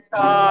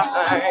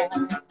unkind.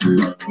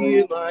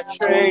 Hear my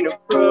train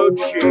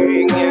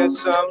approaching,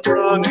 yes, I'm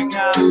running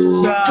out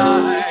of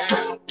time.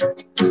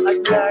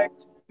 I'd like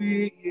to be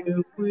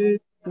here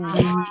with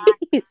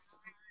you.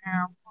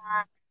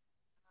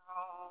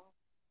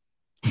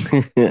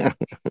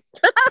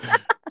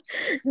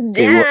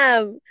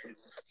 Damn.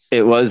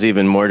 It was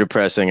even more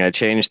depressing. I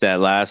changed that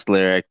last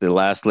lyric. The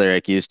last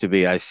lyric used to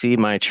be, I see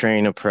my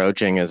train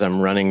approaching as I'm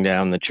running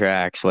down the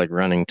tracks, like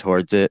running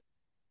towards it.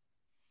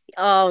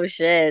 Oh,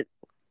 shit.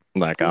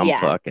 Like, I'm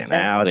fucking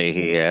out of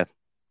here.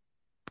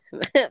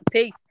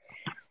 Peace.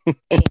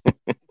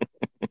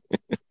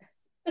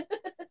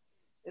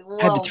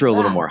 Had to throw a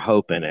little more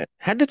hope in it.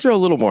 Had to throw a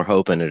little more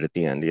hope in it at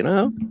the end, you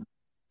know?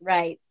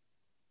 Right.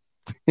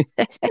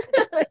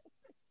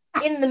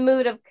 In the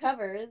mood of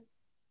covers,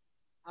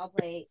 I'm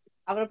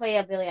gonna play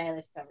a Billie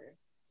Eilish cover.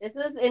 This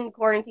was in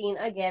quarantine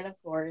again, of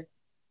course.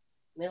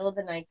 Middle of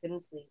the night,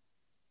 couldn't sleep.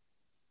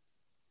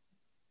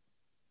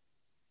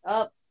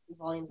 Oh,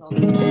 volume's on. No,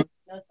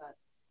 it's not.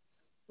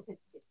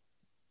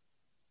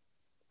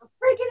 I'm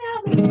freaking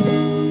out.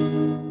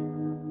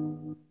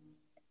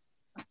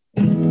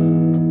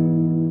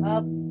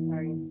 Oh,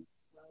 sorry.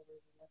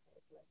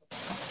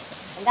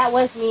 And that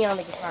was me on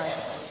the guitar.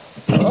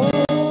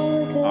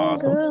 Awesome.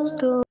 Girls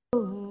go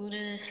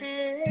to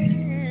hell,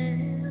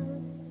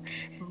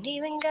 and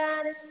even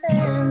God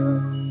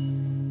itself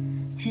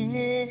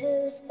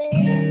has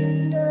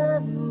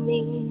enemies,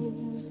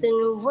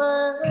 and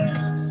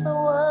once the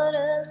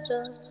water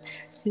starts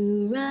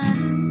to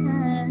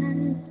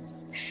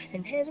rise,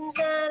 and heaven's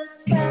out of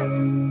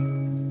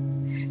sight,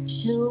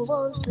 she'll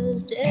want the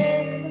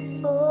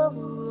devil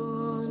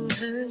on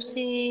her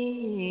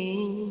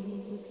team.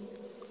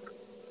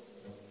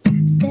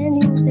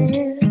 Standing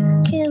there,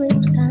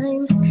 killing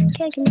time,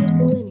 can't commit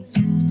to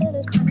anything but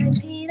a crime.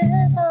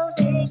 Peter's on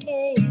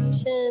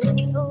vacation,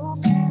 an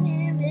open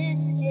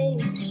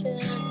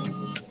invitation,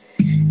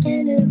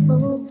 and it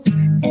holds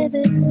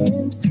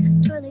evidence.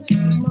 Probably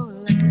gives them more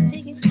like a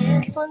big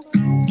dance. Once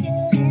you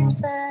get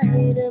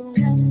inside them,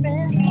 my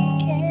friends, you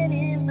can't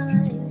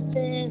invite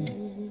them.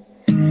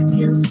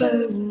 Hills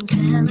burn in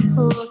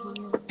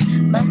California,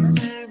 my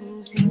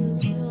sermon to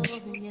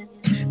Peoria.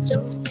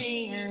 Don't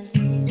say I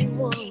didn't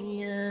warn you.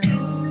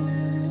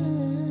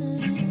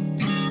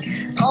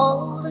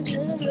 All the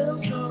good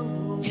girls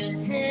hold your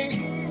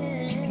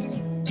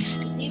hand,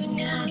 'cause even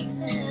God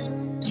itself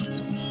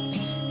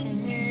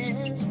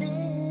has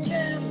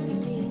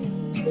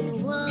enemies, and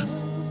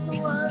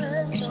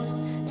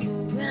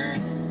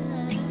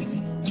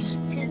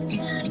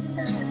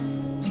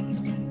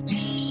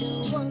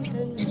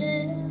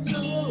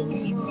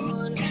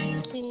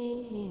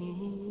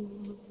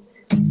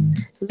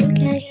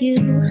you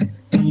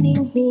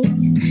needing me.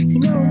 You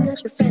know I'm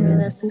not your friend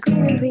without some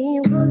greenery.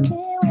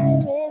 Walking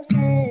wearing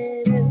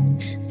feathers.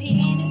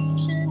 Peter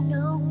should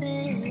know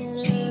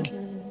better.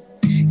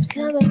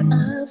 Cover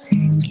up,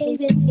 it's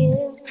caving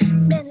in.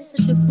 Man is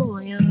such a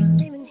boy, are you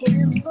saving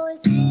him?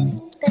 Boys eating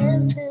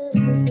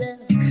themselves now,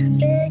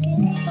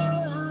 begging for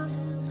our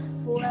help.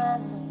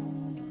 Wow.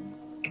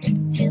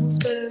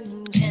 Hillsborough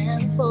in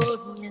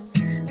California,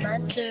 my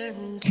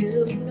turn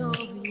to know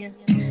ya.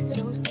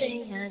 Don't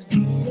say I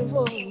didn't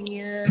warn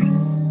ya.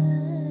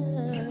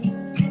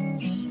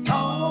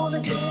 All the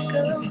good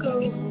girls go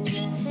to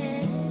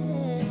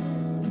hell,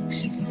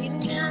 'cause even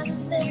now the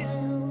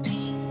sound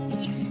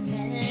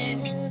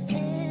has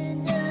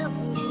in the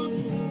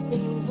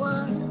losing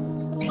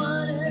ones. The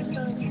water's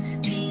on the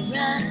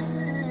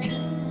rise,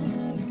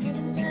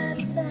 inside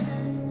the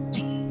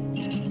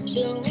side.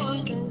 She'll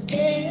want to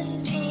get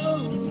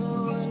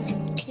on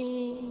her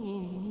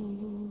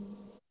team.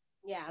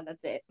 Yeah,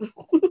 that's it.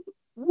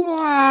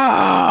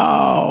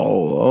 Wow.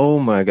 Oh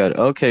my God.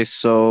 Okay,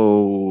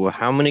 so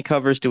how many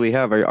covers do we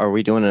have? Are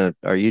you doing a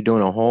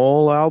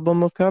whole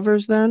album of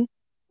covers then?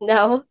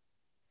 No,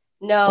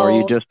 Or are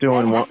you no. just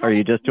doing I one, are have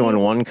you a just doing few.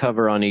 one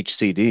cover on each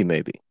CD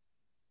maybe?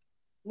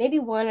 Maybe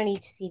one on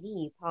each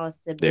CD,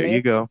 possibly. There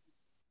you go.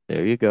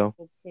 There you go.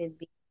 It could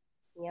be.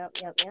 Yep,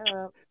 yep,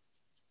 yep.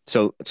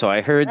 So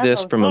I heard That's this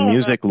what I'm from a saying.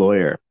 music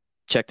lawyer.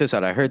 Check this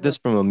out. I heard this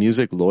from a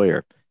music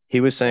lawyer.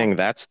 He was saying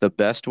that's the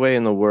best way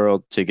in the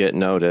world to get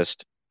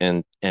noticed,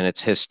 and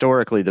it's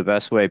historically the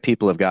best way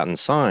people have gotten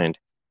signed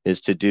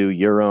is to do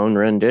your own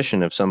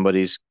rendition of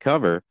somebody's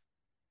cover,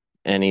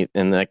 and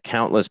the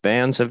countless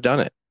bands have done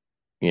it,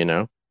 you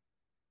know?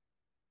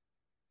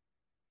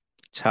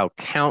 It's how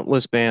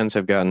countless bands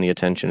have gotten the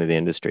attention of the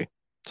industry.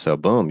 So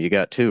boom, you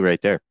got two right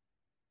there.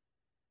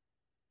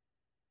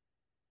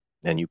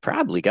 And you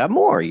probably got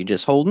more. You're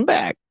just holding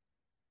back.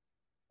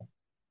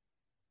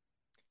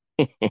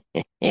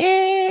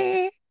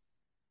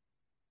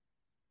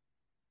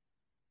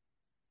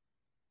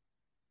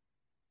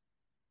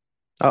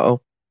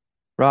 Uh-oh.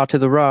 Raw to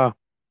the raw.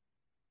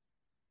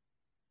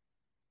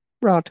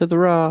 Raw to the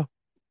raw.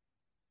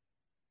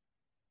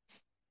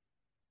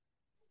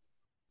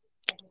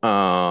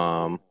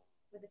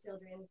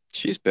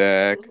 She's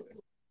back.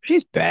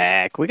 She's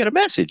back. We got a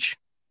message.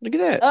 Look at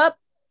that. Up.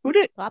 Who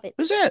did? Plop it.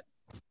 Who's that?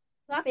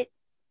 Plop it.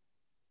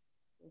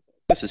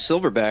 This is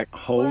Silverback.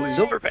 Holy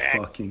Silverback.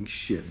 fucking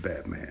shit,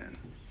 Batman.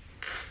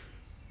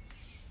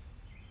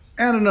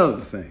 And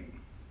another thing,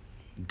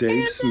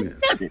 Dave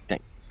Smith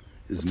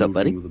is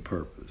moving with a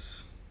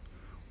purpose.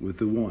 With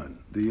the one,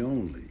 the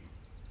only,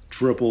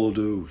 Triple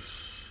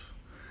Deuce,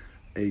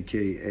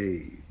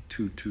 aka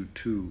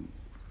 222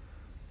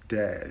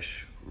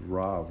 dash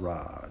rah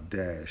rah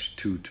dash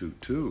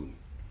 222.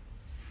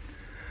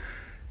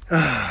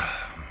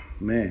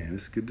 Man,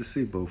 it's good to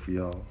see both of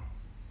y'all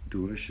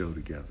doing a show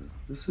together.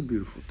 This is a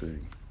beautiful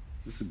thing.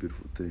 This is a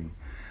beautiful thing.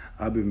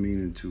 I've been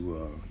meaning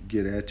to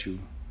get at you,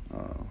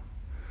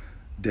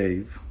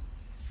 Dave.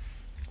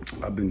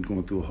 I've been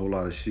going through a whole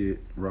lot of shit.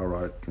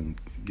 Rah can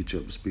get you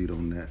up to speed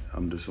on that.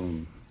 I'm just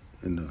in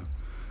the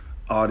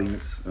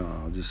audience.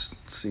 Just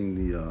seen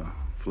the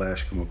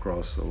flash come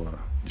across, so I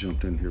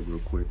jumped in here real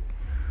quick.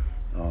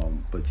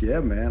 But yeah,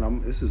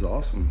 man, this is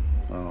awesome.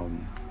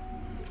 I'm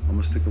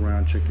gonna stick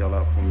around, check y'all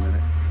out for a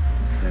minute,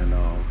 and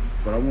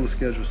but I want to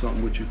schedule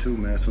something with you too,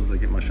 man, as soon as I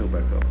get my show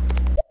back up.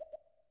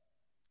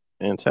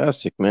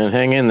 Fantastic, man.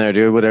 Hang in there,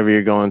 dude. Whatever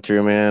you're going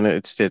through, man.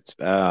 The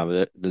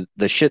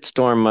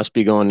shitstorm must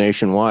be going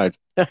nationwide.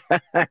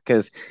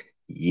 Because,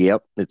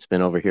 yep, it's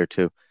been over here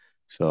too.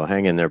 So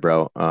hang in there,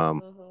 bro.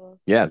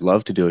 Yeah, I'd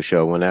love to do a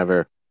show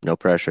whenever. No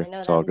pressure.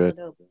 It's all good.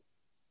 So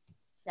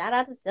shout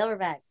out to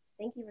Silverback.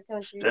 Thank you for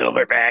coming through.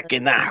 Silverback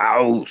in the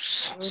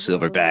house.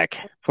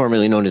 Silverback,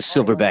 formerly known as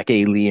Silverback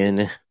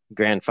Alien,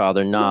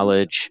 grandfather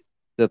knowledge,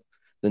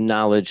 the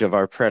knowledge of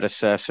our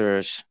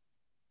predecessors,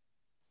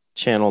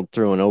 channeled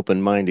through an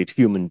open-minded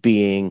human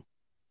being.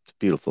 It's a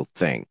beautiful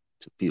thing.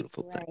 It's a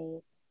beautiful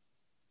thing.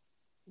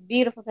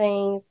 Beautiful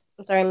things.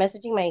 I'm sorry, I'm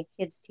messaging my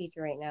kid's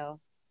teacher right now.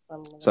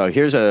 So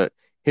here's an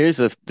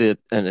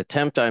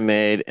attempt I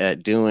made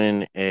at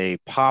doing a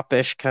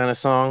popish kind of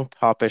song,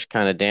 popish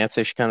kind of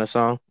dance-ish kind of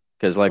song,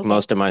 because like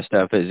most of my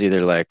stuff is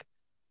either like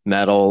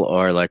metal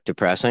or like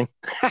depressing.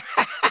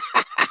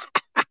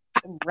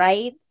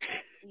 Right?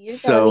 You're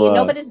telling me,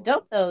 no, but it's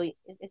dope though.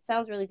 It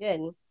sounds really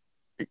good.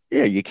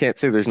 Yeah, you can't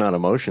say there's not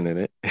emotion in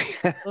it.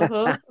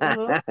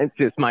 It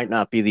just might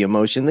not be the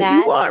emotion that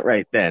you want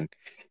right then,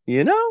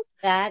 you know?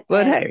 But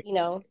hey, you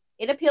know,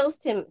 it appeals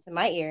to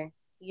my ear.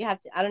 You have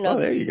to, I don't know.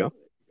 There you go.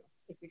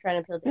 If you're trying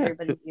to appeal to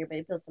everybody's ear, but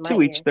it appeals to my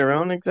to each ear. their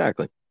own,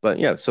 exactly. But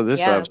yeah, so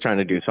I was trying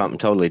to do something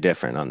totally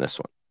different on this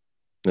one.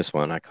 This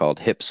one I called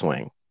Hip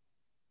Swing.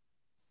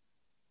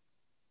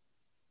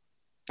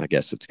 I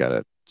guess it's got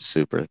a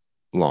super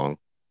long,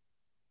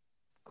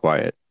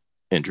 quiet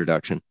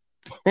introduction.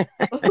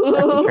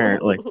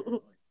 Apparently.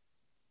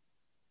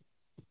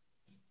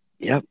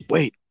 Yep.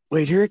 Wait,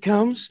 here it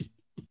comes.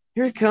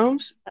 Here it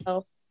comes.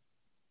 Uh-oh.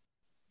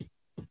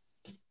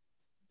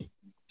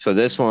 So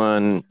this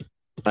one,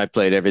 I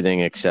played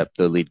everything except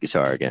the lead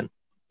guitar again.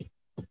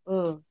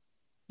 Mm.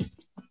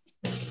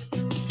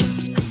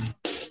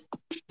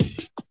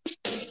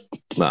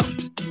 Well,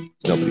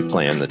 nobody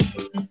playing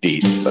the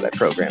beat, but I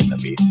programmed the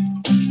beat.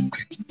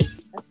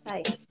 That's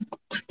tight.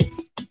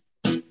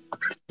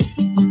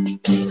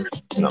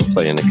 And I'm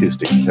playing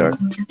acoustic guitar.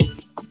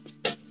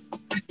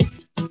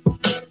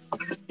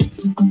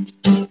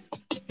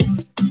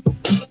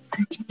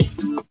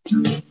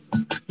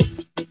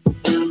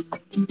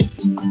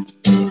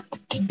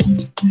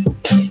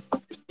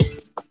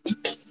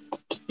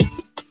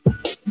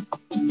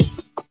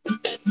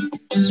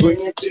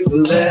 Swing it to the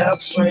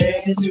left, swing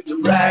it to the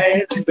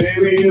right.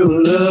 Baby, you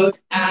look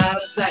out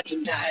of sight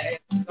tonight.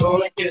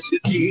 Gonna kiss you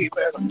deep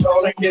and I'm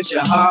gonna kiss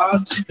your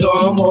heart.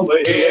 Come over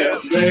here,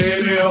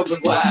 baby,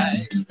 open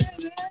wide.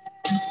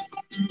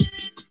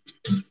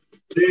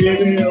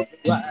 Baby, open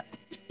wide.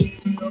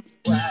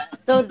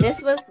 So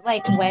this was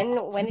like when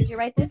did you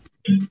write this?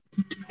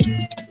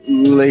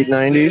 Late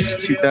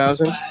 90s,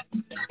 2000,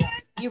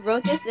 You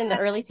wrote this in the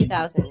early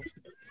 2000s.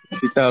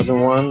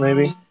 2001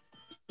 maybe.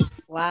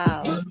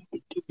 Wow.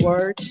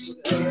 Words,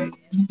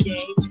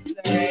 games,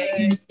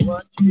 play,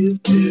 what you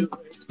do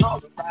is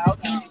all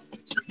about us.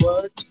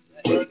 What you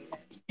say,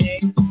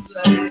 games,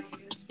 play,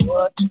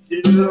 what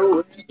you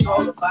do is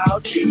all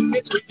about you.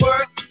 It's the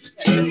words you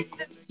say, and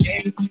the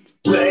games you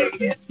play,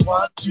 it's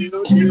what you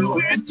do,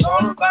 it's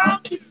all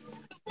about you.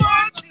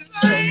 What you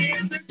say,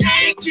 and the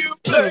games you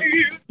play,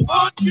 it's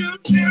what you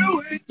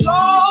do, it's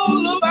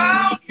all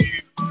about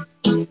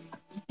you.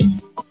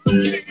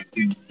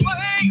 You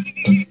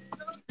play,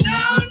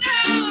 no,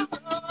 no.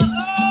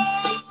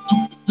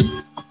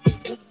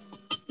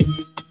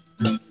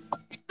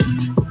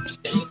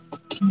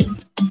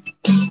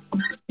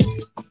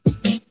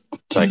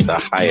 It's like the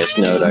highest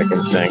note I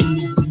can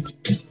sing.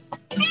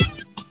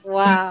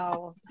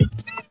 Wow.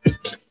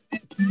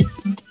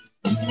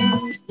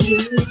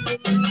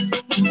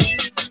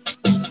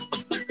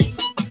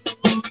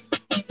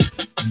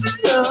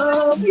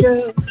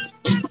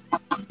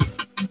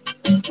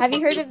 Have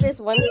you heard of this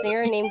one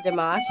singer named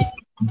Dimash?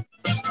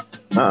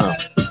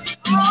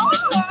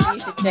 You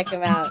should check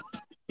him out.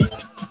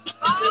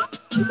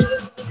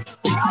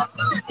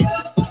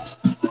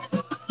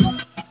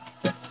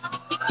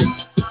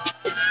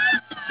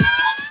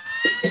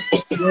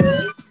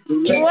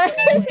 What?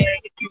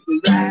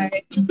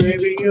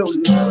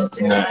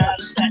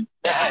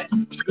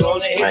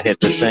 I hit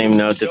the same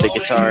note that the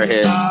guitar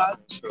hit.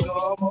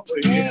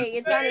 Hey,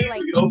 it sounded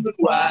like.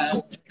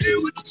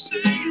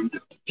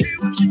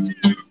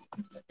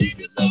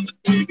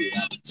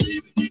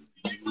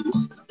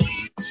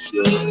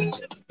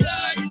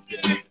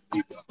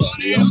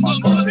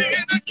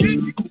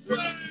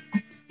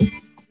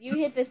 You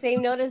hit the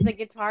same note as the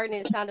guitar, and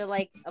it sounded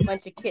like a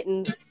bunch of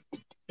kittens.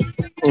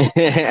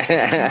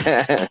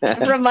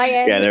 From my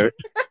end. Yeah,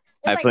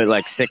 I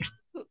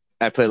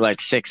put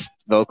like six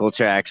vocal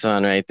tracks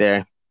on right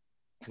there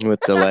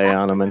with delay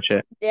on them and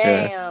shit.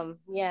 Damn.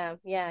 Yeah.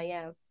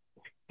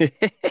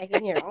 I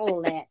can hear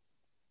all that.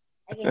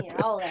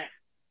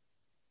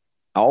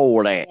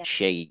 All that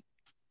shit.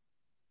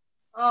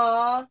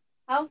 Aw,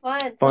 how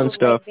fun. Fun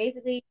stuff. Like,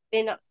 basically,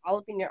 been all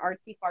up in your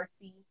artsy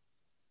fartsy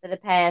for the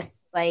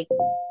past, like,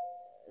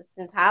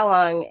 since how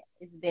long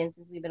it's been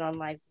since we've been on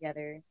live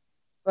together.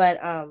 But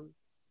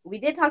we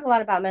did talk a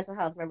lot about mental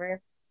health,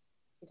 remember?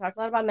 We talked a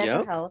lot about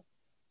mental health.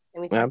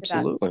 And we talked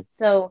about.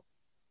 So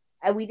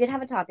we did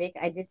have a topic.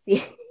 I did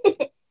see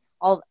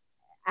all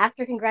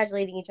after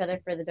congratulating each other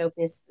for the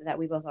dopeness that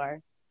we both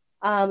are.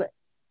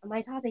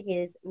 My topic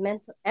is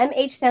mental.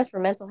 MH stands for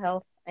mental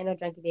health. I know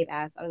Junkie Dave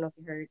asked. I don't know if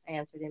you heard. I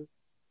answered him.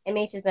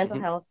 MH is mental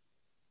health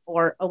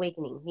or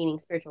awakening, meaning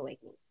spiritual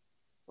awakening.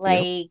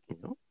 Like,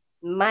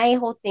 my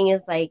whole thing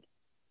is like,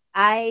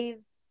 I've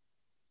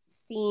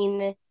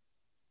seen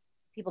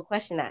people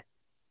question that.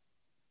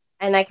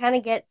 And I kind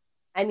of get,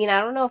 I mean,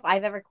 I don't know if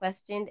I've ever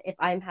questioned if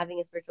I'm having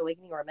a spiritual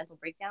awakening or a mental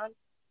breakdown,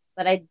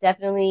 but I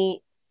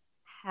definitely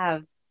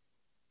have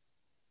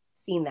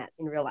seen that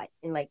in real life,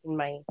 in my,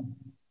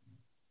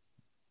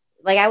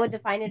 like, I would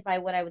define it by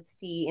what I would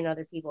see in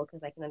other people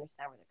because I can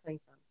understand where they're coming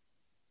from.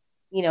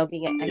 You know,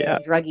 being a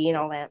druggie and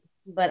all that.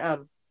 But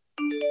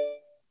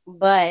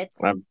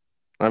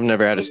I've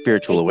never had a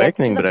spiritual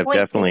awakening, but I've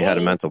definitely had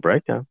a mental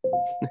breakdown.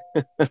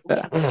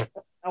 Yeah.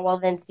 Well,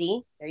 then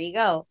see, there you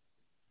go.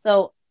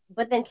 So,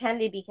 but then can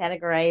they be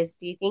categorized,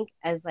 do you think,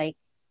 as like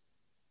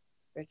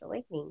spiritual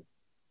awakenings?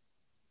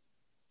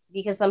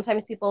 Because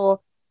sometimes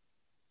people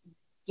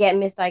get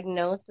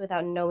misdiagnosed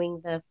without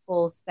knowing the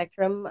full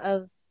spectrum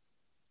of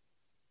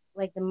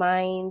like the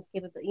mind's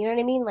capability. You know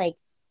what I mean? Like,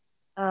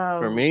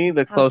 for me,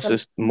 the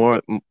closest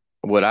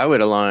what I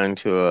would align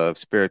to a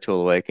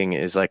spiritual awakening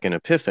is like an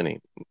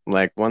epiphany.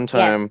 Like one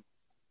time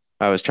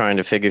I was trying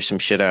to figure some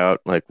shit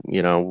out, like,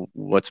 you know,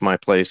 what's my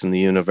place in the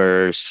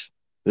universe?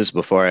 This is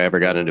before I ever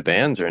got into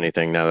bands or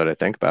anything, now that I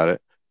think about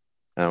it.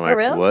 And I'm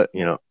like, what,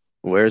 you know,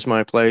 where's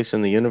my place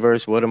in the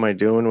universe? What am I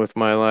doing with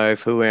my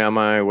life? Who am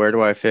I? Where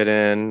do I fit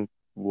in?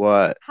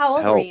 What? How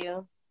old were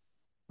you?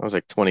 I was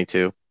like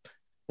 22.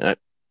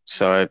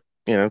 So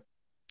I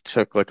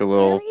took like a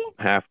little Really?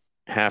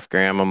 half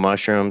gram of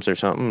mushrooms or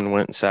something and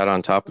went and sat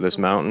on top of this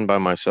mountain by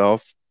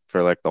myself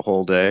for like the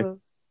whole day Mhm.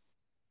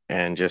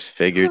 and just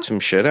figured some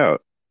shit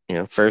out.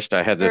 First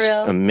I had For this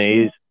real?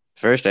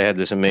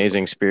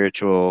 amazing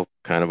spiritual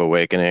kind of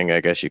awakening,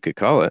 I guess you could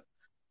call it.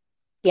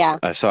 Yeah.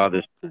 I saw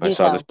this Do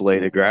tell.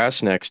 blade of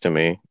grass next to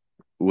me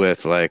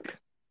with like,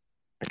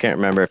 I can't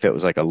remember if it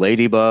was like a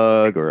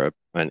ladybug or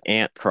an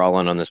ant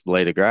crawling on this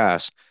blade of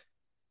grass.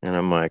 And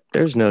I'm like,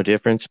 there's no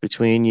difference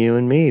between you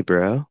and me,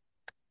 bro.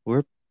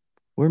 We're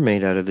we're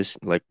made out of this,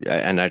 like,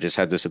 and I just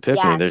had this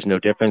epiphany. Yeah. There's no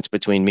difference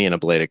between me and a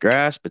blade of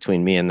grass,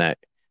 between me and that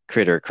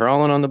critter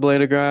crawling on the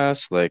blade of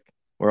grass. Like,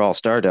 we're all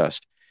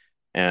stardust.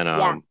 And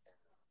Yeah.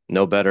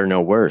 no better, no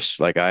worse.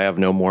 Like, I have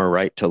no more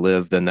right to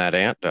live than that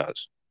ant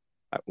does.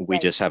 We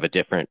Right. just have a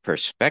different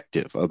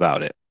perspective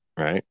about it,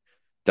 right?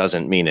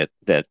 Doesn't mean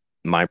that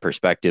my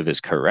perspective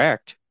is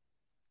correct.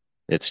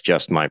 It's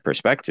just my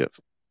perspective.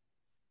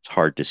 It's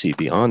hard to see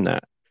beyond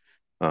that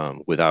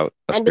without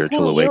a And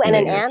spiritual between you and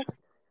an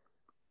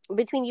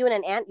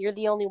awakening. ant, you're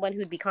the only one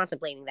who'd be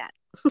contemplating that.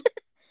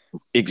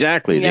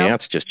 Exactly. You The know?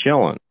 ant's just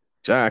chilling.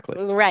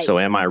 Exactly. Right. So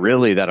am I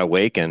really that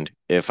awakened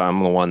if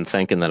I'm the one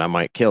thinking that I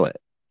might kill it?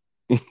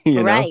 You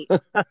know? Right.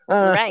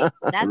 Right.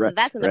 Right.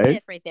 That's an Right?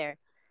 epiphany right there.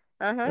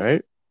 Uh-huh.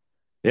 Right?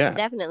 Yeah.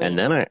 Definitely. And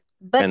then I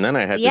But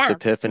had this yeah.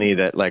 epiphany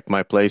that like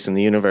my place in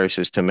the universe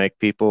is to make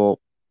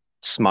people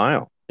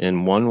smile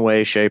in one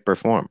way, shape, or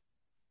form.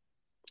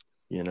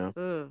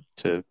 Mm.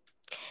 To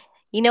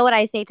You know what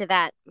I say to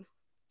that?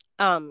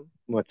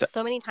 what's that?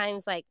 So many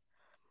times, like,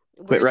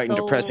 Quit we're writing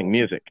depressing so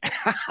music.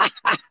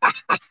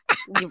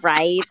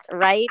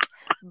 right.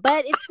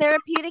 But it's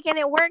therapeutic and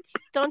it works.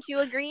 Don't you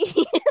agree?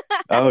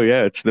 Oh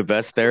yeah, it's the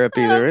best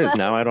therapy there is. But-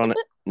 Now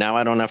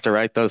I don't have to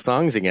write those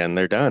songs again.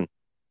 They're done.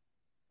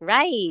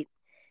 Right.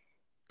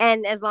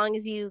 And as long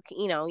as you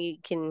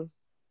can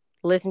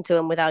listen to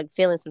them without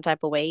feeling some type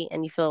of way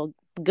and you feel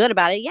good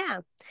about it, yeah.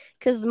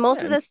 Because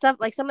most of the stuff,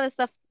 like some of the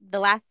stuff, the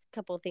last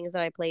couple of things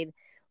that I played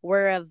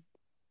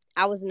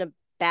I was in a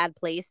bad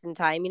place in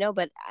time,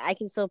 but I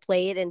can still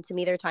play it, and to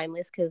me they're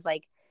timeless because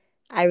like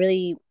I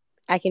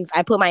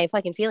put my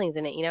fucking feelings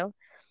in it,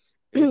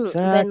 Then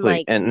Exactly.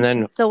 like And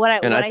then so what I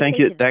I think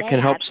say to that can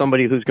help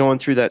somebody who's going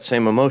through that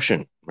same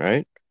emotion,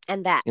 right?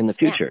 and that In the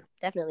yeah, future.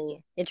 definitely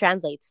it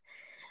translates.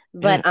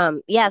 But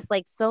yes,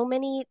 like so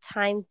many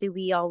times do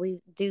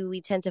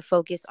we tend to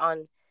focus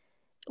on,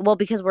 well,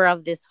 because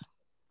of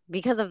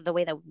the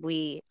way that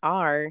we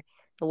are,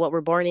 what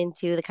we're born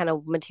into, the kind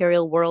of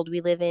material world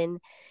we live in,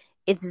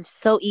 it's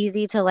so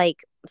easy to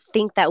like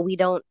think that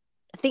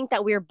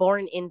we're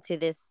born into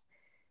this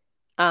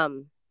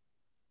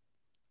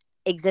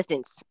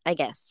existence, I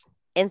guess,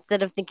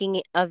 instead of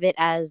thinking of it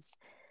as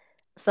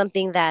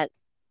something that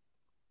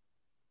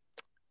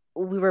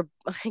we were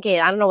okay.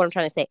 I don't know what I'm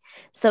trying to say.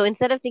 So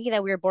instead of thinking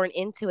that we were born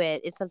into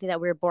it, it's something that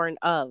we were born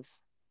of,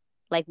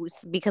 like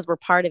because we're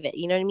part of it.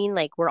 You know what I mean?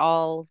 Like we're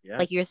all,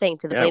 like you were saying,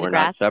 to the Yeah, blade we're of not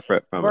grass.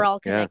 separate from We're it. all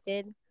Yeah.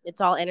 connected. It's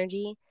all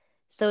energy.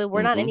 So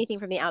we're not Mhm. anything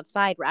from the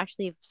outside. We're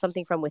actually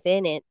something from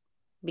within it,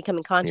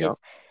 becoming Yeah. conscious.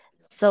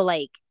 So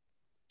like,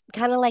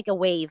 kind of like a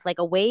wave. Like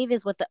a wave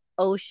is what the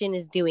ocean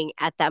is doing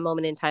at that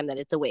moment in time that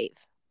it's a wave.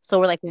 So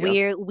we're like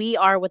Yeah. we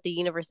are what the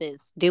universe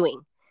is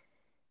doing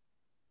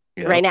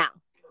Yeah. right now.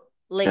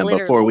 Like And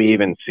literally. before we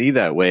even see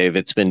that wave,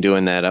 it's been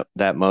doing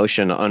that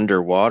motion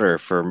underwater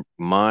for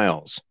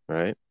miles,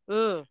 right?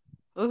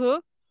 Mm-hmm.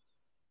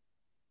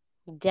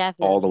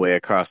 Definitely. All the way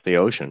across the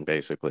ocean,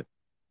 basically,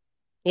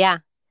 Yeah.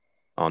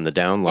 on the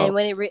down And low.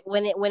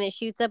 when it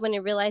shoots up, when it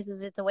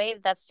realizes it's a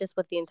wave, that's just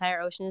what the entire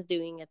ocean is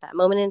doing at that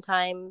moment in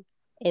time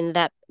in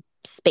that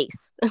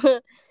space.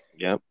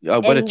 Yeah. Oh,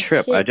 what a And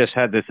trip. I shit. just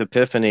had this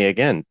epiphany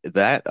again.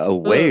 That a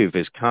wave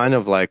is kind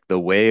of like the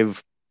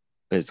wave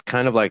is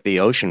kind of like the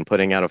ocean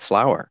putting out a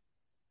flower,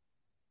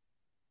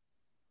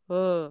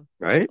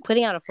 right?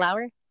 Putting out a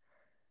flower?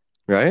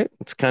 Right?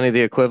 It's kind of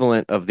the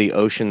equivalent of the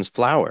ocean's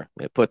flower.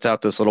 It puts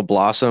out this little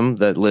blossom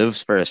that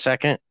lives for a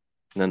second,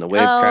 and then the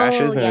wave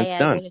crashes Oh, and yeah, it's yeah, I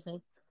know what done. you're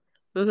saying.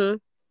 Mm-hmm.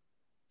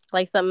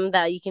 Like something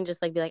that you can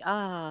just like be like,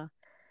 and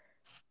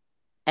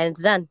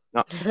it's done.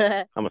 No,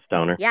 I'm a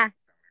stoner. Yeah.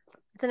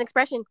 It's an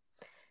expression.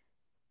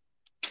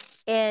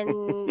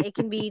 And it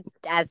can be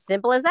as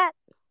simple as that.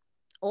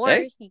 Or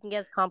Hey. you can get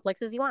as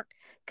complex as you want.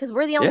 Because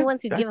we're the only Yeah,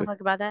 ones who give a exactly.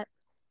 fuck about that.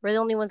 We're the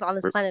only ones on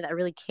this We're- planet that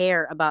really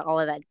care about all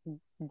of that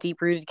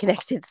deep-rooted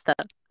connected stuff.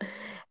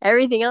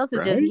 Everything else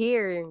is just Right?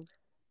 here,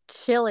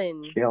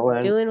 chilling,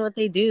 Chilling. doing what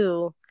they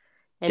do,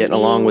 and Getting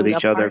along with being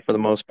each a other part. for the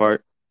most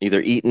part. Either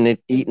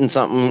eating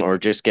something or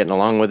just getting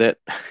along with it.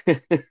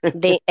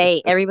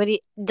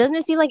 Everybody, doesn't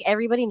it seem like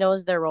everybody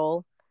knows their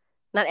role?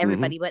 Not Mhm.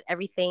 everybody, but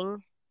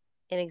everything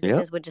in Yep.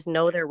 existence would just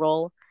know their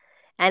role.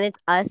 And it's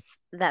us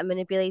that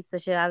manipulates the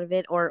shit out of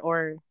it,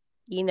 or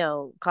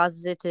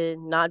causes it to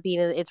not be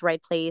in its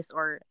right place,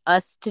 or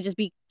us to just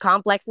be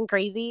complex and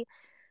crazy.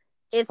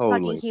 It's fucking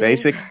Totally.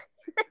 humans. Basic.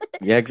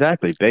 Yeah,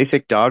 exactly.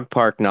 Basic dog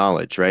park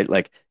knowledge, right?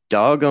 Like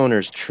dog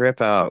owners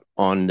trip out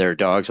on their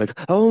dogs like,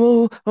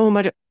 oh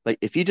my, like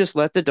if you just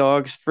let the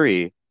dogs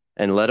free,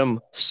 and let them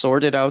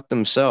sort it out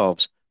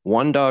themselves.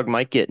 One dog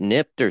might get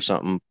nipped or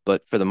something,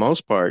 but for the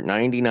most part,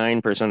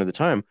 99% of the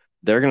time,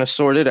 they're going to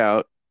sort it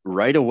out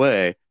right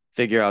away,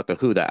 figure out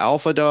who the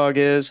alpha dog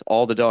is.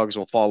 All the dogs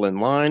will fall in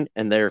line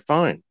and they're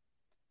fine.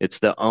 It's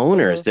the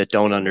owners that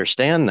don't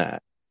understand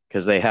that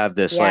because they have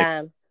this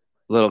like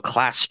little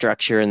class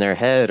structure in their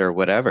head or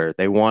whatever.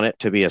 They want it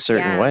to be a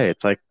certain way.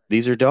 It's like,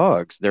 these are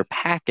dogs. They're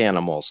pack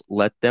animals.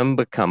 Let them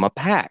become a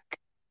pack.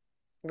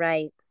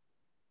 Right.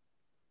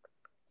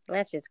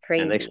 That's just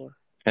crazy.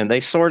 And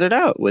they sort it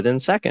out within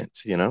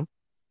seconds, you know.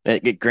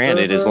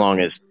 Granted, as long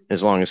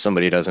as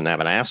somebody doesn't have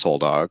an asshole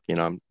dog,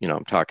 I'm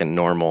talking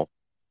normal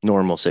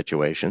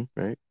situation,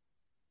 right?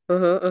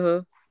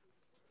 And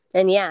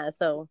yeah,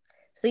 so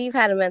you've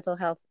had a mental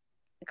health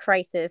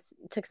crisis,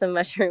 took some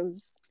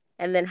mushrooms,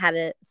 and then had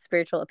a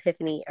spiritual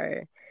epiphany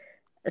or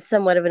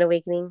somewhat of an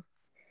awakening.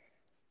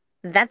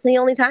 That's the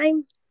only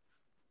time?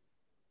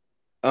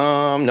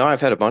 No,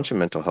 I've had a bunch of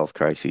mental health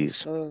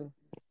crises.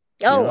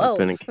 I've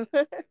been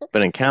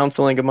in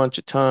counseling a bunch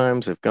of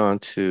times. I've gone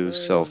to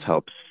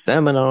self-help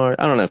seminars.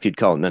 I don't know if you'd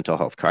call it mental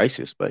health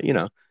crisis, but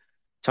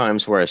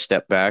times where I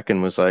stepped back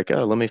and was like,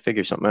 oh, let me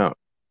figure something out,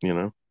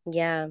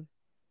 Yeah.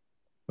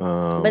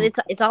 But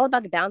it's all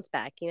about the bounce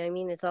back, you know what I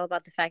mean? It's all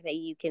about the fact that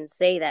you can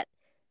say that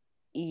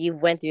you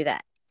went through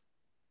that.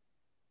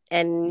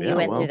 And you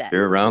went through that. If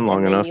you're around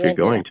long enough, you're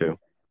going to.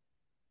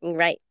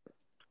 Right.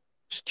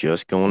 It's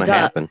just going to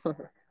happen.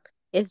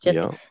 It's just,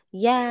 matter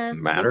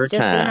it's of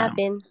just time. gonna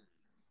happen.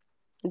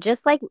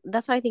 Just like,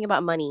 that's how I think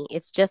about money.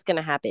 It's just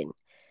gonna happen.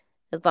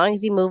 As long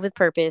as you move with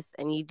purpose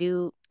and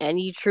you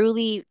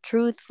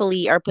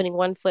truthfully are putting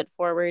one foot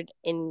forward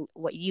in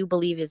what you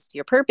believe is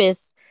your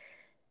purpose,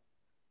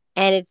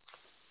 and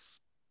it's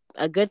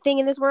a good thing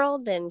in this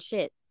world, then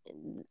shit.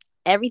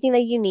 Everything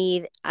that you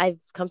need, I've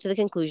come to the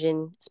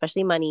conclusion,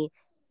 especially money,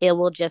 it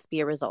will just be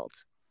a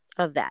result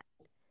of that.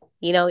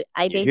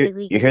 I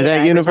basically you hear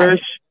that,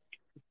 universe?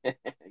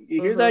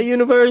 You hear that,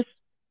 universe?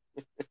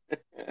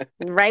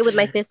 Right, with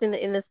my fist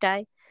in the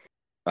sky.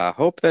 I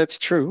hope that's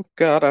true.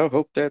 God, I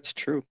hope that's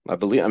true.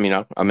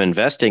 I'm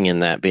investing in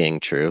that being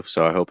true,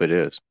 so I hope it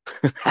is.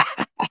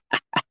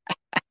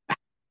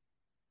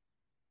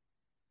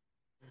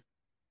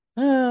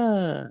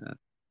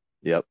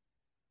 Yep.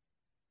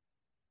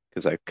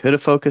 Because I could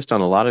have focused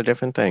on a lot of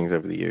different things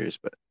over the years,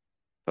 but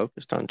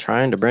focused on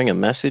trying to bring a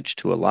message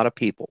to a lot of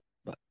people,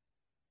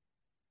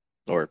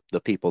 or the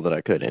people that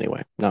I could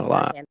anyway. Not a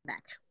lot.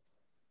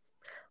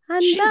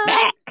 I'm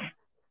back.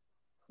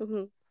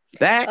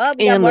 Back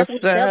in the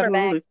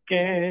saddle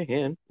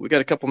again. We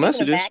got a couple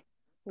messages.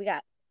 We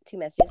got 2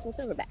 messages from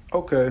Silverback.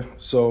 Okay,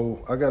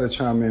 so I got to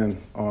chime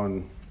in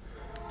on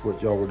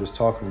what y'all were just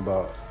talking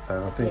about.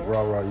 And I think,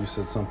 Ra, you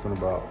said something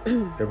about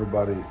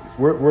everybody.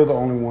 We're the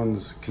only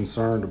ones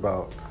concerned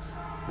about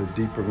the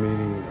deeper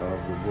meaning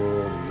of the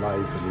world and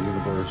life and the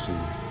universe.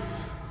 And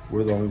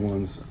we're the only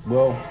ones.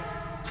 Well,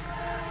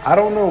 I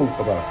don't know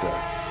about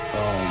that.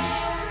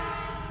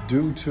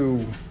 Due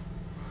to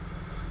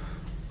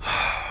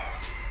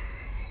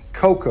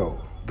Coco,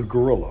 the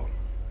gorilla.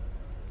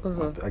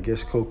 I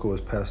guess Coco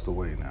has passed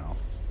away now.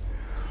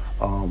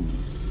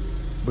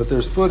 But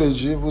there's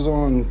footage. It was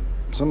on,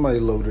 somebody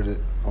loaded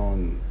it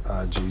on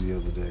IG the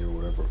other day or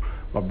whatever.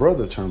 My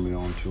brother turned me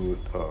on to it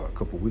a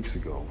couple weeks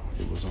ago.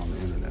 It was on the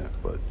internet.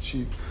 But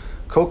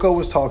Coco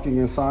was talking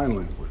in sign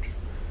language.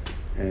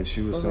 And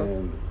she was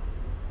saying,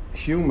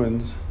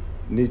 humans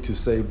need to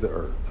save the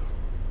earth.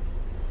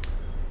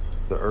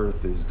 The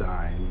earth is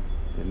dying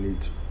and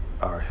needs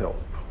our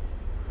help.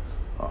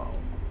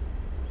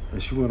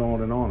 And she went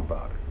on and on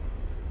about it.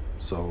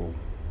 So,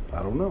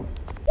 I don't know.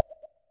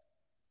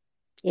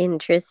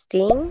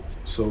 Interesting.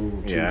 So,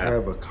 to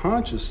have a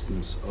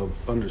consciousness of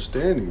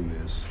understanding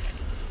this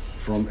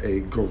from a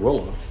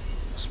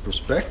gorilla's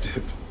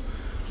perspective,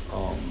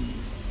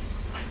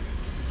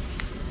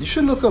 you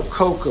should look up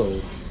Coco,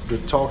 the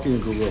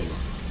talking gorilla.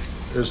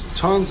 There's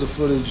tons of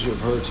footage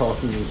of her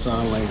talking in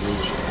sign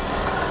language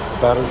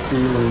about her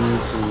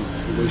feelings and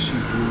the way she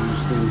views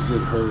things in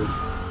her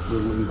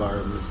little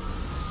environment.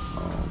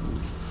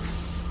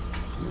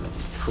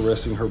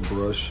 Caressing her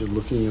brush and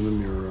looking in the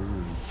mirror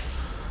and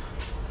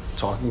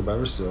talking about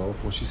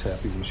herself, when she's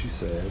happy, when she's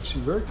sad.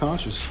 She's very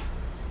conscious.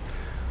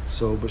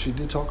 So, but she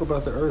did talk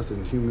about the earth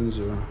and humans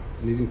are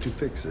needing to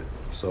fix it.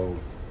 So,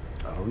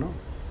 I don't know.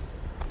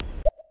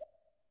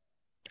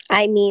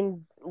 I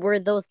mean, were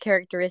those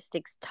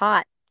characteristics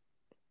taught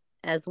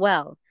as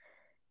well?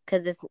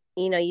 Because it's,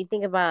 you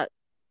think about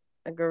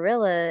a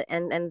gorilla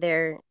and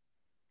their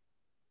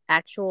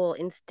actual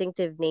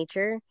instinctive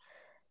nature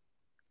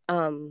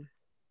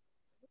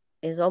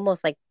is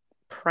almost like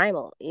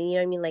primal. You know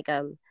what I mean? Like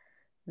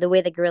the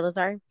way the gorillas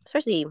are,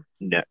 especially.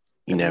 You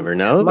never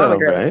know, though,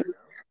 right?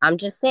 I'm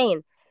just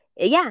saying,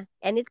 yeah,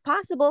 and it's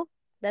possible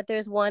that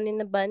there's one in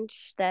the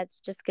bunch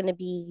that's just gonna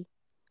be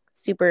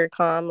super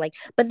calm,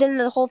 but then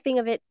the whole thing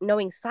of it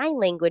knowing sign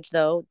language,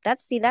 though,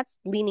 that's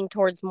leaning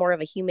towards more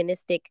of a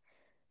humanistic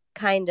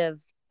kind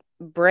of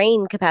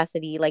brain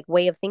capacity, like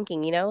way of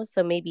thinking,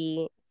 so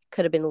maybe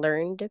could have been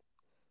learned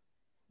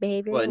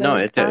behavior Well, when no,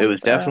 it it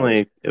was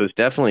talks.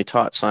 definitely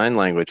taught sign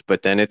language,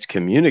 but then it's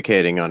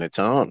communicating on its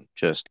own,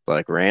 just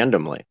like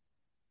randomly.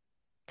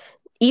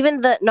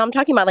 I'm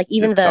talking about like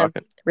even It's the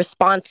talking.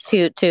 response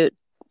to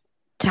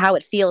how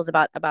it feels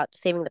about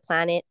saving the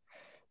planet,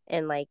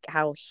 and like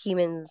how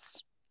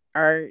humans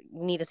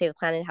need to save the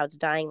planet, how it's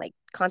dying, like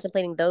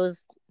contemplating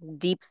those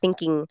deep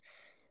thinking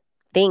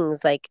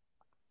things. Like,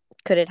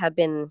 could it have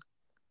been,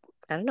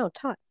 I don't know,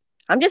 taught?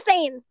 I'm just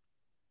saying.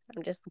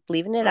 I'm just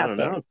leaving it I out don't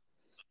there. know.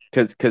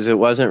 Because it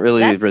wasn't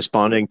really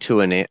responding to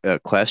a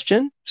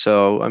question.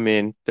 So I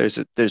mean, there's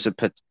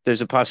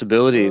a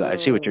possibility. I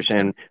see what you're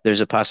saying.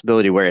 There's a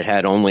possibility where it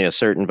had only a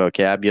certain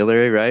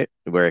vocabulary, right?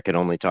 Where it could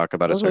only talk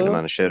about a certain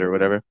amount of shit or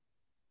whatever.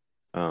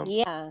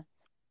 Yeah,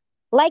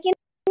 like in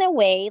a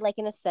way, like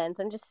in a sense.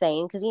 I'm just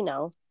saying because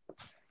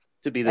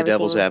To be the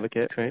devil's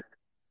advocate, right?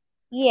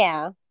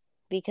 Yeah,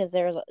 because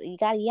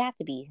you have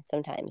to be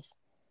sometimes.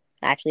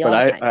 Actually, But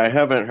all the time. I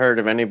haven't heard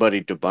of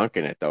anybody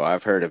debunking it though.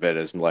 I've heard of it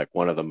as like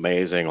one of the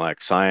amazing like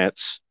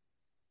science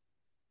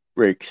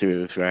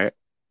breakthroughs, right?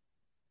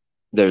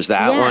 There's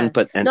that one,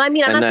 but no, I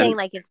mean, I'm and not then saying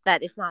like it's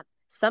not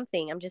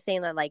something. I'm just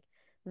saying that like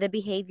the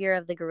behavior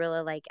of the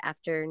gorilla, like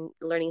after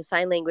learning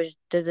sign language,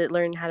 did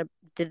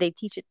they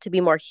teach it to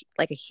be more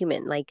like a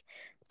human, like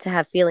to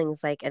have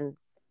feelings, like, and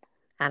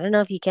I don't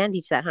know if you can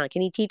teach that, huh?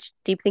 Can you teach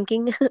deep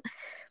thinking,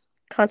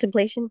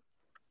 contemplation?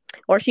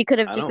 Or she could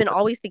have I just don't been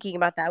always thinking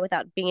about that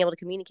without being able to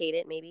communicate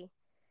it, maybe.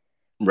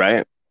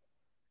 right.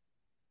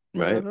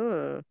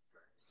 Mm-hmm.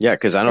 Yeah,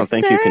 because I The don't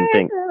think you can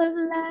think. circle of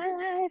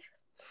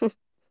life.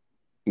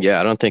 Yeah,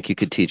 I don't think you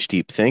could teach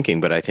deep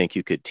thinking, but I think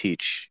you could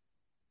teach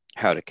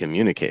how to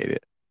communicate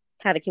it,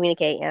 How to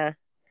communicate, yeah.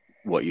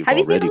 what you've Have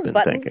you seen already those been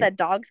buttons thinking. that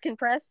dogs can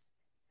press?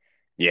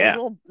 Yeah.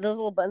 Those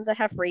little buttons that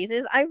have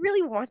phrases. I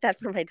really want that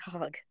for my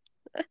dog.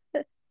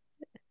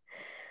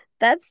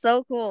 That's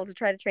so cool to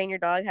try to train your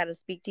dog how to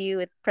speak to you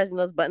with pressing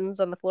those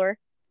buttons on the floor.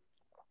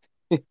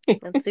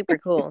 That's super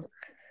cool.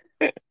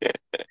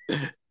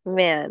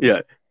 Man.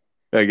 Yeah.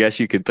 I guess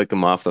you could pick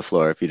them off the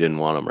floor if you didn't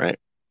want them, right?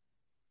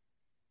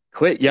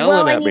 Quit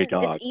yelling at me,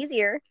 dog. It's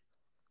easier.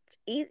 It's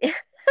easy.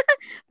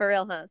 For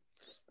real, huh?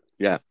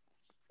 Yeah.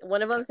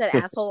 One of them said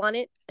asshole on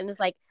it, and it's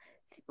like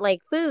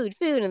food,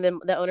 and then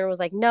the owner was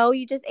like, "No,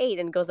 you just ate,"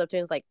 and goes up to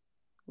him and is like,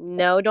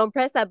 "No, don't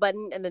press that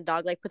button," and the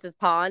dog like puts his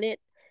paw on it,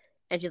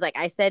 and she's like,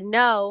 "I said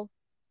no,"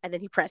 and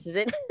then he presses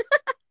it.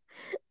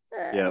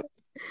 Yeah.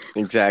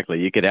 Exactly.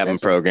 You could have them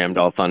programmed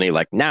all funny,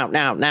 like now,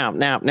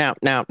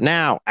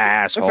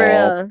 asshole. For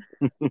real.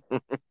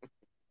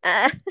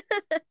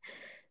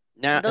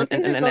 Now, Those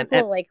things are so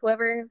cool. Like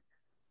whoever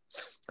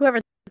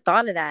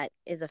thought of that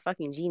is a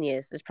fucking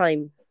genius. It's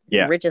probably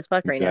rich as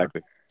fuck right now.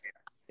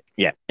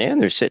 Yeah,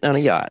 and they're sitting on a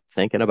yacht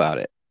thinking about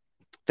it,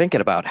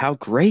 thinking about how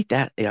great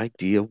that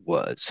idea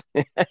was.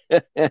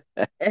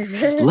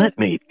 Let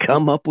me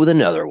come up with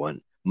another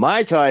one.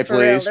 Mai Tai, For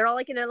real. please. They're all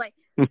like they're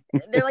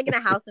like in a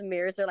house of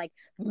mirrors. They're like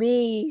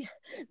me.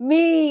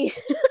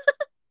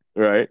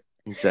 Right.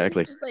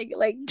 Exactly. Just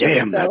like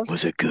damn, that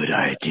was a good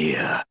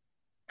idea.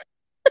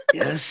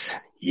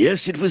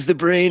 Yes, it was the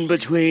brain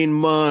between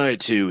my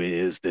two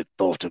ears that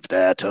thought of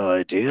that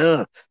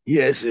idea.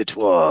 Yes, it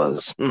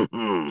was.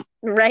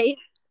 Right?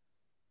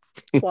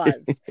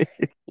 Twas.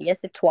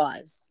 Yes, it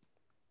was.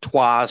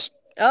 Twas.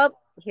 Oh,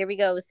 here we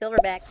go.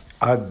 Silverback.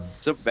 I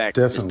Silverback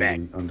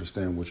definitely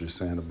understand what you're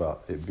saying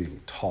about it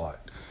being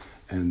taught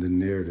and the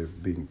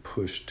narrative being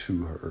pushed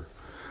to her.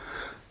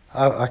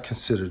 I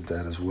considered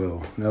that as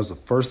well. And that was the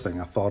first thing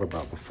I thought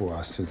about before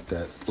I sent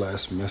that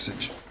last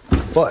message.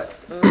 But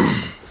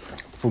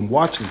from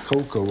watching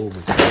Coco over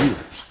the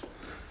years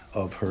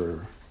of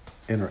her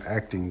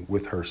interacting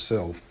with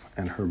herself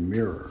and her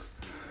mirror,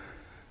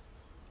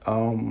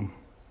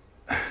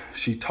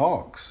 she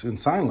talks in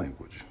sign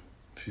language.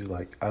 She's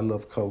like, I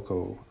love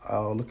Coco.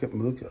 Oh, look,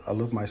 I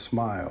love my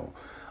smile.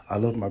 I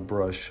love my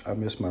brush. I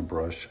miss my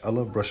brush. I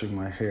love brushing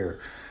my hair.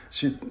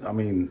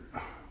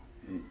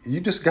 You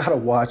just gotta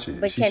watch it.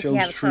 But She can she shows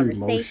have a true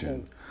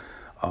conversation?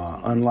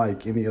 emotion.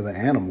 Unlike any other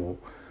animal,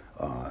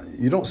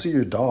 you don't see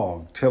your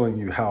dog telling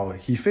you how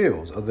he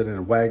feels other than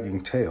a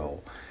wagging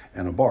tail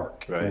and a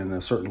bark and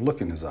a certain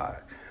look in his eye.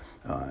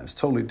 It's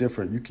totally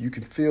different. You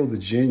can feel the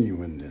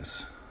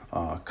genuineness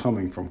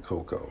coming from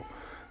Coco.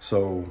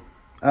 So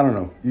I don't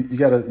know. You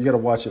gotta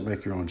watch it,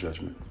 make your own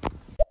judgment.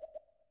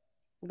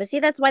 But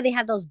see, that's why they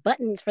have those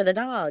buttons for the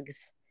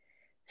dogs.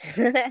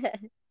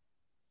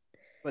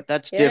 But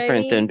that's You know what I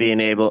different than mean? being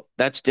able.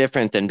 That's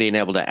different than being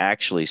able to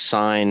actually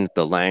sign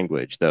the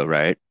language, though,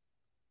 right?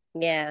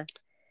 Yeah.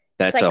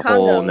 That's It's like a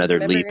whole Congo.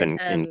 nother leap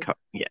Remember, in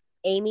yeah.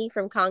 Amy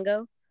from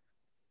Congo?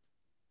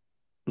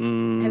 Have you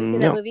Mm, seen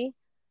that no. movie?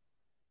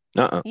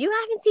 Uh-uh. You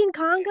haven't seen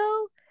Congo?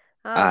 Oh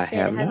I shit!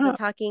 have It has the not.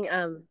 talking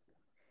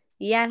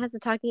yeah, it has the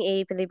talking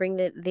ape, and they bring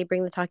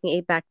the talking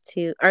ape back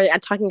to, or a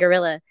talking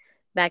gorilla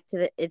back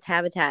to its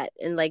habitat,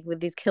 and like with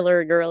these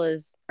killer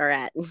gorillas are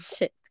at and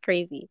shit. It's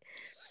crazy.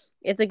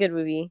 It's a good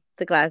movie.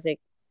 It's a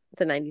classic.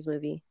 It's a 90s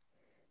movie.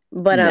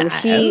 But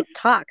she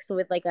talks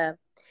with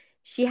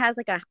she has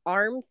like a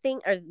arm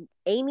thing, or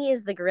Amy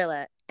is the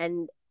gorilla,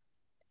 and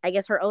I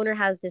guess her owner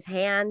has this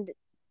hand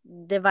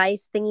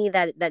device thingy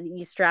that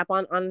you strap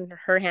on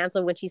her hand,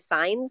 so when she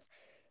signs,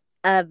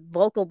 a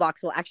vocal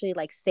box will actually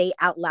like say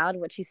out loud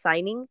what she's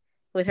signing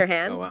with her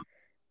hand. Oh wow.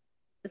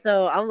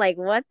 So I'm like,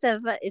 what the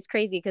fuck? It's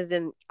crazy because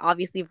then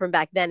obviously from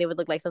back then it would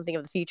look like something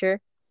of the future,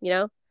 you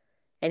know?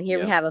 And here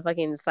we have a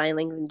fucking sign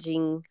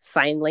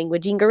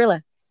languaging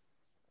gorilla.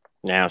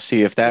 Now,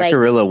 see, if that Like-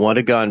 gorilla would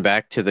have gone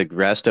back to the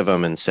rest of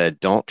them and said,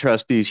 "Don't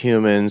trust these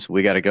humans.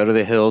 We got to go to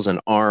the hills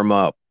and arm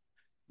up,"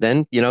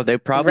 then they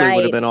probably would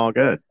have Right. been all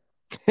good.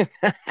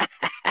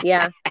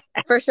 Yeah,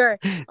 for sure.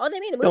 Oh, they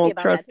made a movie Don't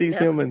about trust that too. these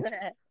No? humans.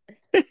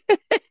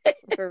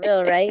 For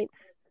real, right?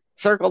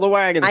 Circle the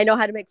wagons. I know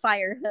how to make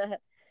fire.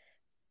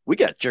 We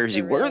got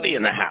Jersey For real. Worthy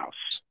in the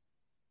house.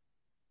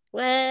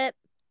 What?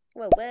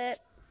 What?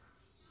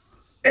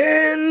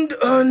 And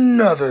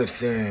another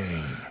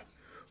thing.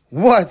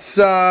 What's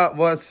up?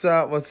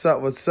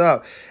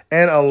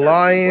 And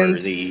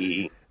Alliance.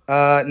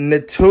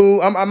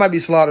 Natu. I might be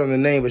slaughtering the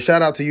name, but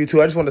shout out to you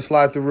too. I just want to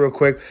slide through real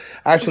quick.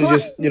 I actually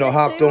just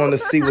hopped on to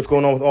see what's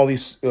going on with all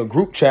these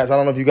group chats. I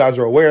don't know if you guys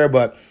are aware,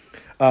 but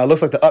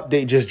looks like the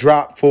update just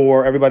dropped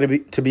for everybody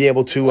to be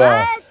able to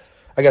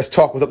I guess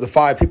talk with up to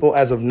 5 people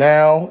as of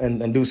now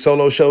and do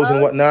solo shows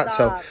and whatnot.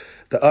 So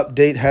the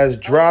update has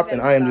dropped,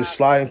 and I am just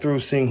sliding through,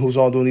 seeing who's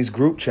all doing these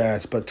group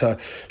chats. But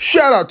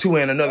shout out to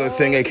another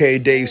thing, aka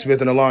Dave Smith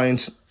and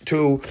Alliance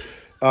 2.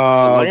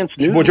 Alliance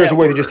Boy News Jersey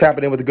Worthy Network. just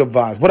tapping in with the good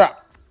vibes. What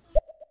up?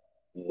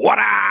 What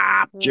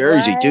up,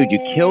 Jersey? Dude, you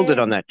killed it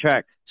on that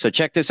track. So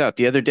check this out.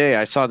 The other day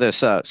I saw this.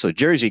 So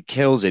Jersey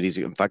kills it. He's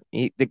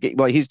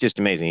just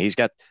amazing.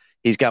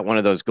 He's got one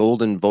of those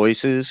golden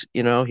voices.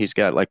 He's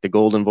got like the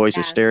golden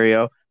voices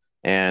stereo,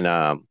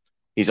 and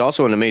he's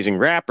also an amazing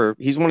rapper.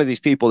 He's one of these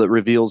people that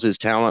reveals his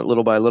talent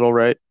little by little,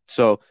 right?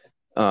 So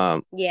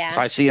Yeah.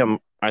 So I see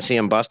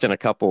him busting a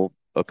couple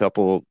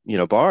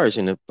bars,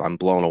 and I'm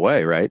blown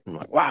away, right? I'm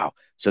like, wow.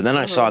 So then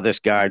I saw this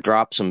guy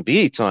drop some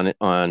beats on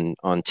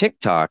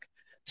TikTok.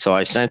 So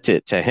I sent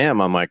it to him.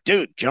 I'm like,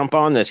 dude, jump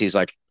on this. He's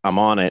like, I'm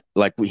on it.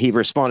 Like, he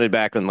responded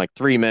back in like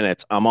 3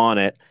 minutes. I'm on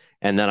it.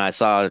 And then I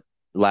saw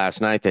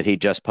last night that he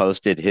just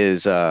posted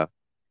his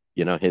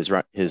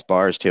his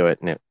bars to it,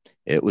 and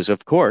it was,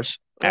 of course,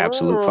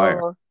 absolute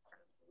fire. Ooh.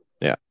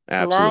 Yeah,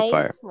 absolute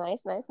fire.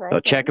 Nice. So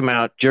check him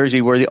out,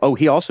 Jersey Worthy. Oh,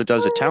 he also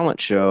does a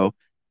talent show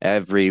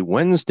every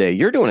Wednesday.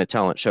 You're doing a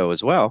talent show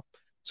as well.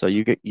 So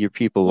your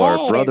people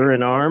are brother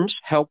in arms,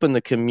 helping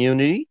the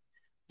community.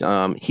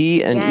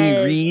 He and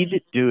E.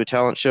 Reed do a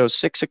talent show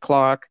 6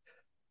 o'clock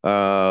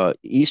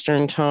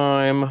Eastern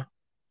time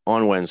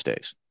on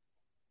Wednesdays.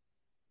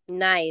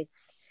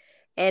 Nice.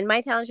 And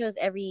my talent show is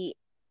every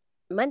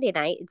Monday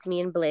night. It's me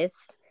and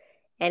Bliss,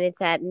 and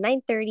it's at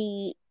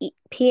 9:30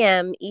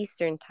 p.m.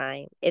 Eastern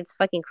time. It's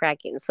fucking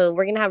cracking. So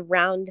we're gonna have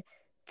round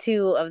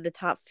 2 of the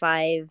top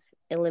 5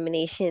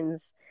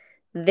 eliminations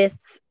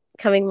this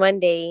coming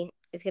Monday.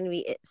 It's gonna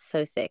be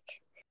so sick.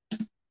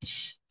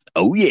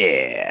 Oh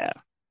yeah.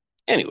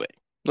 Anyway,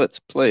 let's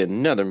play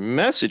another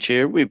message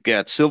here. We've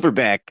got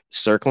Silverback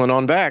circling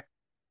on back.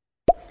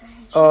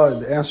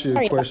 To answer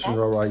your question,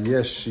 Rara,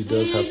 yes, she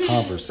does have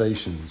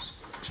conversations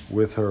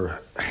with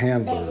her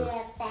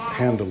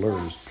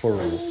handlers,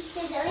 plural.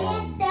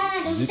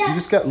 You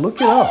just got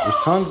look it up.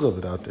 There's tons of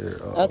it out there.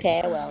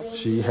 Okay, I will.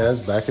 She has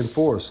back and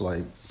forth.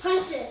 Like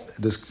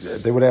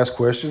they would ask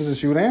questions and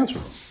she would answer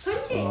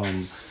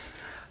them.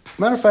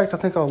 Matter of fact, I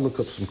think I'll look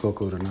up some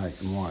Coco tonight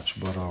and watch.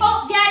 But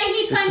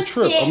it's a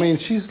trip. I mean,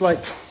 she's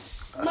like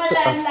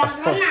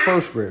a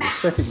first grader,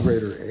 second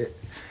grader,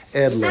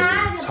 ed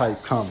level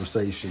type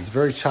conversations.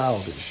 Very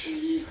childish.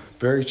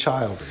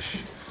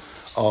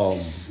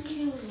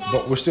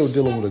 But we're still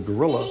dealing with a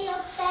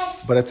gorilla.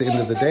 But at the end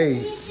of the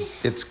day,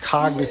 it's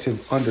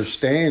cognitive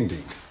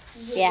understanding.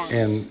 Yeah.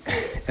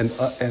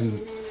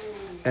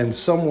 And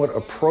somewhat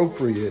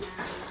appropriate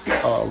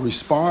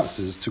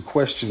responses to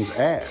questions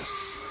asked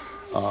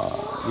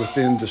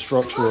within the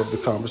structure of the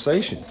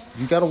conversation.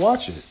 You got to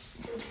watch it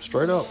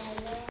straight up.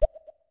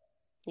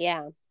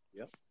 Yeah.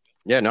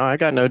 Yeah, no, I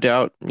got no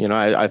doubt.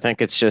 I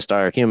think it's just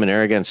our human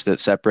arrogance that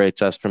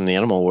separates us from the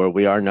animal world.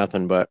 We are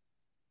nothing but,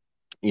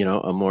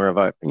 a more of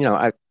a,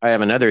 I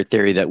have another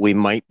theory that we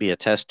might be a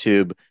test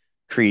tube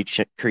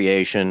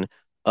creation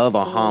of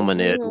a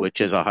hominid,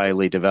 which is a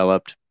highly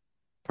developed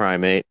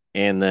primate.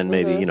 And then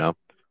maybe,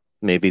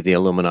 maybe the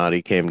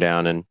Illuminati came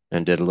down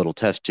and did a little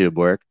test tube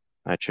work.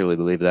 I truly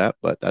believe that,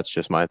 but that's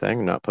just my thing.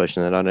 I'm not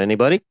pushing it on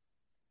anybody.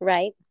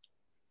 Right.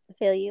 I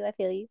feel you.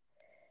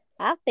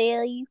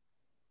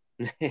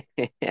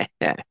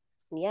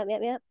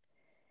 Yep.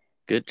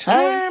 Good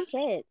time. Oh,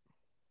 shit.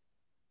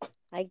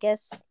 I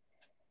guess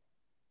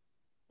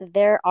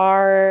there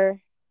are...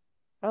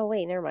 Oh,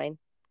 wait, never mind.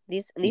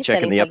 These checking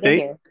settings the have been update?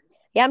 here.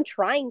 Yeah, I'm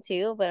trying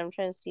to, but I'm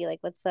trying to see, like,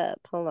 what's up.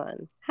 Hold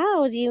on.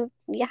 How do you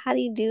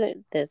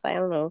do this? I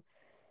don't know.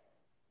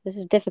 This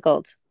is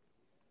difficult.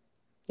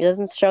 It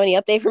doesn't show any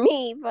update for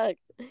me. Fuck.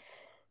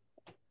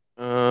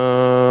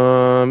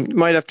 You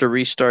might have to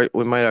restart.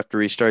 We might have to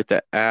restart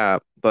the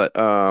app. But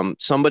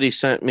somebody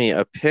sent me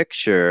a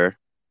picture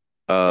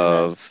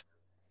of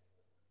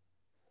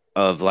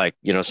of like,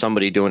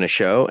 somebody doing a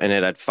show, and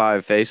it had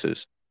 5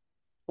 faces.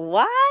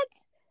 What?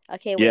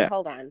 Okay, wait, Yeah.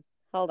 hold on.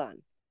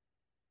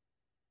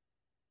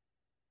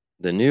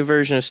 The new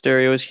version of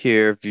stereo is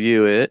here.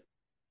 View it.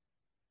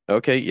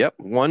 Okay, yep.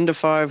 1 to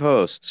 5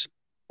 hosts.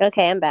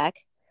 Okay, I'm back.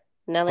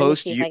 Now let me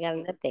Host see if you, I got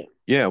an update.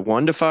 yeah,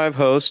 1 to 5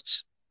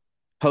 hosts.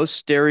 Host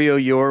stereo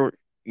your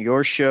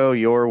show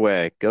your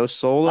way. Go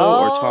solo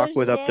or talk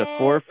with up to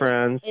 4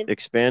 friends,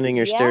 expanding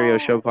your stereo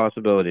show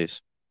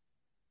possibilities.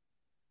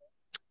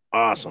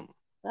 Awesome.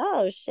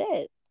 Oh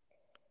shit.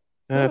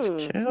 That's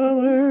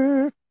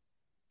killer.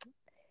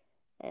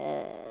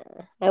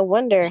 I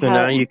wonder So how.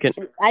 now you can.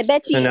 I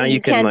bet So now you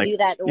you can can't like, do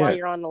that while yeah,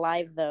 you're on the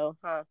live though,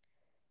 huh?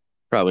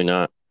 probably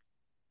not.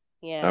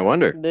 Yeah. I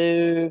wonder.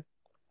 Boo.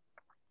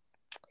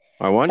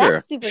 I wonder.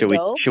 That's super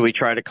dope. Should we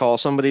try to call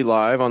somebody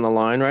live on the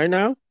line right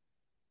now?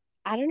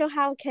 I don't know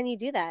how can you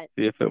do that.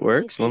 See if it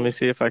works. Let me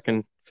see if I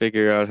can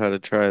figure out how to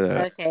try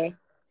that. Okay.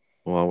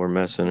 While we're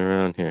messing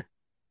around here.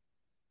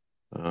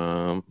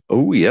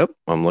 Oh, yep.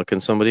 I'm looking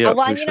somebody up.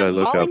 Well, Who I mean, should I I'm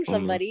look up? calling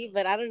somebody,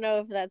 but I don't know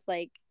if that's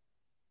like.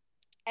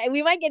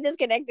 We might get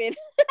disconnected.